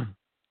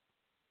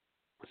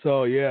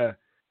 So, yeah.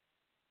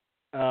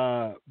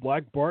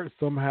 Black Bart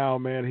somehow,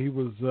 man, he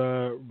was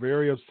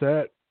very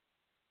upset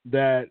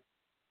that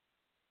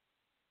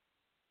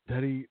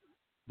he's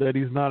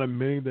not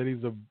admitting that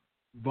he's a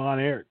Von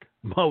Erich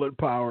mullet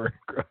power.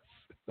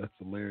 That's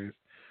hilarious.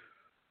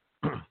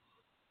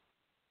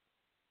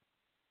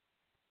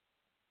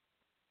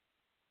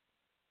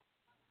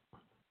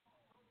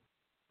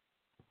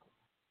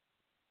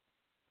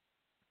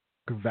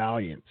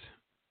 Valiant.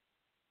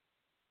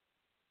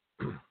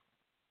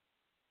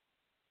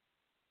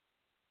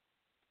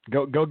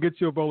 Go get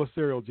you a bowl of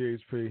cereal,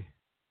 GHP.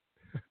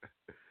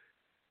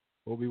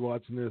 We'll be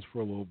watching this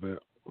for a little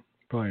bit.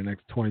 Probably the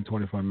next 20,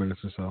 25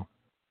 minutes or so.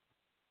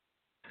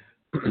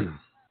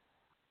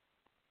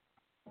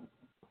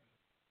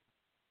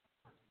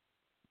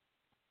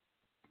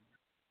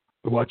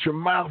 Watch your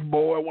mouth,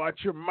 boy.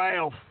 Watch your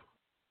mouth.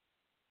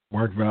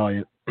 Mark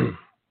Valiant.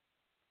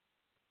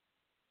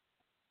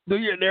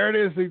 There it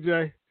is,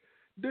 CJ.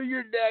 Do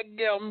your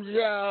dadgum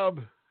job.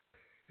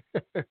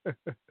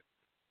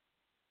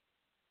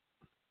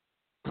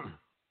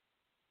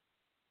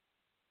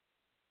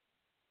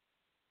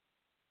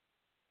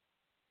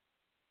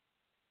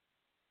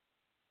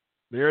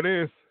 There it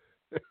is.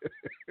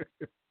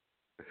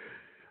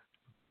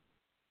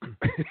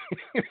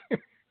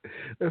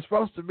 There's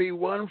supposed to be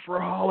one for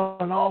all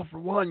and all for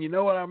one. You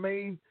know what I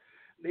mean?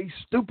 These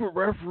stupid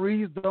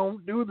referees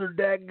don't do their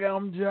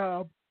dadgum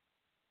job.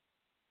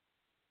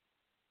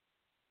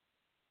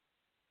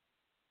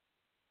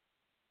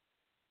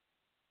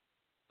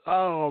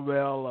 Oh, man,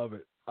 I love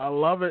it. I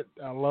love it.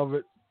 I love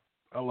it.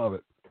 I love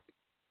it.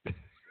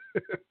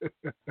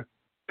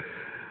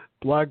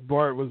 Black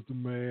Bart was the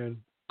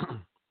man.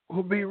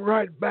 We'll be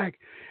right back.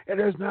 And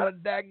there's not a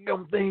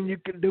dadgum thing you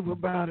can do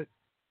about it.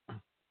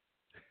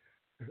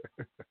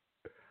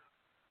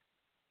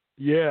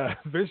 Yeah,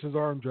 vicious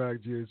arm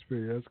drag,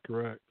 GHP. That's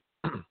correct.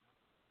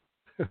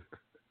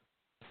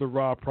 The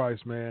Rob Price,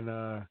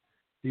 man.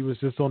 He was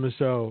just on the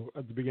show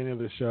at the beginning of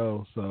the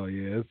show. So,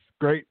 yeah, it's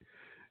great.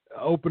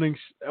 Opening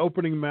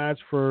match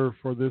for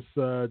this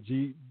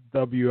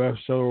GWF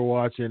show we're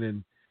watching,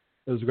 and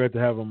it was great to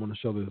have him on the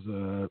show this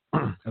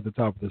at the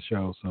top of the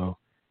show. So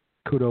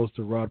kudos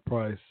to Rod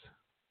Price.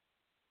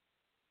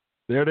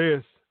 There it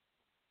is.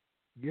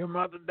 Give him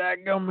out the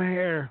dadgum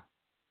hair.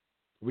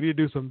 We need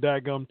to do some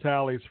dadgum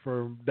tallies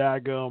for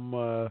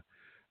dadgum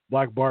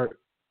Black Bart.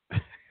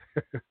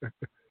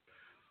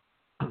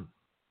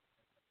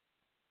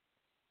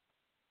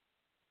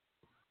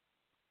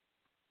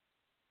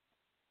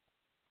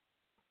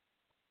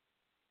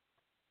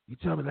 You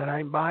tell me that I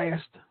ain't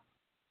biased?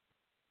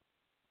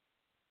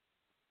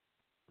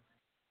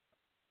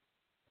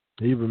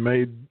 He even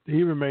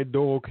made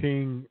Doyle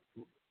King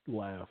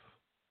laugh.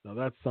 Now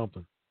that's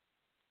something.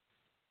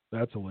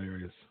 That's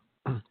hilarious.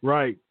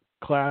 Right.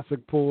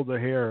 Classic pull the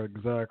hair,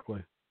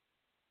 exactly.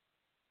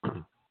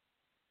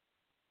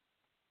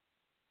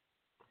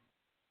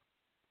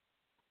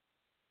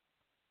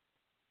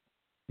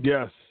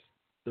 Yes.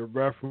 The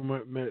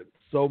referendum meant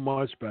so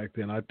much back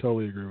then. I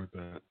totally agree with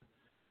that.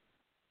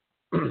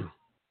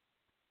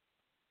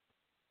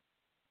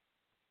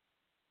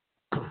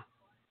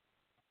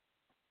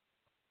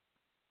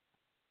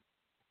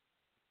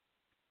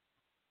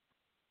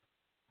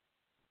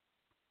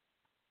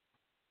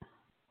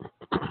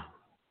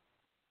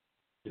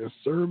 Yes,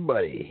 sir,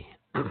 buddy.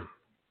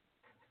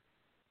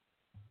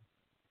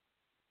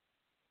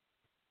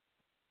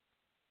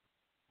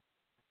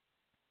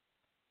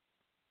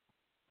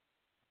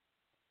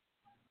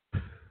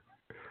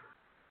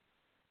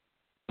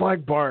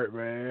 Black Bart,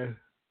 man.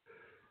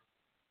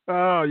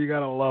 Oh, you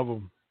gotta love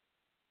him.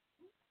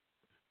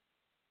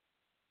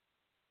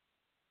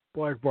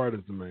 Black Bart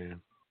is the man.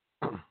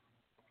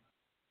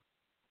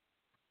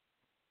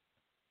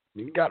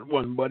 You got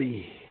one,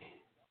 buddy.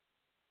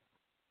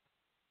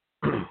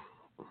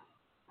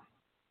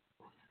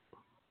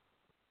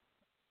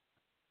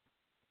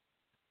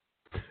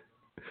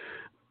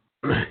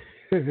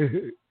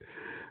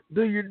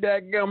 Do your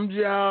dadgum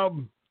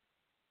job.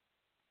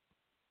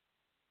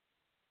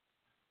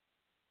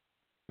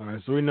 All right,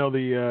 so we know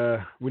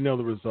the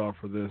result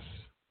for this.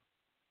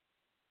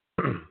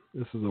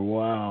 This is a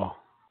wow.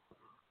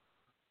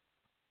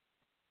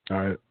 All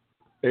right,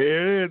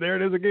 there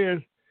it is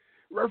again.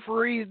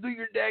 Referees, do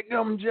your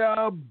dadgum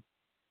job.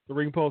 The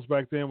ring post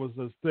back then was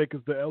as thick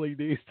as the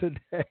LEDs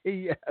today.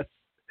 Yes,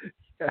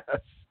 yes.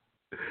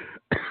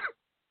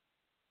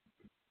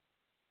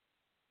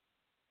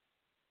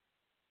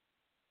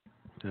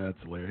 That's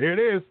hilarious. Here it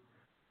is.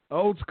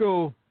 Old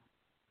school.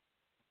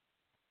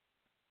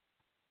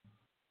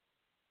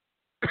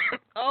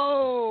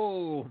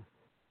 Oh,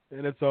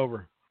 and it's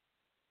over.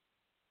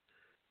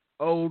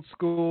 Old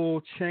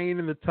school, chain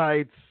in the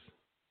tights.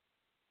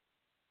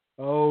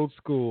 Old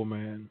school,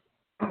 man.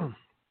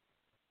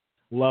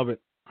 Love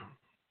it.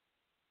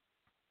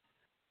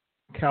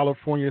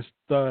 California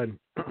stud.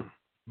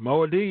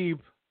 Mo Adib.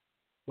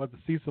 Let to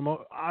see some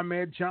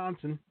Ahmed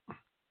Johnson.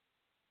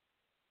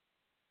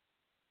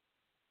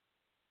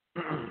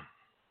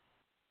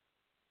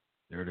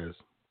 There it is.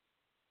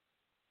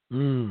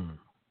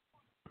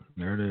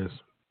 There it is.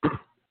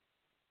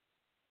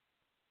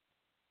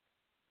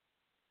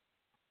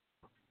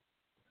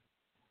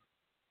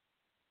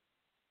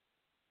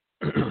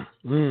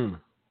 You're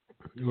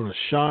going to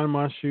shine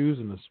my shoes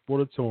in the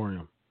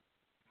sportatorium.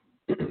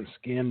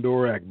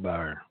 Skandor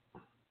Akbar.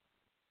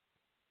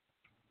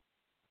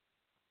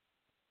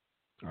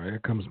 All right, here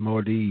comes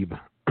Mo Adib.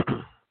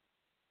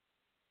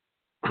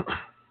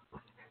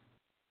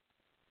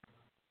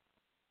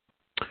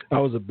 I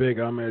was a big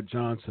Ahmed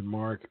Johnson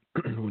mark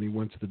when he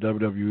went to the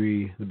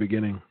WWE in the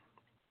beginning.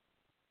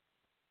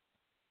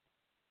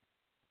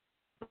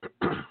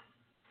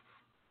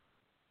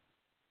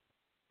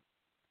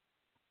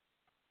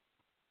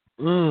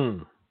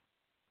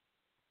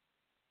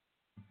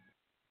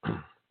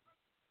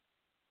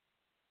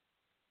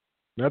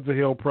 That's a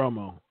heel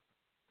promo.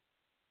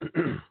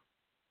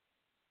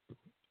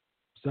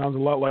 Sounds a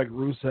lot like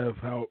Rusev,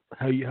 how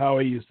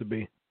he used to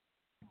be.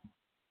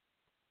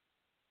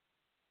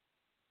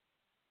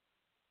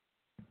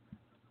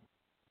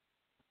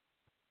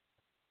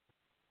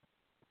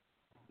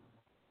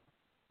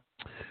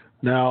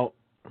 Now,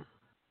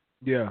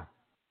 yeah.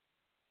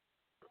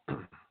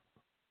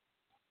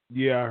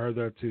 Yeah, I heard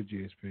that too,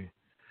 GSP.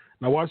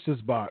 Now watch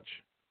this botch.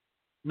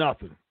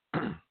 Nothing.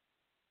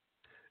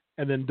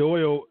 And then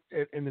Doyle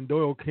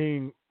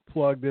King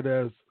plugged it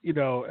as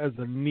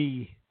a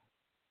knee.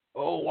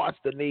 Oh, watch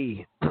the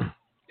knee.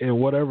 And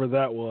whatever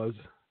that was.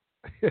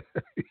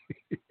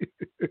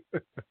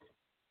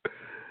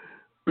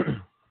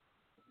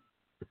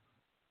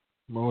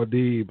 Mo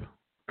Adib.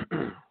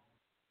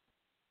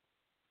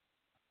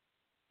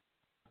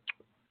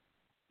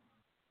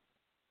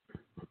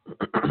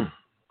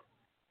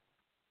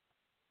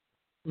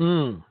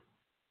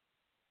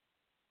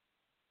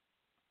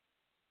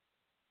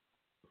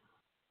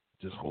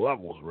 Just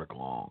levels Rick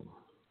Long.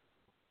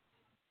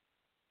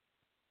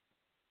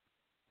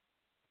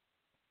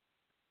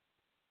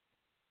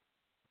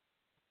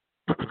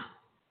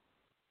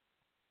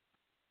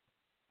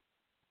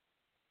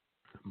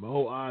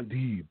 Mo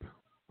Adib.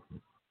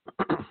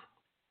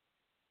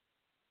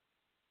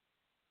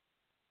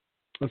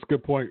 That's a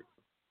good point.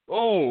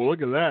 Oh,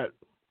 look at that.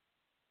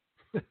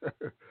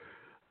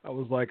 That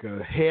was like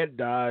a head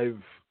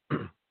dive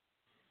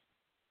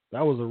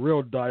That was a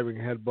real diving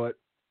headbutt.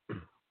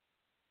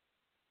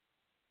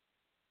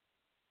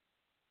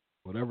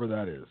 Whatever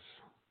that is.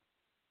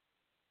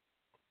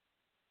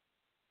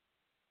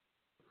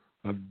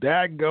 A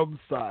daggum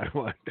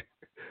sidewinder.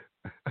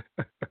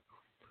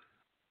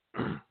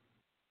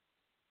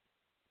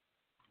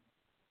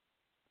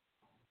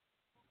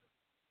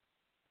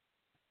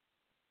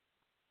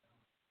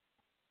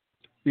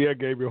 Yeah,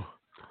 Gabriel.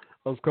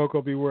 Those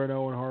Coco be wearing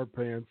Owen Hart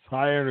pants.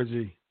 High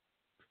energy.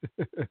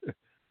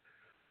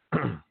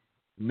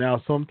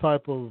 Now, some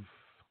type of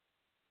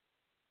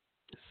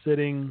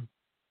sitting,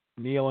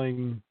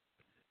 kneeling,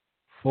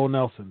 full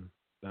Nelson.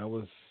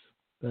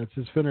 That's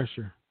his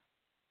finisher.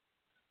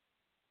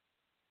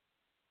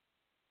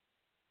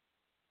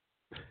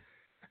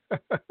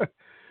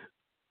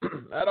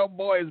 That old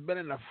boy has been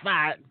in a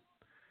fight.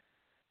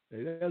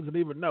 He doesn't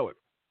even know it.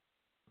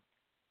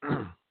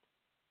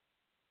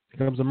 He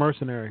becomes a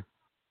mercenary.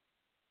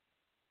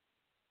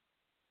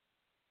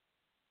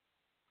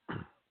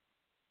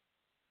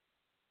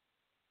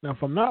 Now,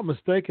 if I'm not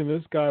mistaken,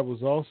 this guy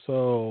was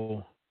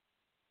also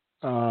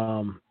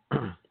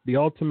the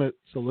Ultimate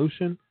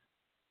Solution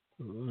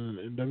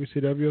in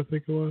WCW, I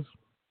think it was.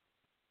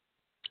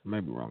 I may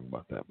be wrong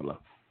about that, but I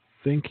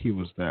think he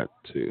was that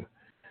too.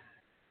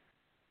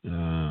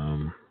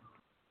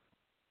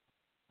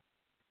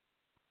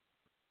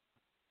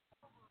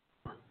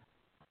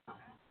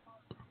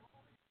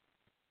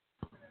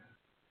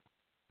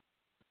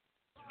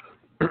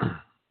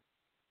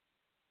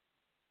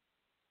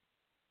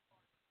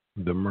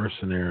 The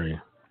mercenary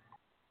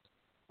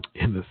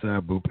in the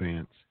Sabu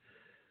pants.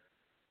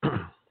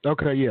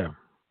 Okay, yeah.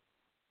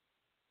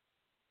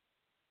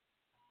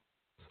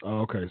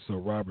 Okay, so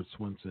Robert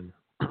Swinson.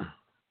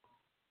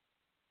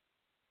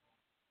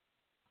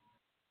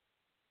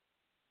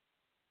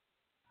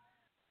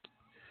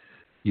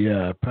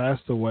 Yeah,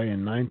 passed away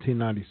in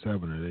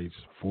 1997 at age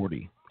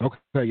 40.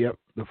 Okay, yep.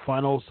 The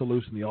Final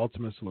Solution, the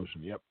Ultimate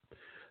Solution. Yep.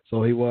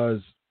 So he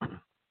was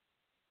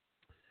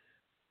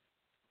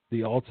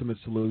the Ultimate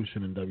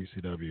Solution in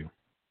WCW.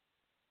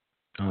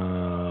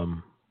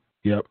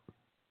 Yep.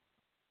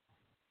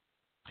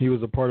 He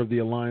was a part of the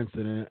alliance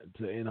in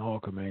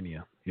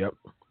Hulkamania. Yep.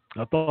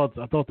 I thought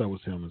that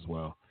was him as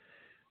well.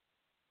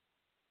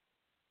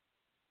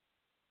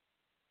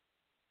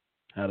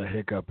 Had a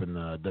hiccup in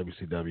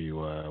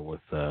WCW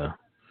with the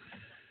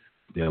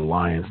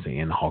alliance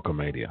in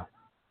Hulkamania.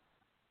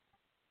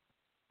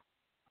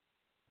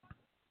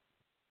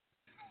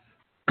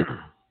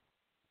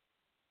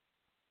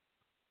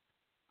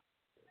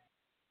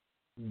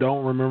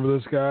 Don't remember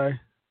this guy,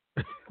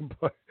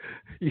 but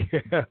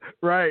yeah,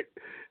 right.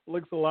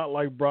 Looks a lot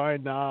like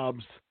Brian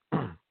Knobbs.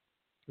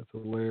 That's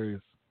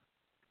hilarious.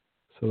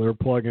 So they're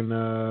plugging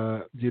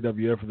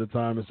GWF at the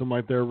time. It seemed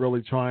like they're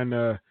really trying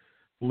to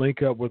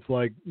link up with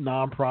like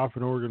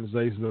nonprofit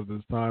organizations at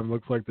this time.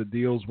 Looks like the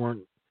deals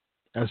weren't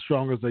as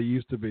strong as they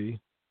used to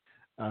be.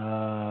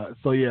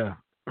 So yeah,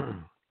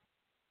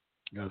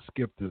 gotta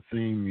skip the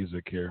theme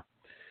music here.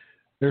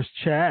 There's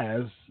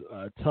Chaz,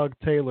 Tug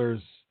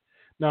Taylor's.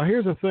 Now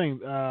here's the thing.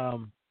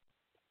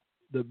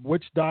 The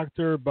witch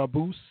doctor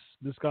Baboose,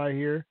 this guy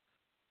here,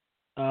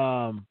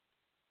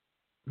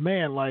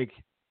 man, like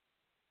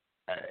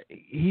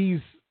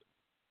he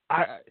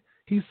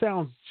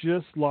sounds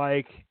just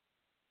like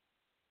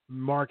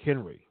Mark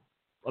Henry.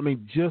 I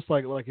mean, just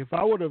like if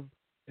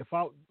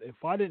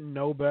I didn't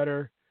know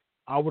better,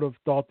 I would have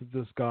thought that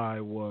this guy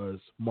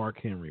was Mark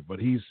Henry. But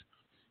he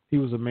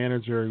was a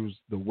manager. He was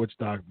the witch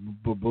doctor,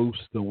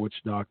 Baboose, the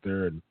witch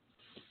doctor, and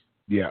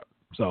yeah.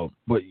 So,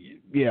 but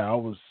yeah,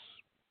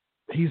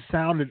 he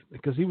sounded,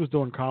 because he was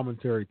doing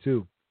commentary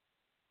too,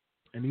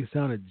 and he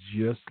sounded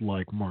just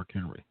like Mark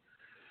Henry.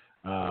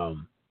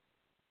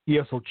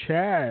 Yeah, so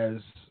Chaz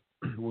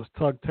was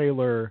Tugboat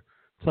Taylor,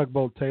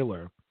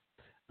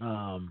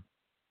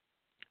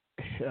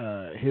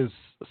 his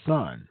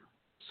son.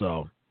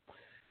 So,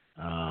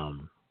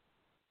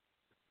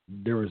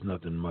 there was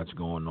nothing much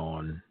going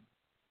on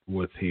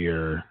with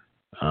here.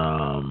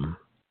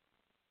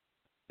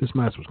 This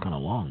match was kind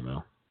of long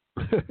though.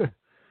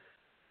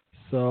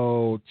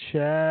 So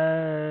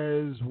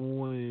Chaz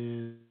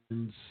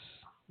wins.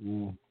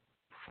 We'll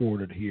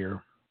forward it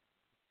here.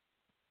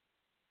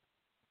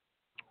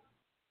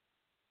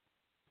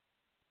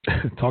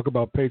 Talk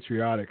about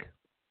patriotic.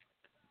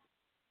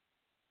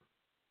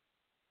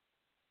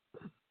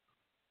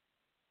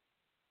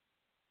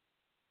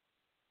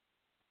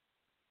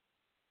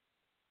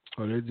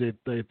 Oh, did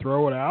they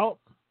throw it out?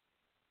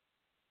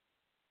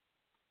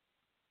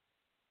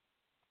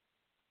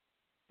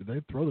 Did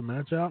they throw the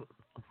match out?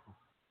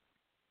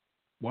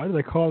 Why do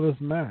they call this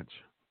match?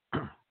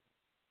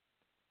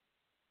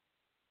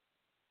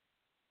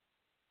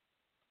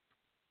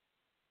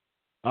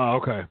 Oh,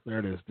 okay. There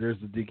it is. There's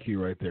the DQ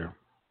right there.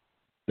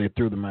 They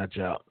threw the match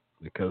out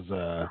because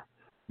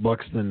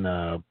Buxton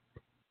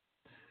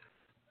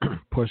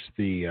pushed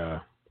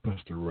the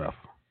ref.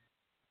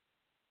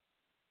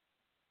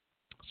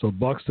 So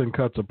Buxton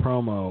cuts a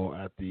promo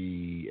at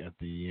the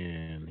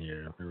end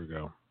here. Here we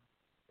go.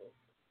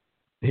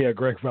 Yeah,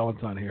 Greg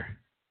Valentine here.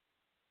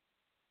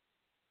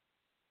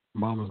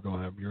 Mama's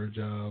gonna have your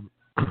job.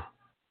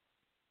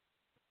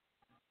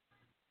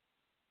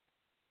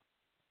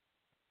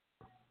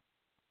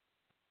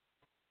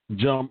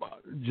 Jump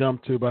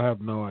tube. I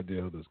have no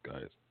idea who this guy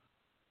is.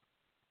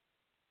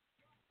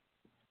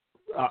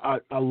 I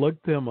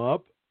looked him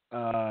up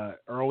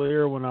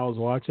earlier when I was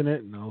watching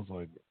it, and I was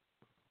like,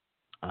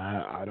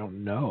 I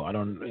don't know. I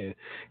don't.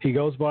 He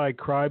goes by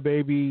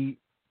Crybaby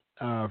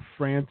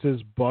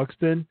Francis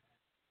Buxton,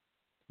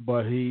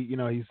 but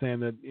he's saying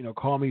that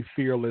call me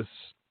Fearless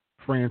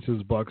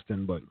Francis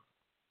Buxton, but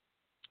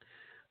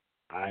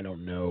I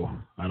don't know.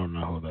 I don't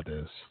know who that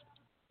is.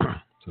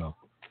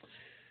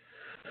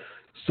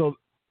 So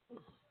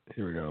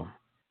here we go.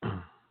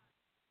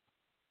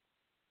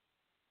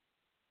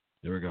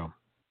 Here we go.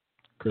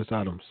 Chris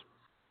Adams.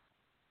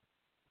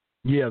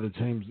 Yeah, the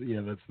James.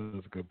 Yeah, that's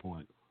a good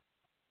point.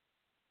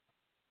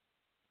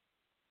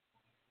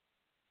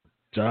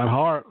 John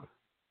Hart,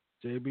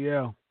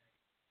 JBL.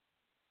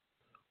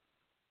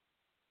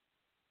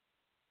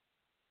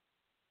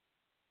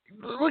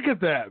 Look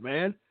at that,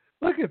 man.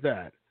 Look at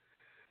that.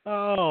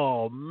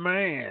 Oh,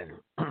 man.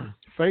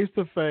 Face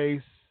to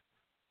face.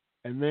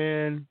 And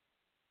then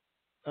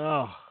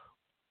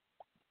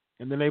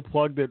they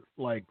plugged it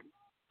like,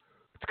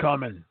 it's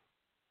coming.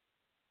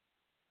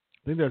 I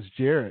think that's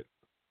Jarrett.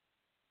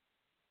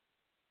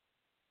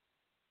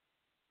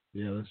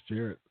 Yeah, that's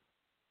Jarrett.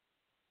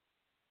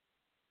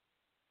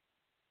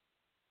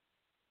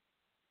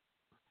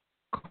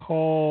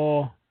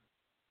 Call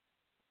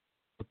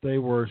what they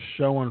were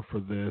showing for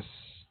this.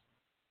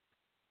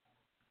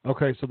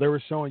 Okay, so they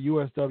were showing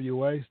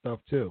USWA stuff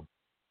too.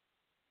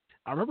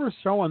 I remember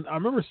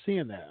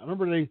seeing that. I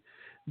remember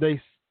they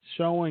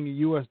showing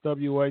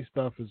USWA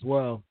stuff as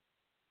well.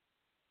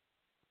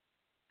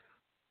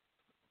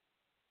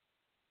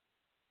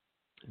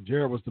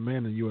 Jarrett was the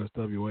man in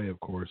USWA, of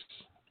course.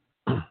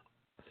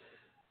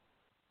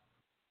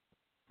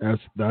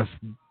 That's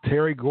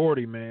Terry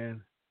Gordy,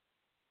 man.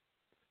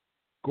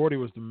 Gordy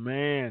was the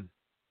man.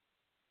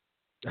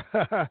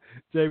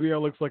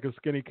 JBL looks like a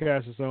skinny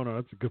Cassius Ohno.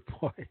 That's a good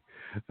point.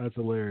 That's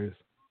hilarious.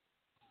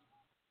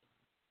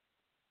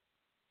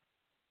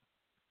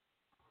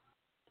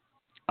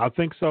 I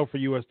think so for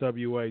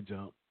USWA,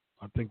 Jump.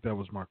 I think that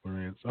was Mark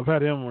Lawrence. I've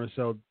had him on the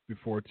show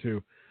before,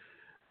 too.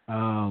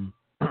 I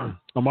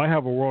might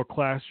have a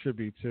world-class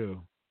tribute,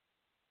 too.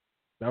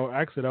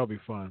 That'll be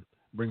fun.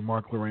 Bring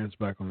Mark Lawrence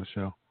back on the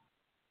show.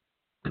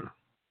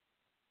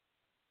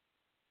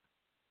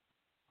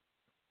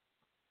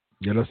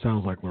 Yeah, that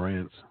sounds like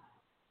Lawrence.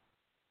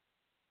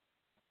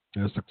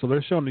 Yeah, so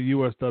they're showing the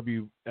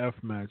USWA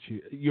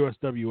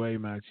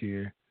match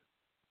here.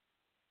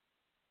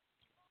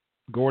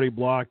 Gordy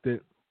blocked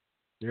it.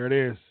 There it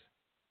is.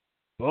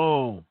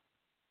 Boom.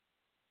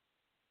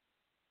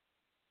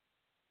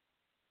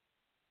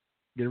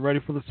 Getting ready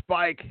for the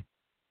spike.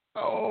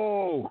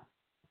 Oh.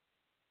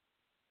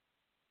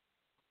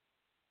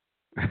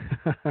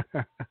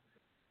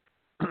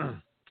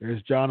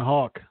 There's John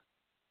Hawk.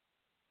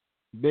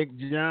 Big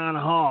John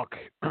Hawk.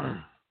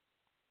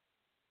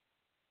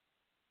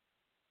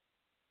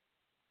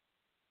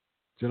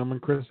 Gentleman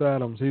Chris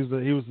Adams. He was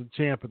the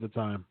champ at the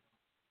time.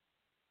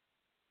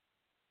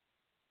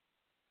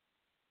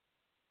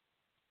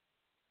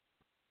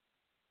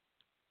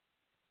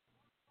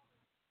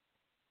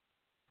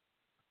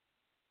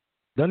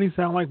 Doesn't he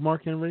sound like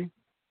Mark Henry?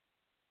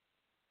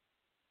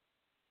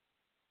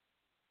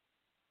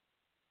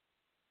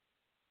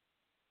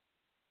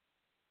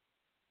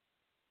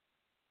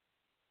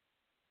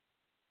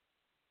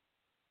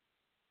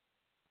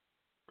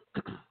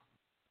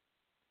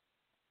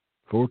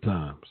 Four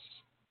times.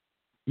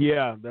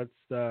 Yeah, that's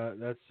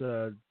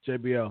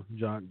JBL,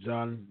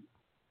 John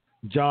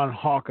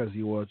Hawk, as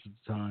he was at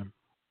the time.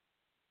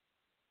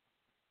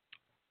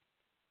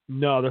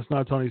 No, that's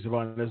not Tony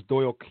Schiavone. That's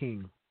Doyle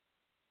King.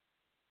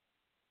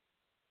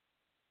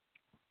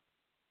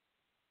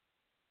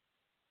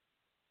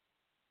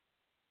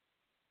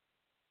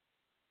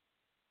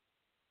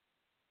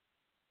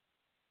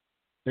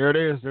 There it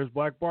is. There's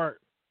Black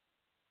Bart.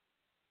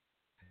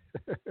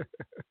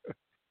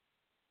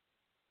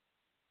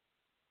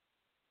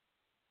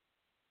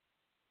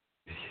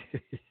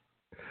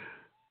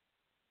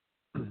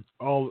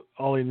 all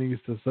he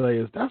needs to say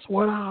is, "That's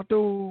what I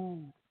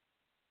do."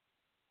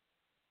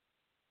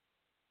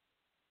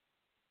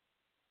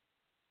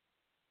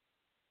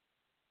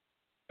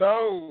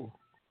 Oh,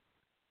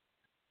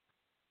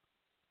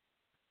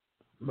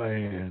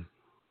 man.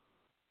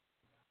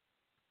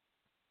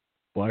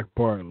 Black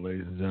Bart,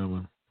 ladies and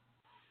gentlemen.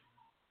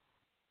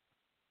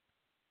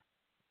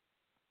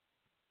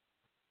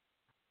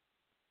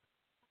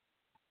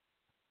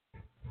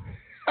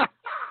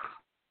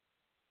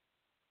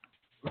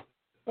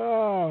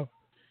 Oh,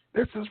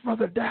 this is for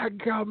the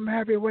daggum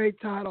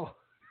heavyweight title.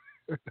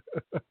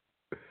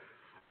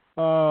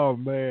 Oh,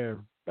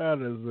 man. That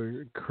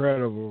is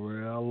incredible,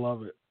 man. I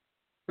love it.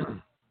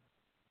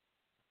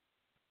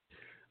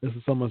 This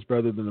is so much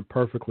better than a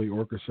perfectly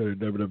orchestrated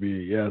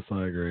WWE. Yes,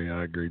 I agree.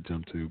 I agree,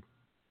 Jump Tube.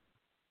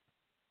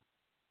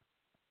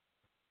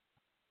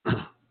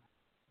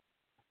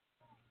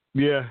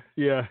 Yeah.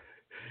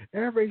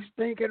 Every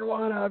stinking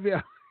one of you.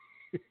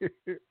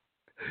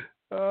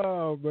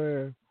 Oh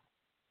man.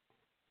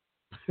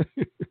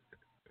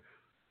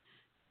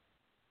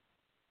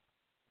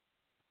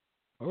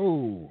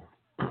 Oh.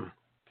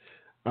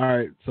 All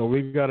right, so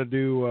we got to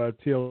do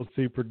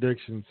TLC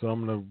predictions. So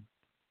I'm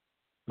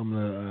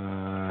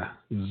gonna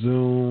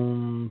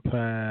zoom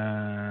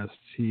past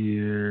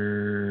here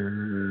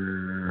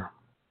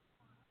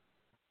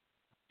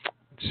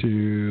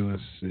to,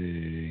 let's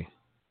see.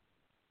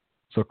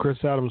 So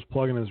Chris Adams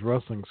plugging his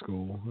wrestling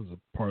school as a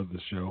part of the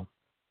show.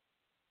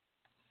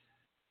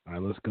 All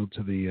right, let's go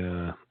to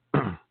the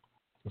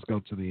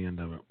end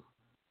of it.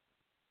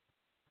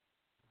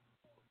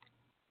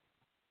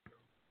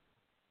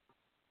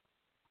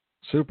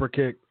 Super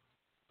kick.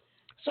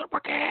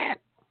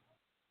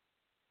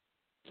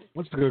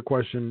 What's the good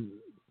question,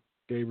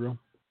 Gabriel?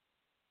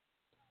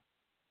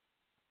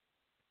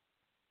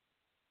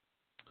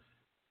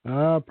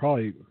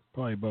 Probably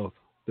both.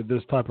 Did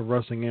this type of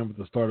wrestling end with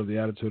the start of the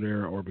Attitude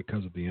Era, or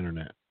because of the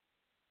internet?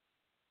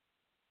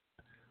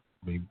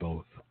 Maybe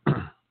both.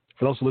 For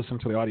those who listen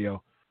to the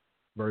audio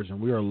version,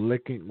 we are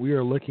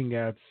looking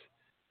at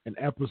an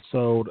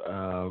episode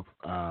of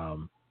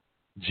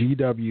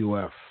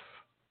GWF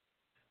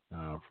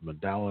from the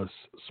Dallas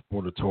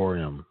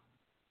Sportatorium.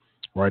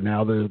 Right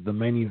now, the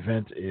main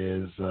event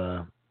is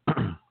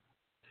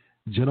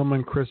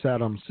Gentleman Chris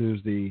Adams,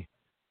 who's the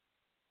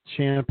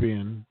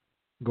champion,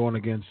 going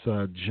against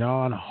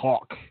John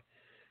Hawk,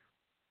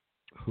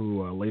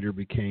 who later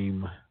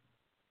became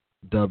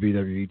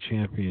WWE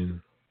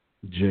champion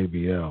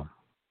JBL.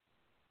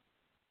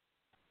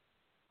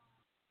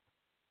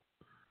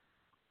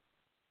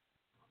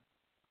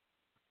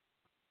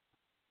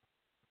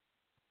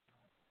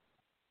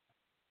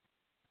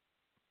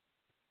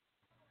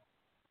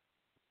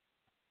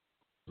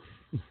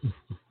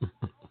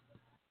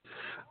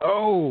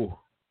 Oh,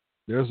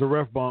 there's the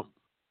ref bump.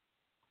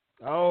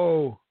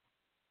 Oh,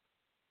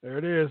 there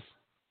it is.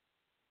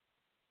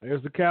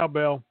 There's the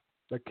cowbell.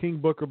 The King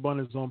Booker bun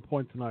is on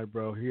point tonight,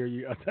 bro. Here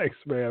you, thanks,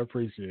 man. I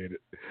appreciate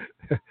it.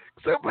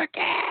 Super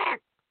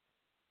kick.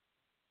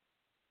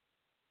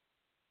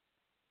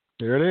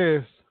 There it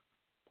is.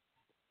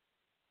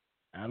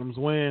 Adams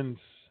wins.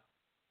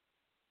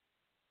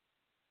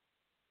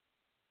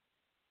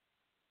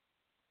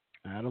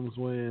 Adams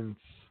wins.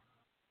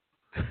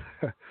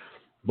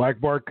 Black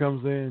Bart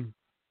comes in.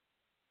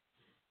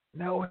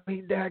 No,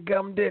 he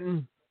dadgum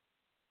didn't.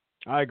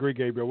 I agree,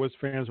 Gabriel. Wish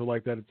fans were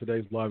like that at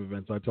today's live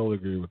events. I totally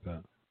agree with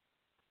that.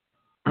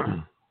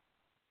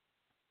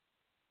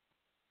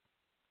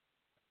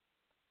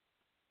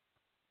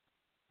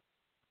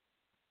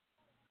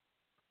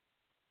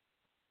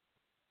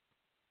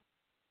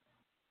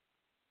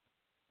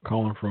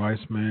 Calling for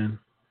Iceman.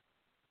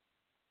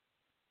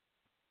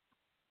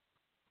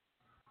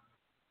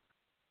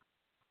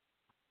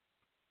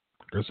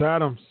 Chris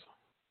Adams.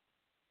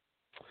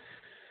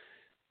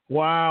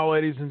 Wow,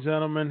 ladies and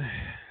gentlemen.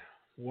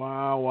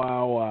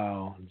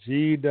 Wow.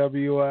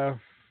 GWF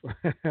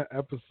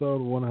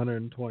episode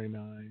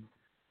 129.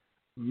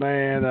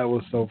 Man, that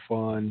was so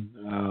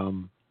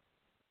fun.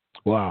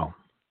 Wow.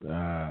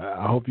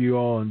 I hope you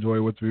all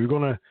enjoy with me. We're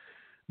going to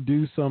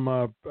do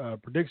some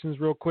predictions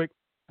real quick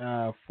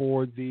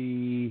for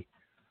the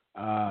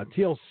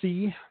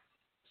TLC.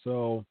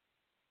 So,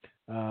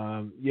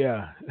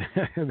 yeah,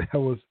 that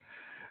was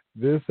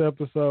this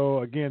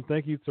episode. Again,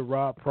 thank you to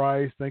Rob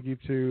Price. Thank you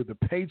to the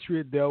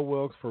Patriot Del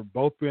Wilkes for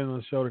both being on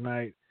the show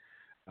tonight.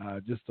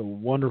 Just a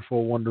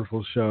wonderful,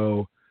 wonderful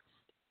show.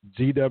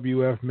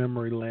 GWF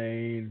Memory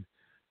Lane.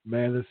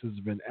 Man, this has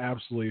been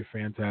absolutely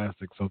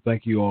fantastic. So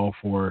thank you all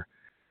for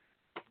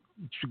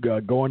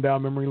going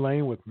down memory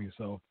lane with me.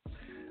 So, all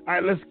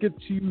right, let's get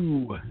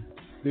to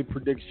the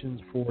predictions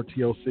for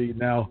TLC.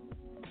 Now,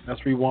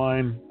 let's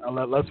rewind.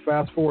 Let's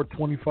fast forward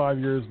 25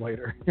 years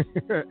later.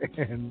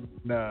 And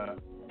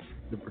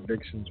the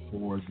predictions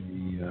for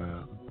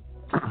the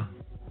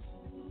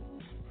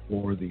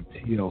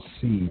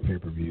TLC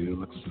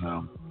pay-per-view.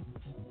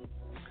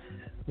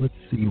 Let's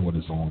see what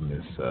is on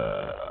this.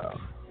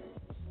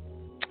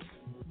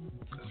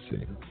 Let's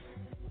see.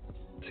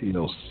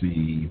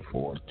 TLC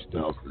for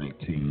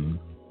 2018.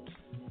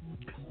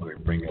 Let me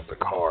bring up the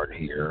card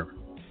here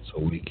so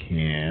we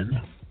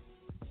can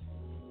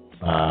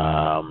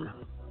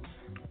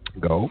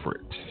go over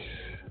it.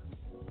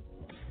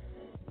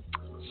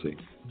 Let's see.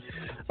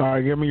 All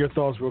right, give me your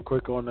thoughts real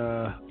quick on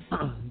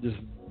just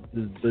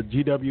the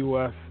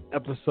GWF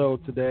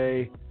episode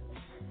today.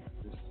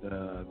 Just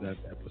that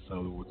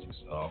episode of what you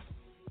saw.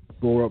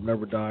 Grow Up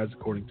Never Dies,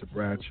 according to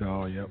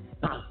Bradshaw. Yep.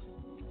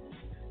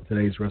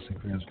 Today's wrestling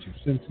fans are too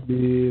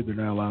sensitive. They're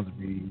not allowed to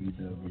be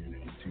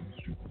too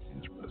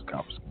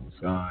confiscating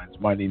signs.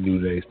 Mighty New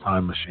Day's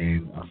Time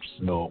Machine. I'm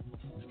still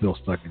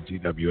stuck in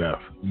GWF.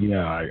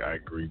 Yeah, I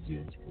agree,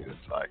 James.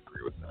 I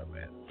agree with that,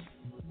 man.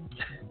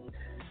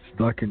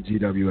 Stuck in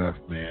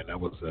GWF, man. That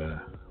was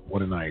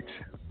what a night.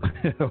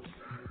 That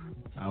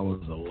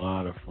was a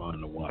lot of fun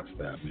to watch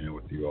that, man,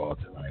 with you all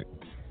tonight.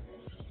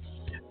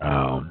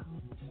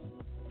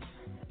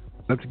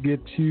 Let's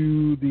get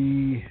to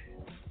the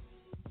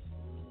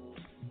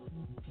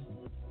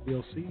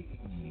DLC.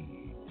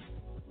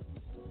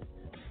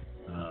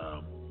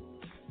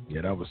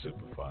 Yeah, that was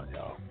super fun,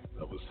 y'all.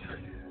 That was.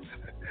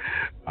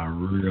 I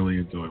really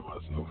enjoyed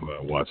myself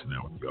watching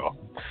that with y'all.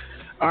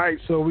 All right,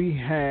 so we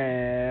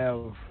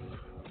have.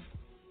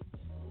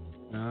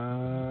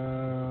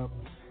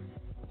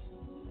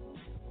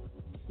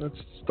 Let's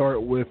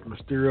start with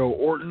Mysterio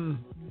Orton.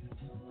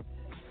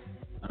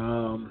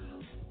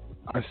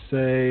 I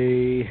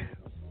say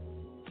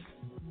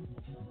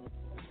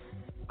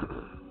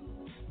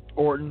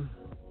Orton,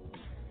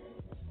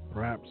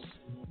 perhaps.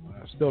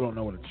 I still don't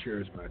know what a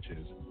chairs match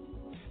is.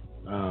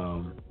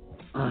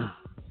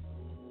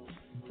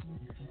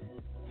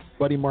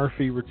 Buddy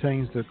Murphy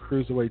retains the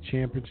Cruiserweight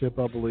Championship,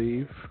 I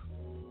believe.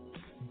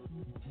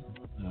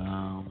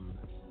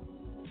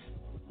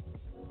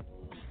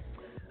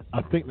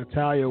 I think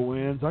Natalya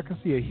wins. I can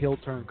see a heel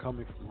turn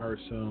coming from her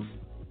soon,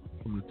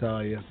 from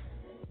Natalya,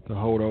 to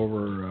hold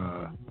over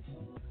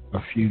a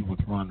feud with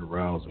Ronda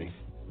Rousey.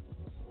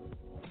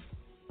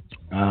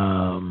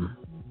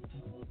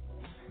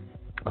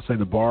 I say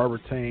the Bar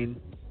retain.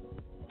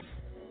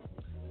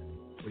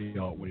 What do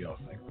y'all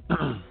think?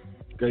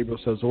 Gabriel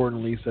says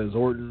Orton. Lee says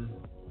Orton.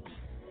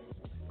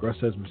 Gus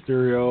says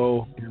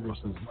Mysterio. Gabriel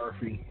says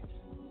Murphy.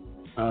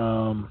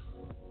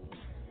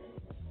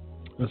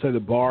 Let's say the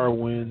Bar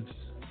wins.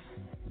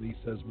 Lee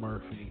says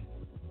Murphy.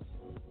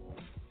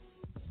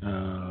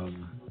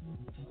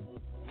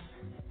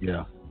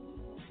 Yeah,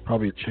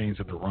 probably a change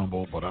at the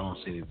Rumble, but I don't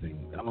see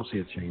anything. I don't see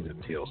a change at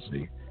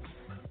TLC.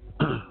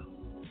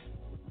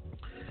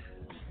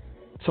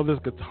 So this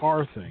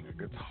guitar thing, a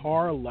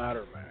guitar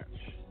ladder match.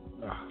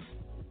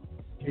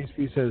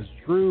 KSP says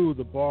Drew,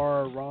 the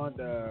Bar,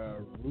 Ronda,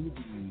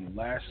 Ruby,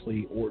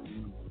 Lashley,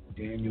 Orton,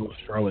 Daniel,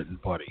 Charlotte,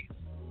 and Buddy.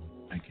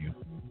 Thank you.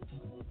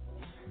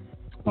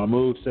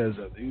 Mahmood says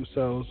the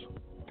Usos.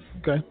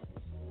 Okay.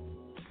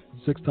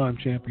 6-time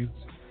champions.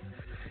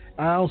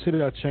 I don't see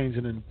that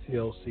changing in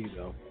TLC,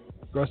 though.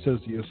 Gus says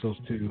the Usos,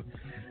 too.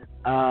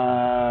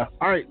 All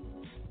right.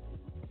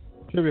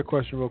 Trivia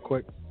question real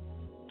quick.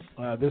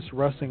 This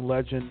wrestling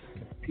legend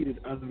competed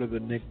under the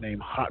nickname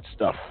Hot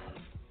Stuff.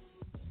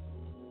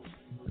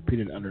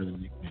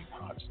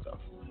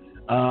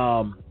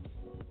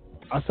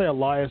 I say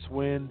Elias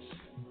wins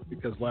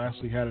because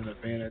Lashley had an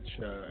advantage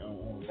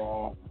on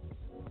Raw.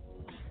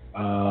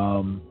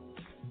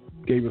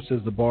 Gabriel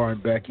says the Bar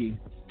and Becky.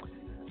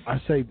 I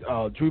say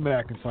Drew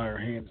McIntyre,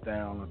 hands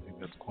down. I think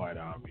that's quite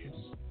obvious.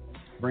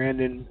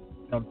 Brandon,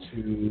 come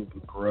to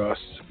Gruss.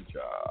 Good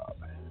job.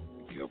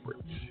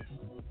 Gilbert.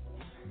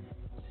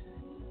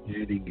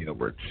 Eddie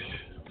Gilbert.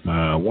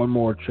 One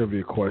more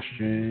trivia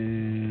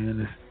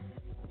question.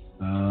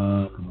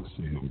 Let's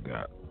see who we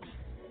got.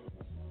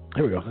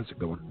 Here we go. That's a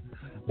good one.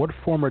 What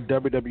former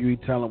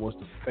WWE talent was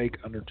the fake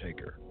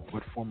Undertaker?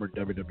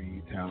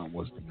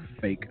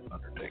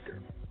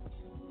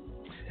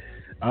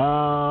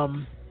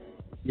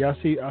 Yeah,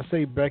 I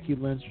say Becky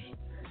Lynch.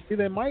 See,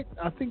 they might.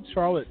 I think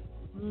Charlotte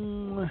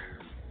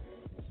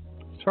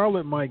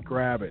might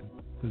grab it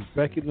because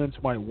Becky Lynch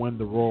might win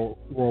the Royal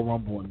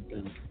Rumble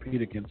and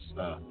compete against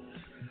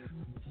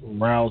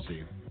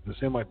Rousey. It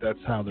seems like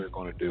that's how they're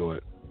going to do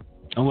it.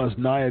 Unless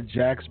Nia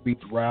Jax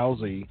beats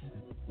Rousey,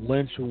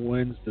 Lynch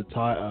wins the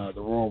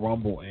Royal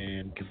Rumble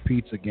and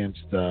competes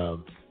against Nia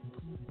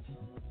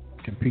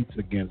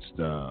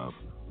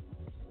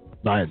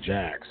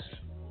Jax.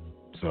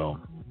 So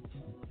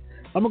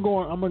I'm gonna go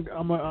on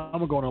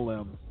a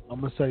limb. I'm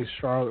gonna say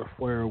Charlotte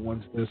Flair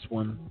wins this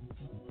one.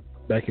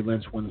 Becky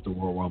Lynch wins the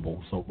Royal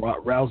Rumble. So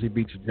Rousey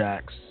beats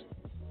Jax.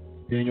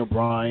 Daniel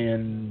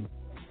Bryan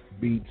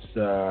beats.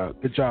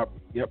 Good job.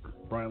 Yep,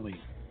 Brian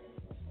Lee.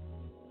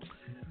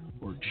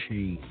 Or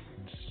Chains.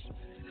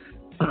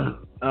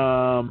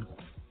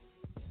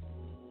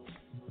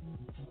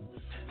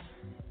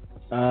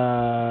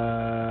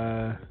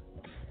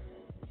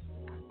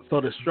 So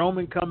does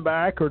Strowman come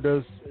back, or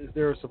is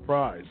there a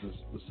surprise?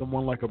 Does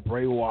someone like a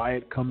Bray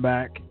Wyatt come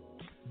back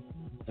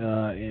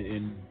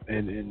and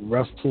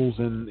wrestles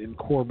in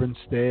Corbin's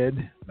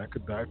stead? That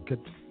could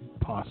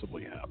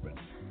possibly happen.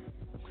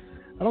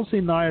 I don't see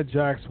Nia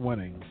Jax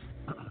winning.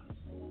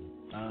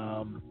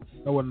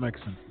 That wouldn't make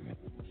sense to me.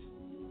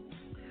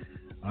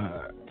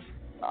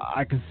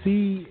 I can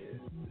see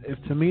if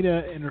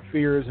Tamina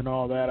interferes and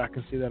all that. I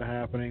can see that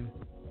happening.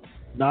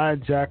 Nia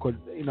Jax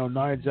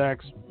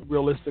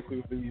realistically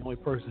would be the only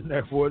person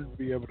that would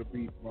be able to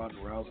beat Ronda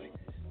Rousey.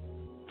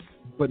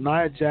 But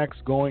Nia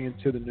Jax going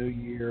into the new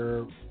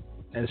year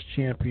as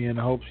champion,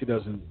 I hope she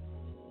doesn't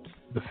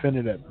defend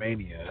it at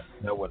Mania.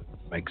 That wouldn't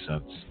make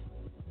sense.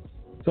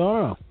 So I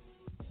don't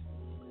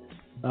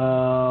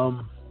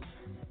know.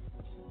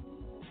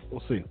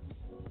 We'll see.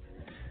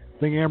 I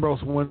think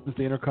Ambrose wins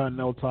the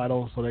Intercontinental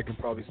title, so they can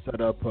probably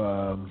set up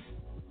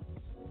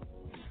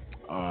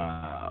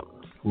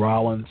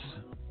Rollins.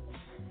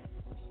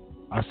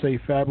 I say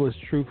Fabulous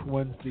Truth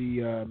wins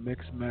the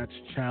Mixed Match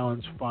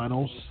Challenge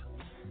Finals.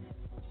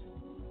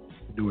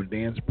 Do a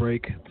dance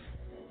break.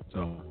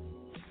 So,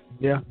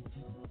 yeah.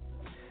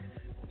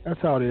 That's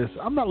how it is.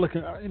 I'm not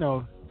looking,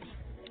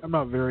 I'm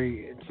not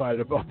very excited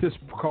about this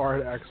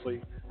card,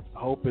 actually. I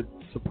hope it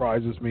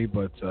surprises me,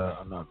 but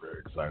I'm not very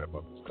excited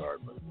about this card.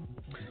 But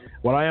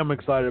what I am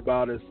excited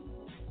about is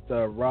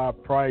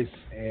Rob Price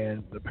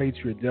and the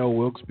Patriot Dale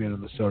Wilkes being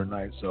on the show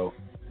tonight. So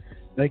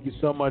thank you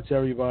so much,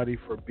 everybody,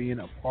 for being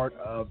a part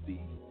of the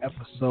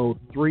episode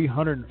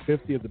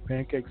 350 of the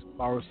Pancakes and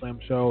Power Slam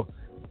Show.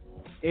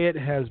 It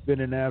has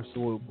been an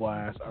absolute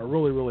blast. I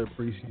really, really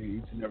appreciate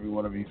each and every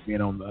one of you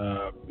being on,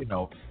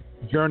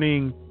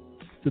 journeying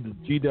to the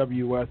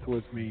GWS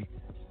with me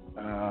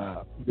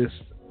this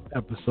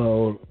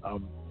episode. I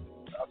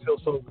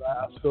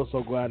feel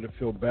so glad to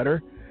feel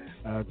better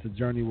to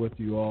journey with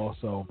you all.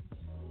 So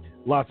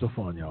lots of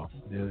fun, y'all.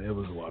 It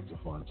was lots of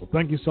fun. So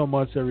thank you so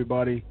much,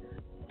 everybody.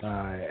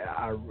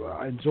 I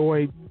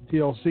enjoyed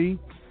TLC.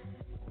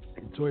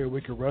 Enjoy your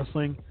week of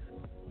wrestling.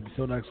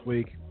 Until next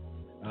week,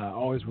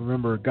 always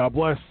remember, God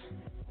bless.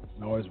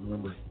 And always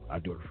remember, I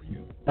do it for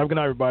you. Have a good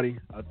night, everybody.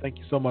 Thank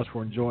you so much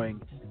for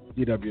enjoying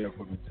DWF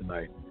with me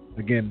tonight.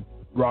 Again,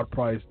 Rod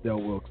Price,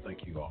 Dale Wilkes,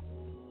 thank you all.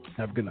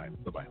 Have a good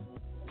night. Bye-bye.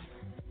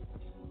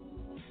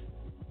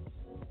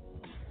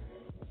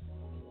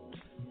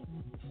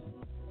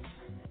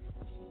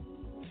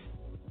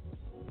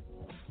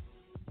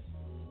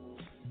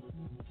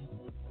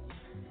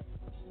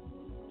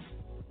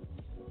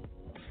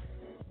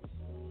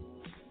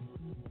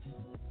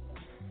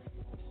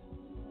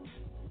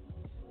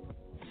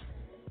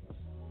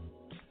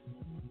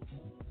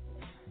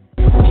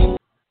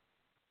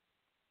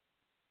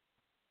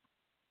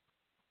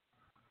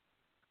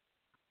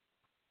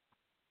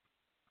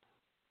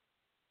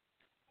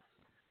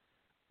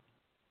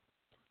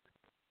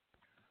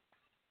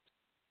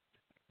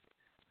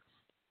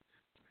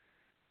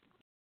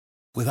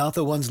 Without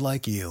the ones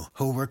like you,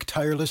 who work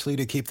tirelessly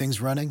to keep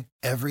things running,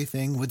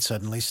 everything would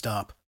suddenly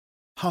stop.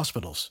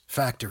 Hospitals,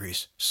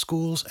 factories,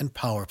 schools, and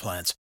power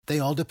plants, they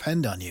all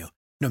depend on you.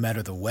 No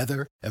matter the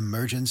weather,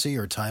 emergency,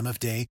 or time of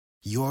day,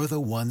 you're the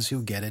ones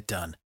who get it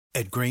done.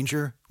 At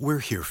Grainger, we're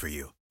here for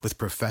you with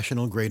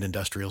professional-grade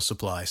industrial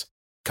supplies.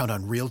 Count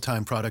on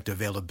real-time product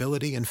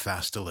availability and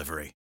fast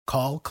delivery.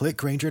 Call, click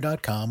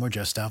Grainger.com, or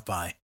just stop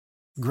by.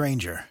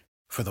 Grainger,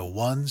 for the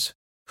ones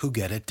who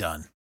get it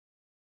done.